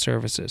products and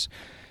services.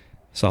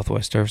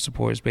 Southwest Turf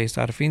Support is based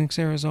out of Phoenix,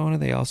 Arizona.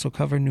 They also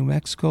cover New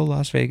Mexico,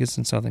 Las Vegas,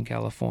 and Southern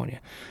California.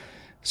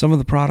 Some of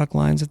the product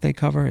lines that they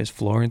cover is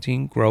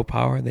Florentine, Grow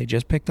Power. They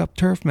just picked up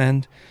Turf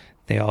Mend.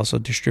 They also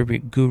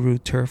distribute Guru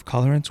Turf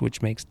Colorants,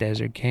 which makes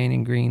Desert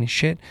Canyon green as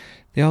shit.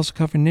 They also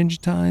cover Ninja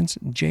Tines,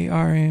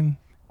 JRM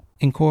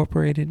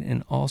Incorporated,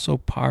 and also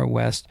Par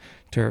West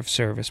Turf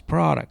Service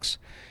products.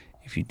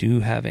 If you do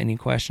have any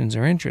questions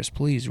or interest,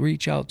 please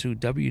reach out to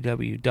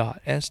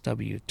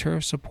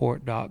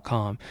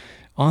www.swturfsupport.com.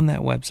 On that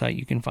website,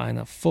 you can find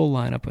a full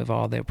lineup of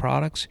all their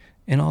products,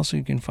 and also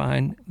you can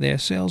find their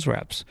sales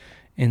reps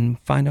and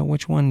find out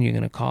which one you're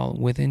going to call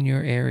within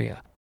your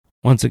area.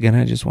 Once again,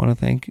 I just want to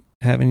thank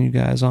having you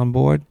guys on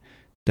board.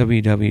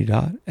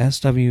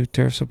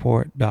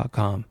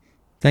 www.swturfsupport.com.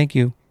 Thank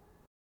you.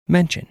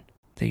 Mention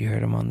that you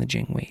heard him on the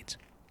Jingweeds.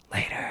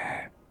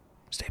 Later.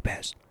 Stay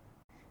pissed.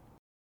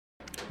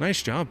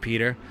 Nice job,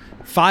 Peter.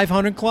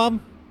 500 Club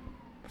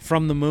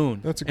from the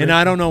moon. That's a great and I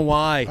one. don't know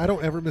why. I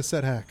don't ever miss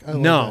that hack. I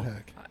love No. that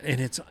hack. And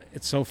it's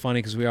so funny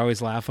because we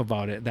always laugh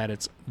about it that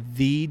it's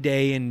the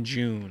day in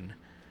June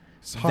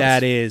It's hot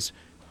that as- is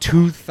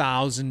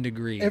 2,000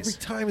 degrees. Every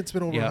time it's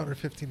been over Yeah.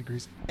 115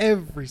 degrees.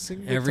 Every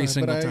single Every time.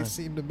 single but I time.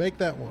 seem to make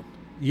that one.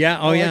 Yeah.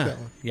 Oh I like yeah. that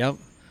one. Yep.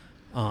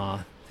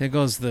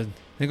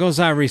 There goes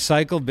our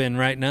recycle bin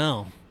right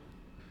now.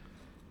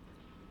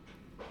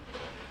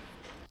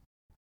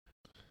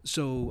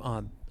 So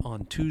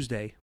on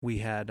Tuesday we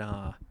had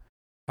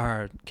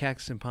our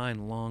Cactus and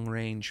Pine long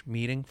range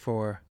meeting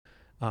for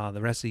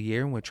the rest of the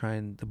year.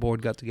 The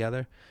board got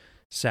together,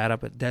 sat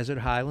up at Desert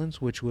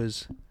Highlands, which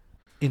was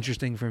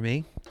interesting for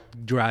me,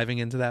 driving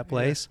into that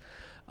place.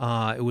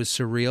 It was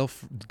surreal.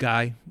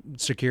 Guy,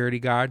 security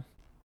guard,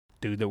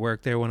 dude that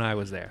worked there when I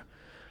was there.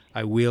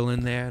 I wheel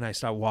in there and I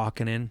start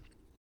walking in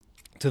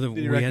to the. Did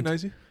he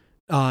recognize you?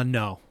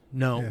 No.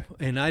 Yeah.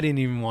 And I didn't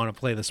even want to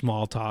play the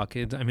small talk.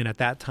 At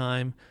that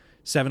time,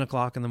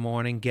 7:00 in the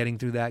morning, getting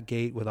through that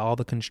gate with all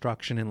the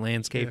construction and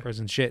landscapers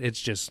and shit, it's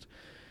just,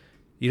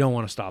 you don't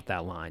want to stop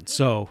that line.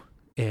 So,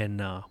 and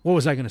what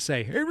was I going to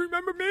say? Hey,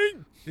 remember me?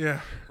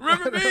 Yeah.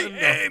 Remember me?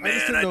 Hey, I just man,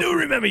 didn't I know do who-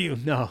 remember you.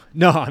 No,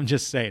 I'm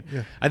just saying.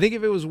 Yeah. I think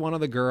if it was one of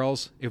the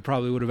girls, it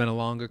probably would have been a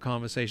longer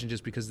conversation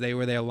just because they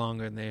were there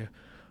longer and they're,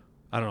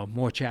 I don't know,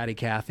 more chatty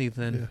Cathy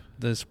than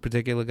this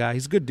particular guy.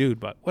 He's a good dude,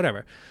 but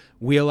whatever.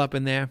 Wheel up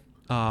in there,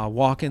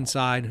 walk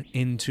inside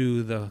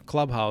into the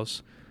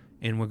clubhouse,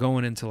 and we're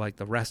going into like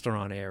the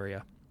restaurant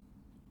area.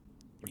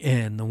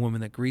 And the woman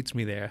that greets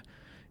me there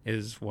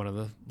is one of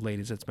the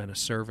ladies that's been a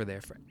server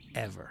there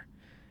forever.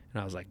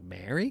 And I was like,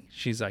 Mary?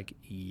 She's like,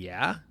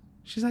 yeah.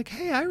 She's like,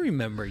 hey, I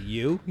remember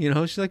you. You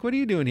know, she's like, what are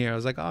you doing here? I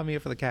was like, oh, I'm here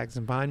for the Cactus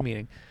and Pine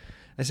meeting.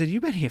 I said,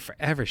 you've been here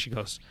forever. She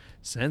goes,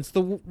 since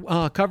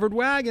the covered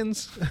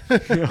wagons.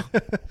 You know?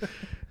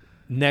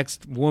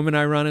 Next woman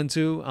I run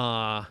into,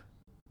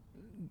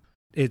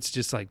 it's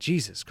just like,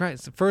 Jesus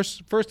Christ. The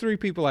first 3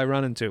 people I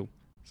run into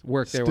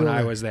worked there Still when I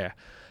there. was there.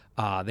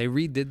 They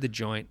redid the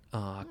joint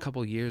a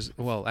couple years.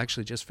 Well,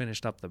 actually just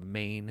finished up the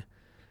main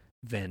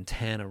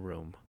Ventana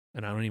room.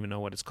 And I don't even know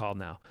what it's called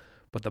now.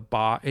 But the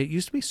bar, it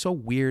used to be so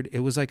weird. It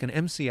was like an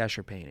M.C.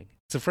 Escher painting.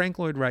 It's a Frank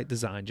Lloyd Wright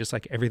design, just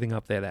like everything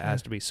up there that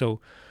has to be. So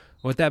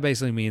what that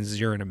basically means is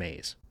you're in a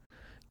maze.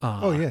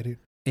 Oh yeah, dude.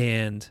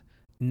 And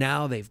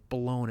now they've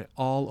blown it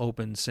all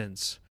open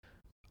since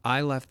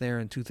I left there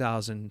in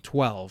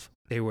 2012.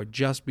 They were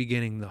just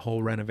beginning the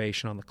whole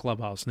renovation on the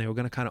clubhouse, and they were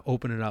going to kind of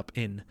open it up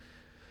and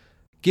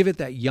give it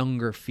that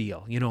younger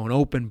feel, an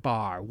open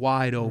bar,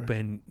 wide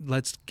open.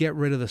 Let's get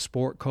rid of the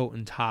sport coat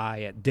and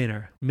tie at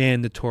dinner,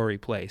 mandatory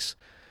place,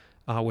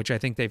 which I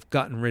think they've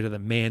gotten rid of the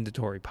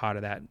mandatory part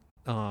of that.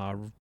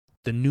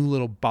 The new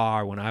little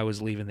bar when I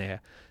was leaving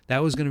there,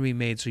 that was going to be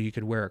made so you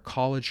could wear a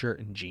collared shirt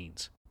and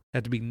jeans.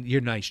 Had to be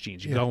your nice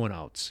jeans, your going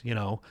outs,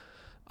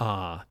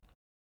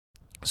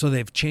 So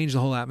they've changed the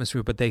whole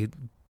atmosphere, but they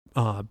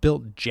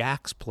built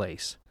Jack's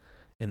Place,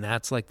 and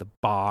that's like the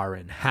bar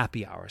and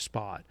happy hour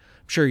spot.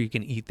 I'm sure you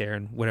can eat there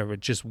and whatever,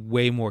 just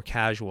way more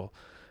casual.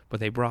 But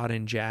they brought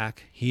in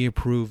Jack. He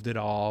approved it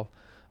all,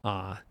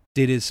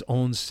 did his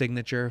own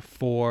signature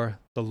for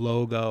the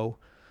logo.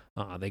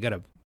 They got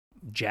a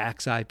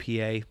Jack's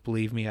IPA.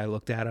 Believe me, I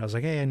looked at it. I was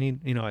like, hey, I need,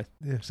 I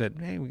said,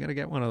 hey, we got to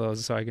get one of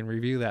those so I can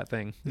review that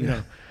thing,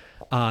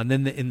 And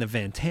then in the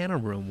Ventana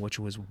room, which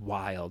was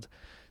wild.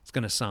 It's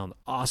going to sound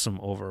awesome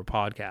over a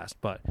podcast,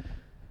 but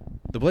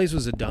the place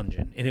was a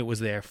dungeon, and it was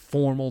their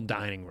formal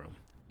dining room.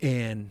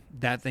 And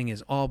that thing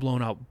is all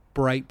blown out,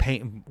 bright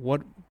paint.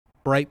 What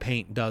bright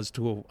paint does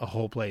to a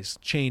whole place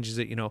changes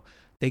it.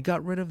 They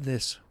got rid of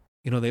this.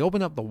 They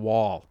opened up the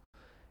wall,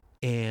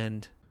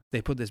 and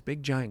they put this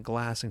big giant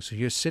glassing. So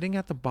you're sitting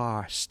at the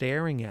bar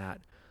staring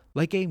at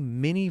like a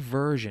mini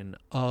version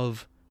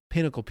of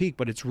Pinnacle Peak,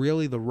 but it's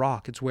really the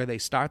rock. It's where they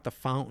start the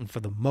fountain for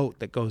the moat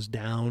that goes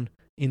down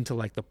into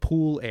like the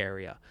pool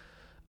area.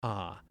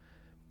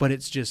 But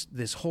it's just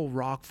this whole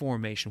rock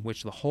formation,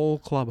 which the whole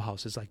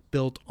clubhouse is like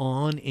built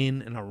on,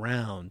 in, and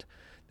around.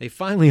 They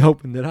finally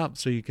opened it up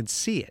so you can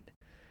see it.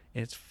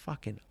 And it's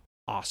fucking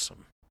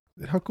awesome.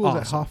 How cool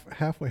is that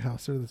halfway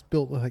house there that's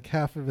built like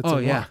half of it's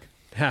a rock?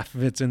 Half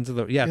of it's into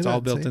the, it's all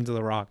built into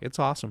the rock. It's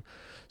awesome.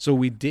 So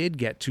we did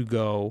get to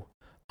go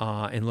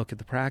and look at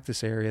the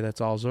practice area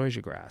that's all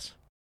zoysia grass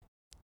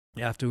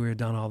after we were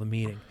done all the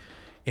meeting.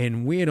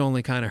 And we had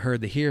only kind of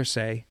heard the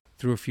hearsay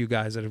through a few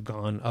guys that have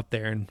gone up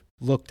there and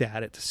looked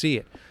at it to see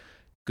it.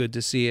 Good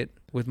to see it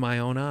with my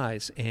own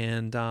eyes.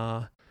 And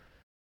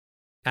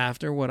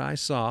after what I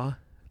saw,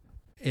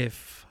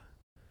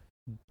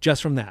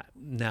 just from that,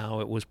 now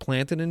it was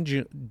planted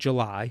in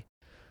July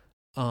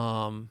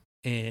and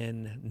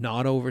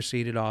not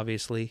overseeded,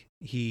 obviously.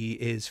 He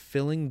is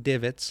filling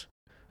divots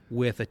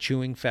with a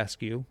chewing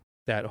fescue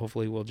that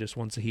hopefully will just,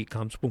 once the heat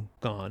comes, boom,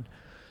 gone.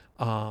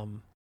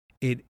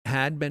 It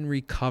had been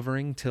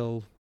recovering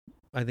till,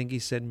 I think he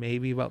said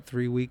maybe about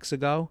 3 weeks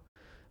ago.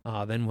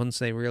 Then once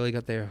they really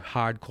got their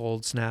hard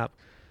cold snap,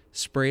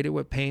 sprayed it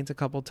with paint a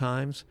couple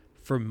times.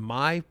 For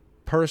my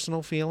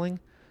personal feeling,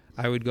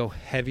 I would go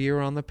heavier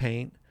on the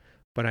paint,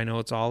 but I know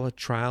it's all a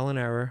trial and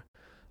error.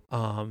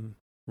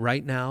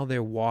 Right now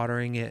they're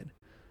watering it,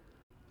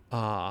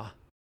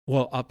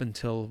 up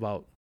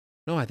until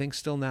I think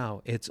still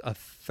now, it's a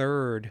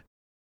third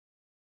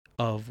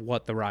of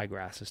what the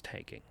ryegrass is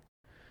taking.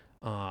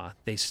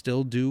 They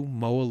still do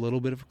mow a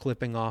little bit of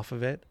clipping off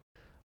of it.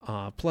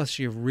 Plus,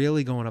 you're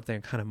really going up there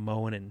and kind of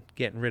mowing and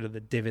getting rid of the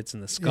divots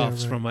and the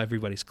scuffs from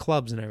everybody's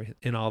clubs and everything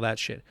and all that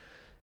shit.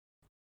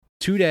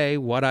 Today,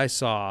 what I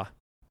saw,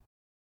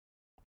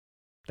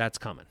 that's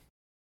coming.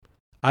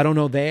 I don't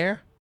know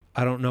there.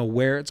 I don't know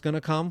where it's going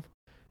to come.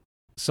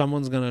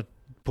 Someone's going to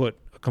put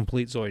a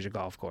complete zoysia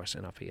golf course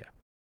in up here.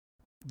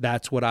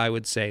 That's what I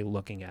would say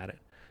looking at it.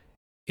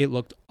 It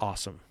looked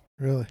awesome.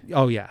 Really?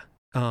 Oh, yeah.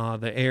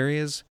 The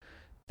areas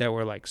that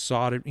were like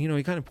sodded, he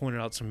kind of pointed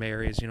out some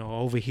areas,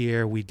 over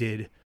here we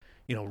did,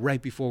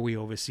 right before we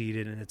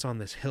overseeded, and it's on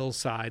this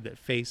hillside that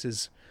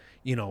faces,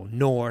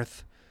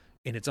 north,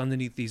 and it's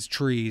underneath these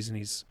trees,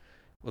 and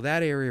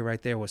that area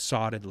right there was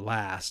sodded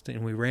last,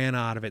 and we ran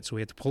out of it, so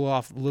we had to pull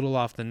off a little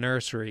off the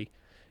nursery,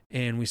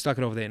 and we stuck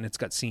it over there, and it's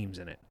got seams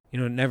in it. It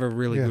never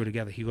really grew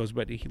together. He goes,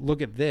 but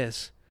look at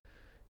this.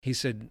 He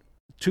said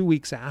 2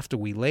 weeks after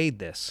we laid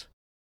this,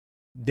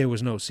 there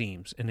was no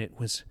seams, and it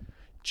was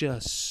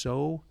just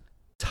so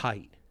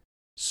tight,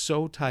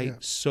 so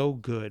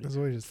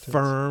good,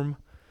 firm.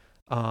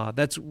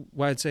 That's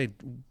why I'd say,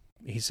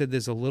 he said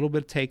there's a little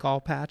bit of take-all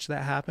patch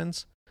that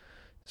happens,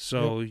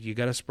 so you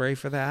got to spray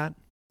for that.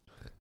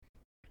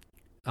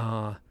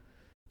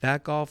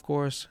 That golf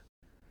course,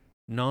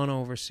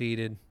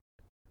 non-overseeded.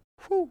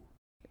 Whew.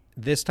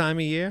 This time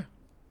of year,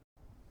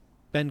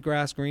 bent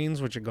grass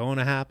greens, which are going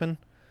to happen.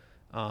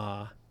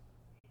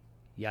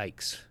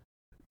 Yikes.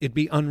 It'd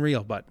be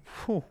unreal, but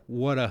whew,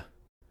 what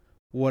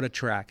a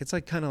track. It's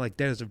like kind of like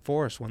Desert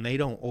Forest when they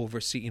don't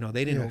overseed,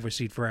 they didn't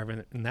overseed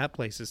forever, and that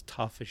place is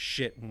tough as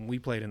shit. When we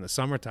played in the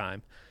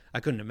summertime, I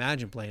couldn't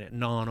imagine playing it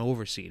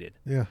non-overseeded.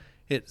 Yeah.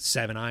 Hit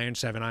 7 iron,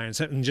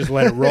 and just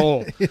let it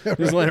roll.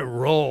 Let it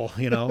roll,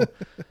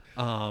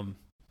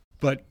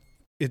 But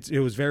it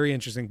was very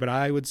interesting. But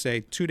I would say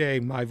today,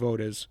 my vote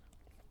is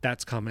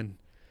that's coming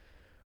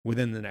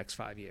within the next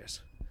 5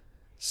 years.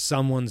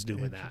 Someone's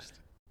doing that.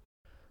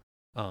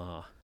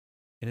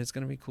 And it's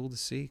going to be cool to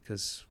see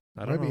because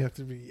I don't Might know. have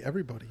to be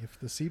everybody if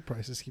the seed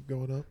prices keep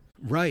going up.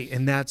 Right,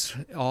 and that's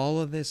all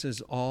of this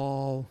is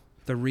all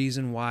the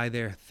reason why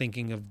they're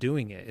thinking of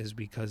doing it is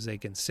because they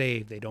can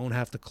save. They don't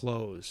have to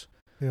close.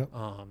 Yeah.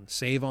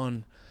 Save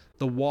on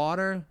the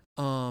water.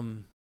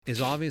 Is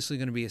obviously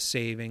going to be a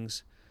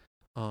savings.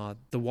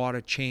 The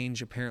water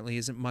change apparently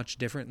isn't much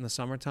different in the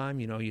summertime.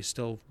 You know, you're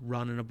still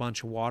running a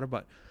bunch of water,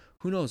 but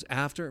who knows?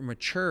 After it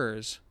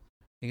matures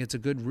and gets a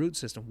good root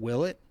system,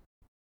 will it?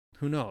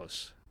 Who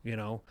knows? You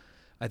know,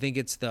 I think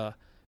it's a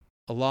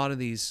lot of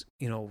these,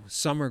 you know,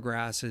 summer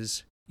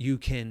grasses, you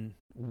can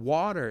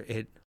water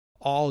it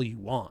all you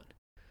want.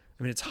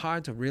 I mean, it's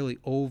hard to really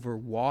over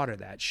water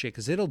that shit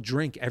because it'll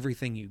drink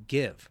everything you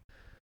give.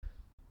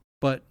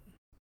 But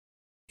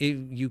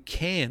you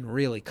can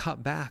really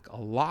cut back a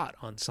lot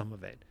on some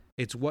of it.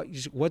 It's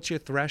what's your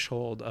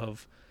threshold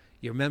of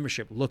your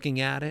membership?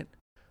 Looking at it,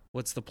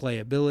 what's the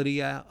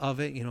playability of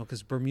it? You know,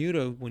 because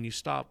Bermuda, when you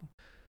stop,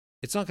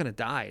 it's not going to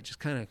die. It just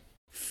kind of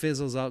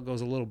fizzles out,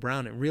 goes a little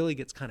brown. It really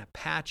gets kind of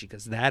patchy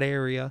because that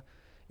area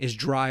is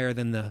drier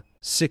than the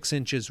 6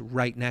 inches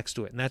right next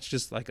to it, and that's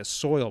just like a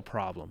soil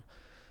problem.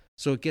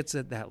 So it gets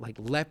that like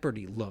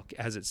leopardy look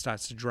as it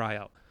starts to dry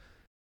out.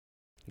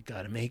 You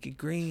got to make it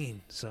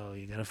green, so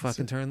you got to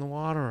fucking turn the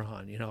water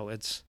on. You know,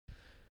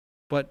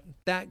 but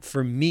that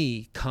for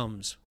me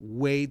comes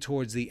way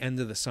towards the end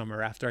of the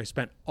summer after I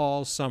spent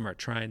all summer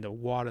trying to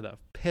water the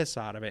piss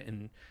out of it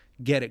and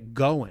get it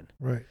going.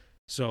 Right.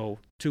 So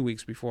 2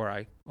 weeks before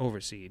I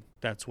overseed,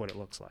 that's what it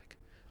looks like.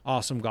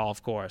 Awesome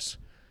golf course,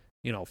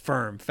 you know,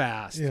 firm,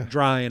 fast,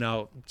 drying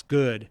out. It's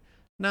good.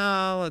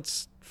 No,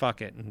 let's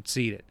fuck it and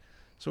seed it.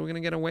 So we're going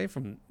to get away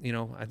from, you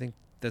know, I think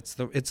it's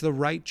the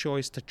right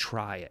choice to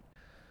try it.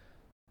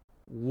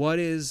 What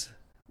is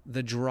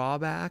the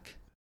drawback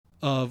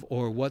of,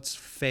 or what's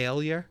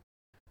failure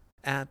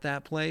at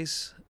that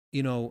place,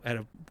 you know, at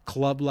a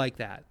club like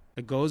that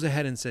goes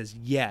ahead and says,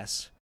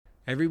 yes,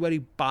 everybody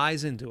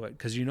buys into it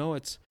because, you know,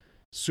 it's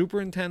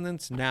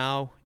superintendent's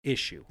now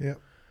issue.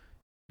 Yep.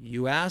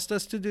 You asked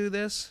us to do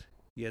this.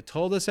 You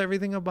told us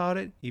everything about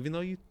it, even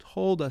though you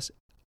told us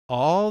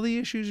all the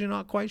issues you're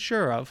not quite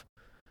sure of,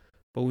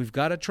 but we've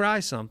got to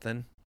try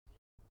something.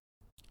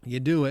 You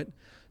do it.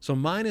 So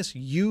minus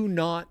you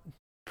not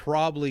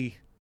probably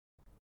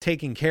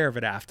taking care of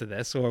it after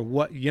this, or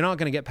what, you're not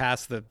going to get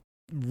past the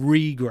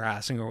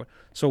regrassing or what.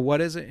 So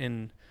what is it?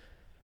 And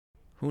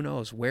who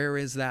knows, where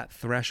is that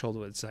threshold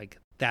where it's like,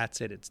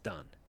 that's it, it's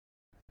done.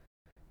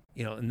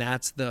 You know, and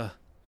that's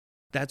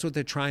what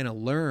they're trying to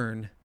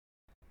learn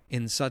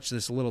in such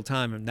this little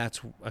time. And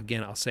that's,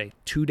 again, I'll say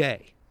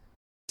today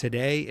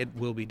it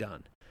will be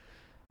done.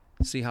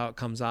 See how it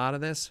comes out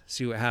of this,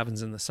 see what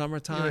happens in the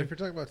summertime. If you're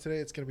talking about today,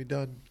 it's going to be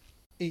done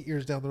 8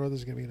 years down the road.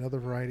 There's going to be another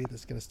variety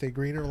that's going to stay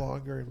greener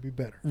longer and be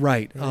better.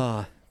 Right.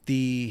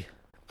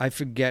 I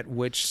forget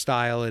which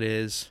style it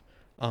is.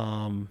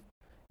 And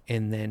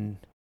then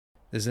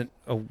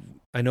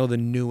I know the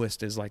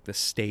newest is like the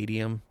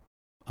stadium.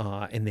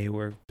 And they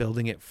were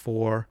building it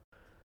for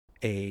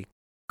a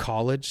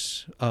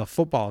college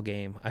football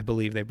game. I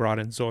believe they brought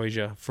in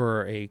Zoysia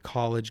for a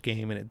college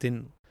game,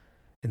 and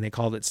they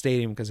called it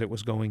stadium because it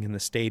was going in the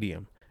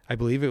stadium. I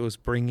believe it was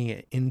bringing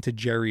it into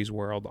Jerry's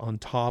World on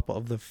top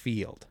of the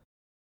field,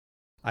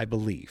 I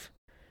believe.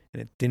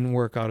 And it didn't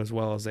work out as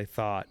well as they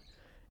thought.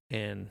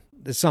 And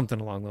there's something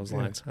along those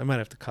lines. I might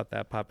have to cut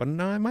that part, but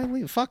no, I might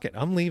leave. Fuck it.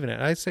 I'm leaving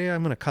it. I say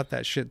I'm going to cut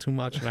that shit too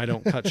much, and I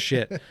don't cut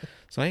shit.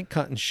 So I ain't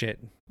cutting shit.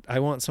 I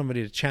want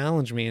somebody to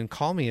challenge me and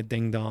call me a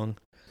ding dong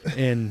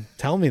and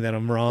tell me that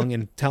I'm wrong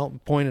and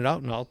point it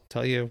out, and I'll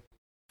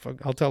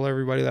tell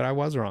everybody that I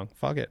was wrong.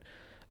 Fuck it.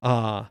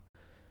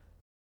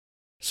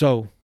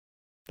 So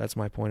that's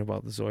my point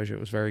about the Zoysia. It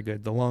was very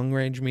good. The long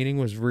range meeting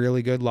was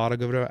really good. A lot of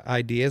good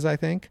ideas, I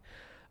think.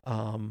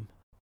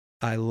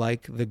 I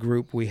like the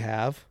group we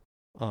have.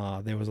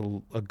 There was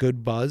a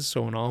good buzz.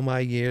 So in all my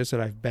years that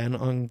I've been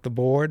on the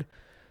board,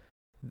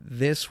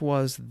 this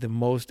was the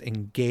most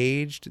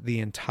engaged the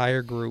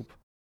entire group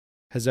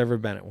has ever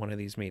been at one of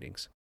these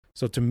meetings.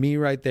 So to me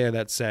right there,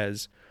 that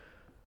says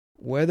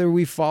whether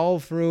we follow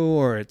through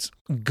or it's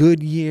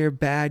good year,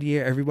 bad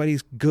year,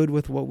 everybody's good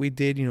with what we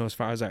did, you know, as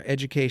far as our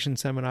education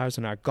seminars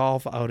and our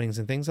golf outings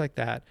and things like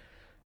that.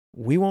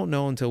 We won't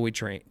know until we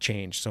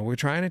change. So we're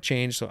trying to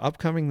change. So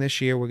upcoming this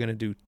year, we're going to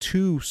do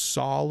 2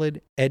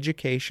 solid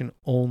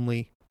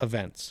education-only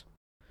events.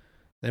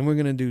 Then we're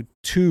going to do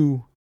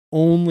 2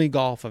 only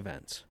golf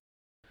events.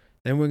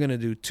 Then we're going to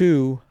do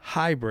 2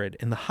 hybrid.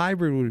 And the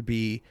hybrid would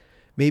be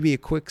maybe a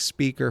quick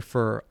speaker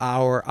for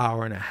hour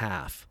and a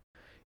half.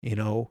 You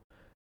know,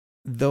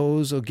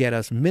 those will get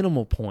us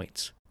minimal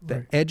points.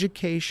 The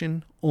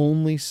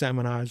education-only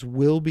seminars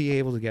will be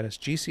able to get us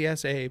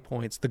GCSAA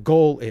points. The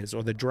goal is,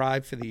 or the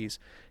drive for these,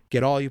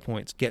 get all your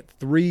points. Get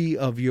at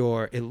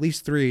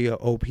least 3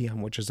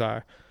 OPM, which is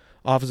our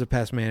Office of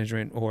Pest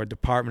Management or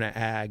Department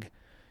of Ag,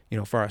 you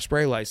know, for our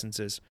spray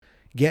licenses.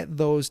 Get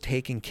those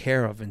taken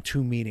care of in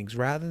 2 meetings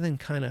rather than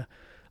kind of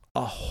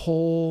a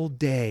whole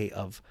day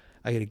of,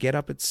 I got to get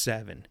up at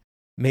 7,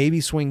 maybe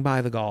swing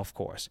by the golf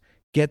course,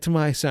 get to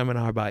my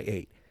seminar by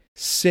 8.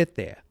 sit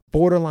there,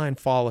 borderline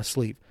fall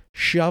asleep,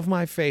 shove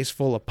my face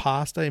full of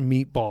pasta and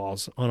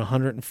meatballs on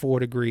 104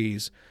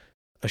 degrees,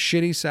 a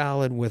shitty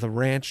salad with a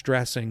ranch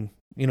dressing,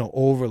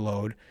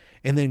 overload,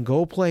 and then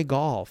go play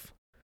golf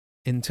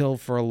until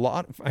for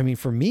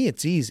me,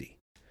 it's easy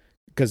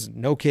because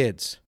no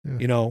kids.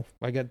 Yeah.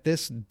 I got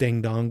this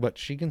ding dong, but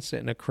she can sit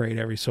in a crate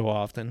every so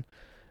often,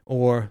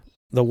 or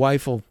the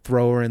wife will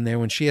throw her in there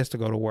when she has to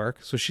go to work,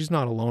 so she's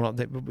not alone all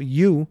day. But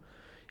you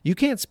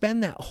can't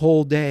spend that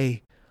whole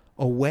day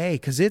away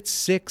because it's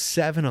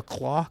 6-7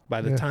 o'clock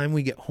by the time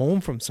we get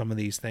home from some of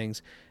these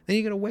things. Then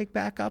you got to wake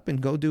back up and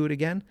go do it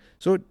again.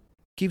 So it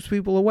keeps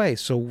people away.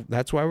 So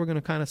that's why we're going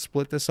to kind of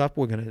split this up.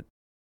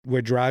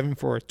 We're driving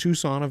for a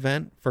Tucson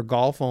event for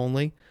golf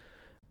only.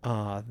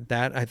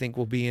 That I think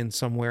will be in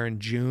somewhere in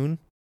June.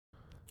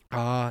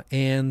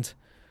 And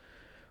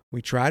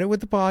we tried it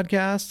with the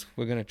podcast.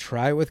 We're going to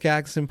try it with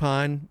Cactus and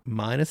Pine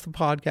minus the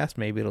podcast.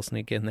 Maybe it'll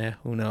sneak in there.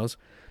 Who knows?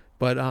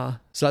 But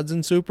Suds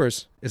and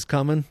Supers is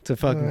coming to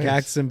fucking Nice.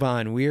 Cactus and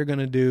Pine. We are going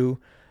to do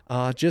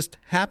just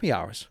happy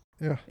hours.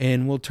 Yeah.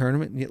 And we'll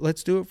tournament.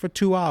 Let's do it for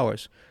 2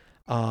 hours.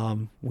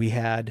 We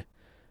had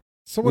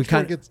So We much more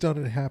kinda- gets done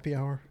at a happy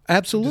hour.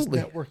 absolutely,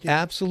 Just networking.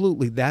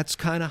 absolutely. That's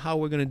kind of how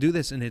we're going to do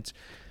this. And it's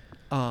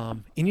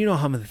and you know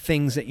how many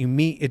things that you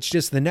meet. It's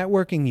just the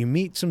networking. You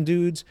meet some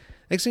dudes.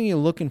 Next thing you're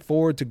looking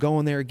forward to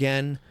going there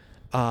again.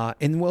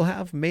 And we'll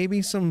have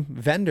maybe some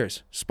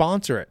vendors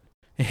sponsor it.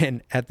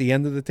 And at the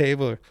end of the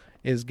table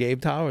is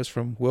Gabe Towers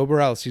from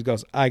Wilbur Ellis. He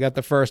goes, I got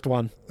the first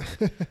one.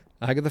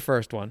 I got the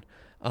first one.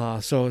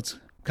 So it's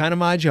kind of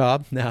my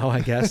job now,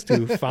 I guess,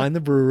 to find the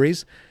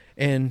breweries.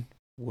 And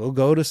we'll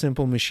go to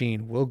Simple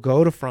Machine. We'll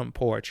go to Front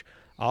Porch.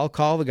 I'll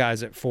call the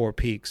guys at Four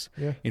Peaks.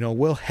 Yeah.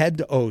 We'll head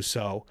to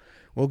Oso.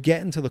 We'll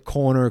get into the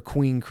corner of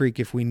Queen Creek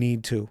if we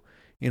need to.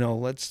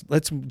 Let's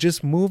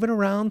just move it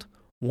around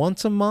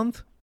once a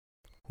month.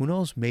 Who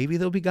knows? Maybe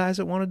there'll be guys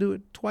that want to do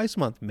it twice a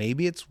month.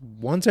 Maybe it's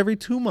once every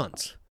 2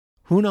 months.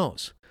 Who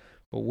knows?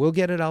 But we'll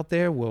get it out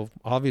there.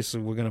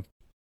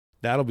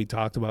 That'll be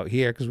talked about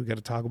here because we got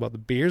to talk about the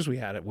beers we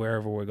had at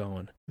wherever we're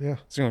going. Yeah.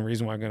 It's the only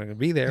reason why I'm going to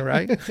be there,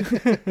 right?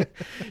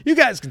 You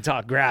guys can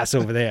talk grass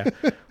over there.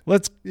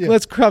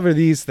 Let's cover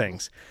these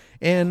things.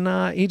 And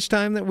each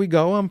time that we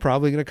go, I'm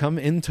probably going to come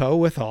in tow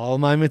with all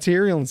my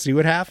material and see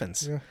what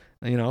happens. Yeah.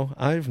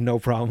 I have no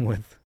problem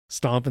with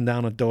stomping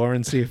down a door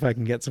and see if I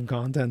can get some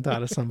content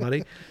out of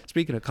somebody.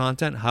 Speaking of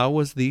content, how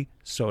was the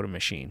soda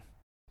machine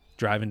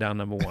driving down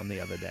number 1 the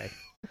other day?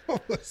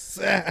 What was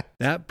that?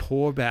 That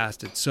poor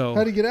bastard. So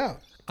How'd he get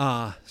out?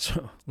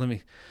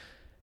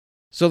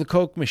 So the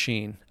Coke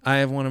machine, I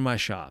have one in my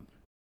shop.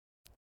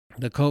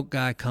 The Coke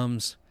guy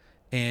comes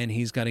and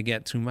he's got to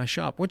get to my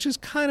shop, which is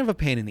kind of a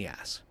pain in the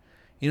ass.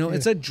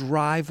 It's a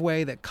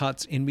driveway that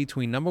cuts in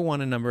between number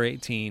 1 and number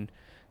 18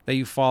 that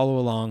you follow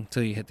along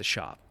till you hit the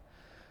shop.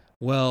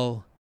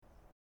 Well,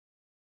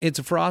 it's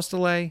a frost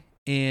delay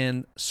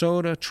and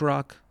soda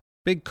truck,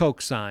 big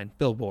Coke sign,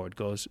 billboard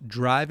goes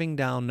driving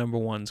down number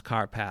 1's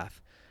car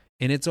path.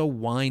 And it's a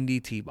windy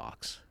tee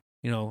box.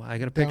 I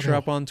got a picture Downhill.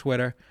 up on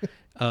Twitter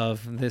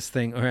of this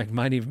thing, or it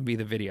might even be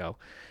the video,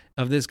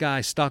 of this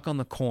guy stuck on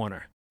the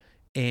corner.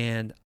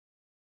 And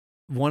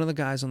one of the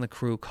guys on the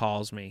crew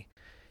calls me.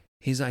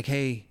 He's like,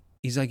 hey,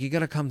 you got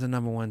to come to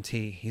number 1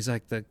 tee. He's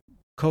like, the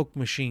Coke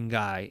machine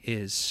guy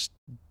is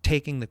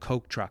taking the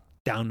Coke truck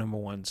down number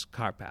 1's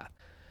car path.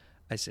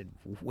 I said,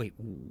 wait,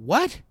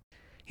 what?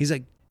 He's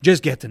like,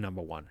 just get to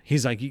number 1.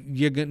 He's like,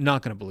 you're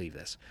not going to believe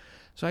this.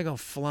 So I go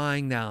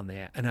flying down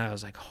there, and I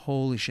was like,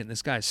 holy shit,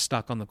 this guy's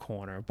stuck on the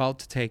corner, about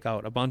to take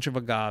out a bunch of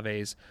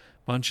agaves,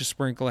 a bunch of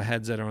sprinkler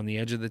heads that are on the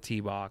edge of the tee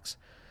box.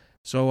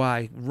 So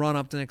I run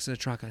up next to the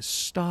truck. I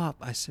stop.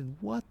 I said,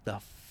 what the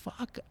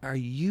fuck are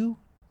you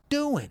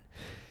doing?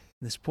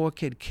 And this poor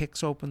kid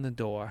kicks open the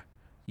door,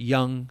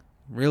 young,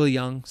 really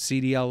young,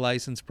 CDL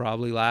license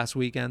probably last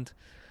weekend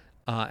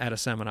at a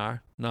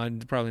seminar. No,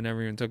 probably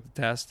never even took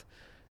the test.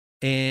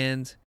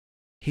 And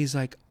he's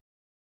like,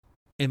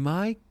 am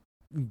I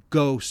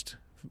ghost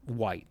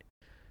white?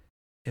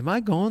 Am I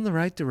going the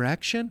right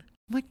direction?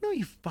 I'm like, no,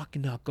 you're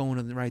fucking not going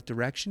in the right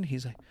direction.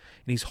 He's like, and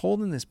he's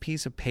holding this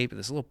piece of paper,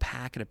 this little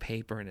packet of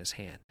paper in his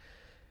hand.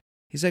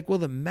 He's like, well,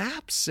 the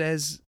map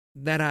says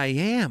that I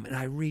am. And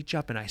I reach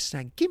up and I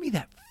say, give me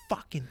that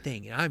fucking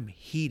thing. And I'm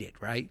heated,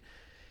 right?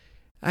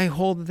 I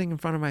hold the thing in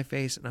front of my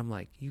face and I'm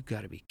like, you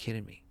got to be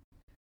kidding me.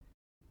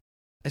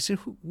 I said,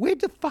 where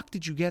the fuck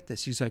did you get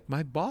this? He's like,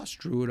 my boss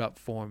drew it up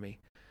for me.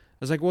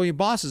 I was like, well, your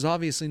boss has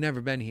obviously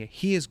never been here.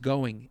 He is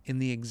going in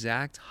the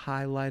exact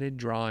highlighted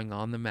drawing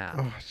on the map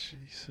Oh,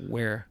 jeez.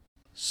 where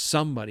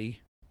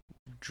somebody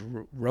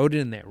wrote it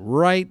in there,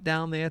 right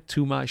down there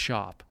to my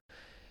shop.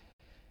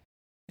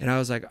 And I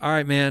was like, all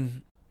right,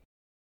 man.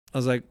 I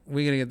was like,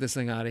 we got to get this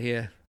thing out of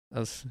here.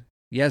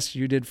 Yes,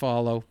 you did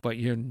follow, but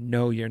you're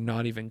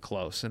not even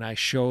close. And I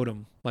showed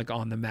him like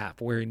on the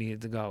map where he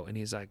needed to go. And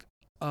he's like,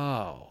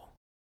 oh,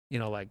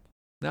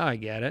 now I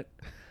get it.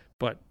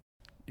 But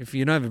if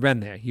you've never been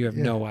there, you have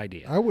no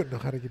idea. I wouldn't know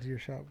how to get to your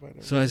shop.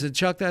 So I said,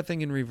 chuck that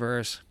thing in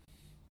reverse.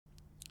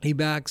 He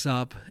backs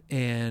up,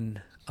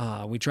 and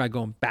We tried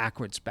going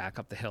backwards back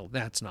up the hill.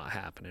 That's not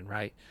happening,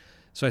 right?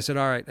 So I said,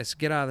 all right. I said,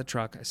 get out of the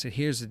truck. I said,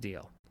 here's the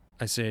deal.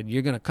 I said,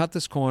 you're going to cut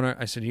this corner.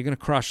 I said, you're going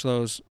to crush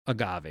those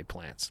agave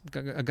plants.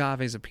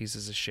 Agave's a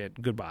pieces of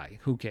shit. Goodbye.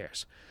 Who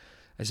cares?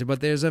 I said,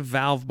 but there's a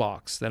valve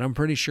box that I'm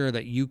pretty sure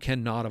that you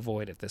cannot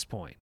avoid at this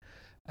point.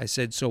 I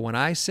said, so when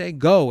I say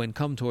go and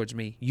come towards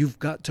me, you've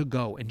got to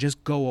go and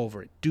just go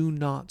over it. Do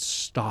not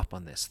stop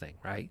on this thing,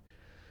 right?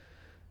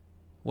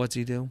 What's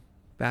he do?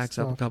 Backs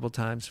up a couple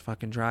times,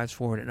 fucking drives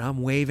forward, and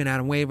I'm waving at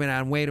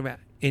him,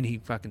 and he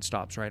fucking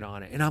stops right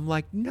on it. And I'm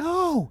like,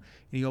 no!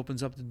 And he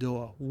opens up the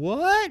door.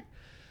 What?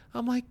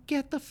 I'm like,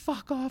 get the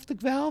fuck off the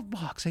valve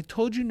box. I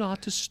told you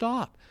not to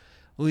stop.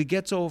 Well, he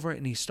gets over it,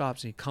 and he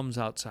stops, and he comes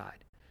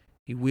outside.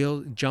 He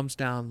jumps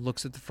down,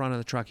 looks at the front of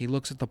the truck. He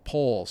looks at the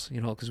poles,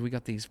 because we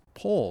got these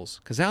poles.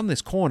 Because down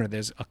this corner,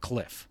 there's a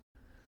cliff,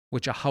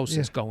 which a house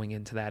is going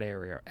into that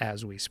area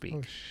as we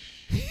speak.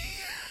 Oh,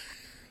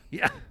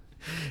 Yeah.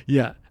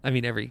 Yeah. I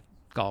mean, every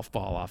golf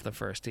ball off the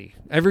first tee,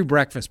 every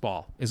breakfast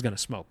ball is going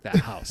to smoke that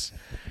house.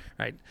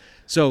 Right.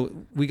 So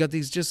we got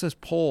just as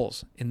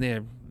poles in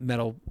there,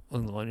 metal,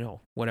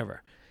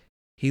 whatever.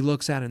 He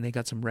looks at it and they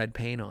got some red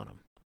paint on them.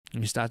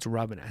 And he starts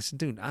rubbing it. I said,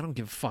 dude, I don't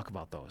give a fuck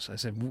about those. I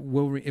said,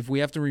 if we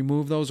have to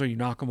remove those or you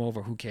knock them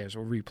over, who cares?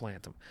 We'll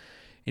replant them.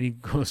 And he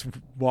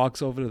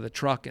walks over to the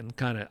truck and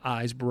kind of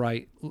eyes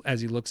bright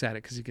as he looks at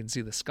it because he can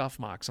see the scuff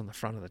marks on the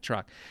front of the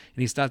truck.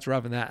 And he starts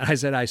rubbing that. I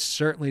said, I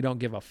certainly don't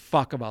give a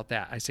fuck about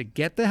that. I said,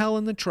 get the hell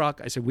in the truck.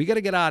 I said, we got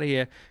to get out of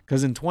here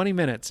because in 20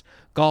 minutes,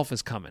 golf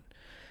is coming.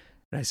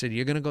 And I said,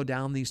 you're going to go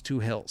down these 2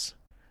 hills.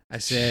 I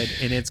said,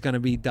 and it's going to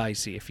be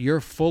dicey. If you're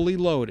fully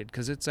loaded,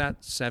 because it's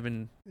at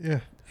 7,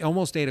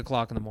 almost 8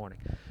 o'clock in the morning.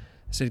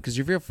 I said, because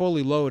if you're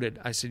fully loaded,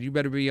 I said, you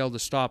better be able to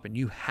stop, and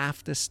you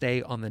have to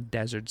stay on the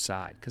desert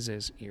side because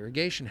there's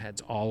irrigation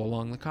heads all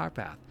along the car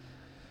path.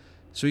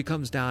 So he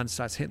comes down and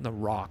starts hitting the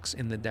rocks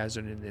in the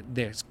desert, and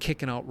there's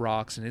kicking out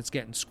rocks, and it's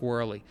getting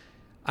squirrely.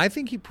 I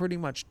think he pretty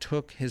much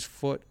took his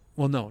foot.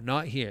 Well, no,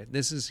 not here.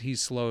 He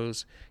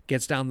slows,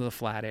 gets down to the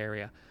flat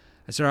area.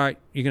 I said, all right,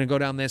 you're going to go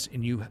down this,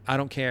 and I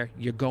don't care.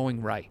 You're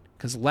going right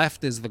because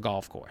left is the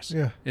golf course.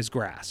 Yeah. Is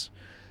grass.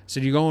 So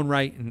you're going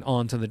right and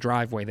onto the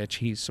driveway that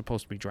he's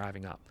supposed to be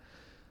driving up.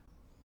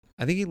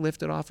 I think he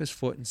lifted off his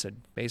foot and said,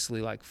 basically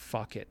like,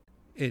 fuck it.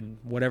 And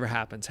whatever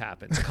happens,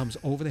 happens. Comes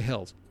over the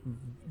hills,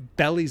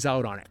 bellies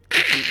out on it,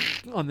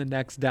 on the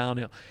next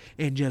downhill,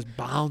 and just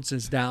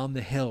bounces down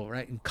the hill,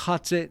 right? And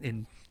cuts it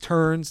and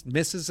turns,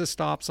 misses the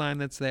stop sign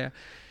that's there,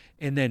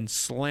 and then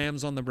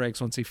slams on the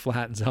brakes once he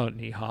flattens out and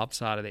he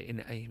hops out of it.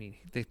 And I mean,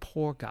 the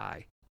poor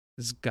guy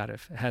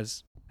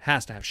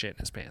has to have shit in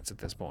his pants at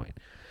this point.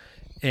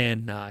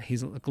 And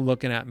he's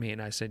looking at me, and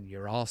I said,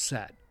 you're all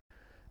set.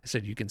 I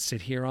said, you can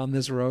sit here on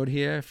this road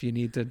here if you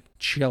need to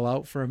chill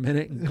out for a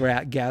minute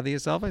and gather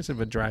yourself. I said,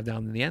 but drive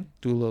down to the end,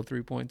 do a little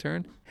 3-point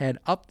turn, head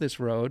up this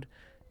road,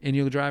 and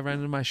you'll drive right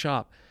into my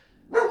shop.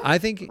 I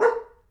think,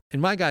 and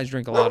my guys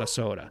drink a lot of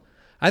soda.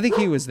 I think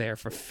he was there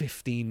for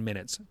 15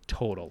 minutes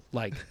total.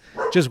 Like,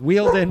 just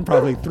wheeled in,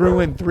 probably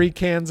threw in 3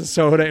 cans of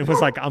soda and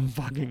was like, I'm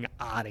fucking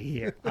out of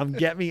here.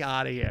 Get me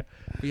out of here.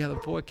 But yeah, the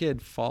poor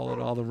kid followed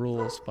all the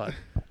rules, but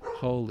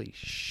holy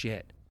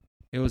shit.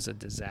 It was a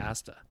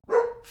disaster.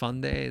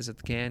 Fun days at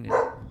the canyon.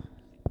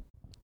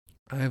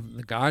 I have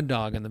the guard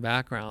dog in the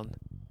background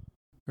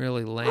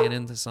really laying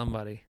into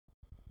somebody.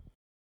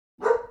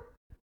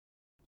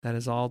 That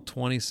is all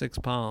 26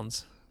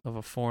 pounds of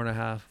a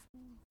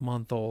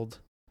 4.5-month-old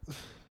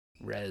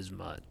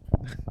Resmut.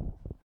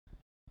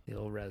 The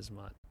old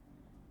Resmut.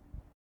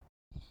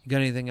 You got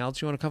anything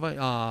else you want to cover?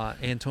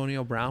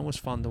 Antonio Brown was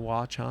fun to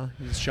watch, huh?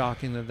 It's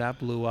shocking that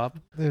blew up.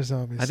 There's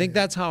obviously. I think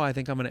that's how I'm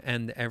going to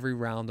end every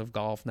round of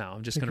golf now.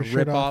 I'm just going to your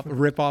shit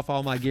rip off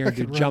all my gear and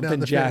do fucking run jumping down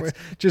the jacks.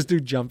 fairway. Just do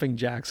jumping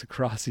jacks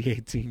across the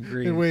 18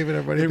 green. And waving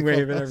everybody. And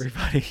waving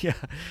everybody. Yeah.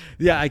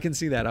 Yeah, I can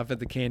see that up at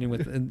the canyon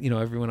with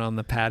everyone on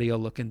the patio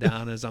looking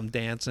down as I'm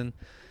dancing.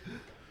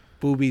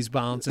 Boobies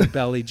bouncing,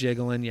 belly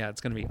jiggling. Yeah,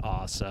 it's going to be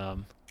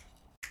awesome.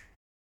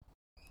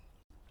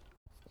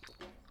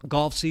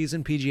 Golf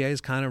season, PGA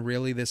is kind of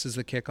really, this is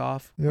the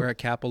kickoff. Yep. We're at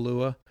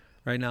Kapalua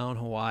right now in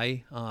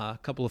Hawaii. A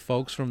couple of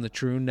folks from the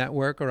True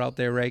Network are out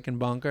there raking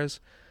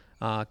bunkers.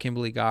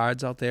 Kimberly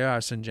Guard's out there, our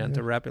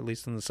Syngenta rep, at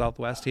least in the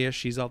Southwest here.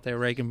 She's out there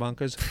raking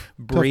bunkers.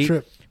 Bree,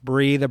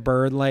 the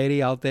bird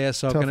lady, out there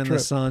soaking in the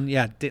sun.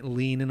 Yeah,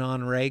 leaning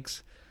on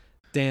rakes,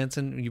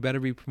 dancing. You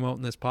better be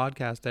promoting this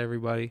podcast to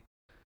everybody.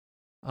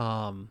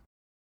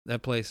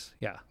 That place,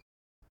 yeah.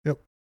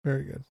 Yep,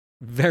 very good.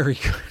 Very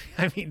good.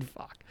 I mean,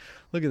 fuck.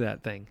 Look at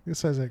that thing. Good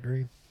size that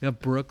green. Yeah,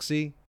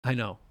 Brooksy. I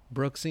know.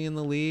 Brooksy in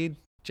the lead.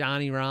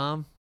 Johnny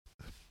Rahm.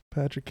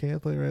 Patrick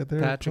Cantley right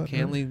there. Patrick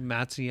Cantley.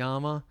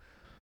 Matsuyama.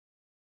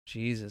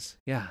 Jesus.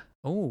 Yeah.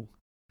 Oh.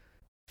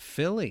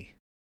 Philly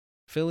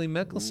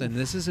Mickelson. Oof.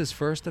 This is his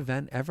first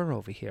event ever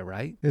over here,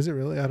 right? Is it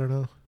really? I don't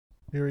know.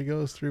 Here he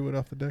goes. 3 wood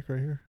off the deck right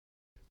here.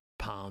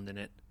 Pounding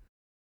it.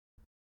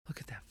 Look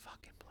at that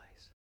fucking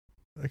place.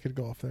 I could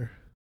golf there.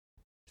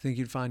 Think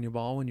you'd find your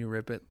ball when you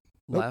rip it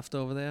left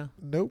over there?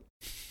 Nope.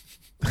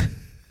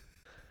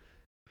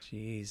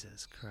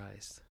 Jesus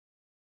Christ.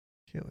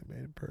 Kaylee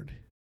made it birdie.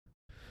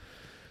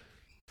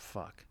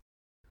 Fuck.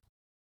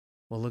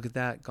 Well, look at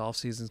that. Golf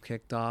season's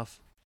kicked off.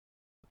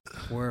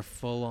 We're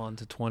full on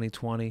to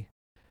 2020.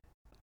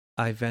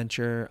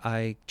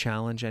 I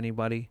challenge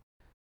anybody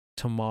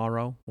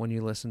tomorrow when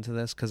you listen to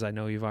this, because I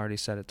know you've already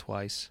said it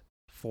twice,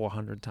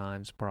 400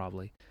 times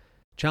probably.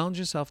 Challenge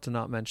yourself to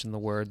not mention the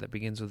word that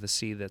begins with a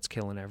C that's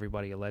killing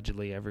everybody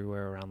allegedly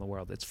everywhere around the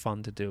world. It's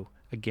fun to do.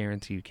 I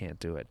guarantee you can't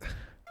do it.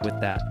 With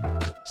that,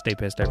 stay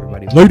pissed,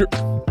 everybody. Later.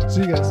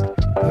 See you guys.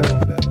 Later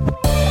on, Dad.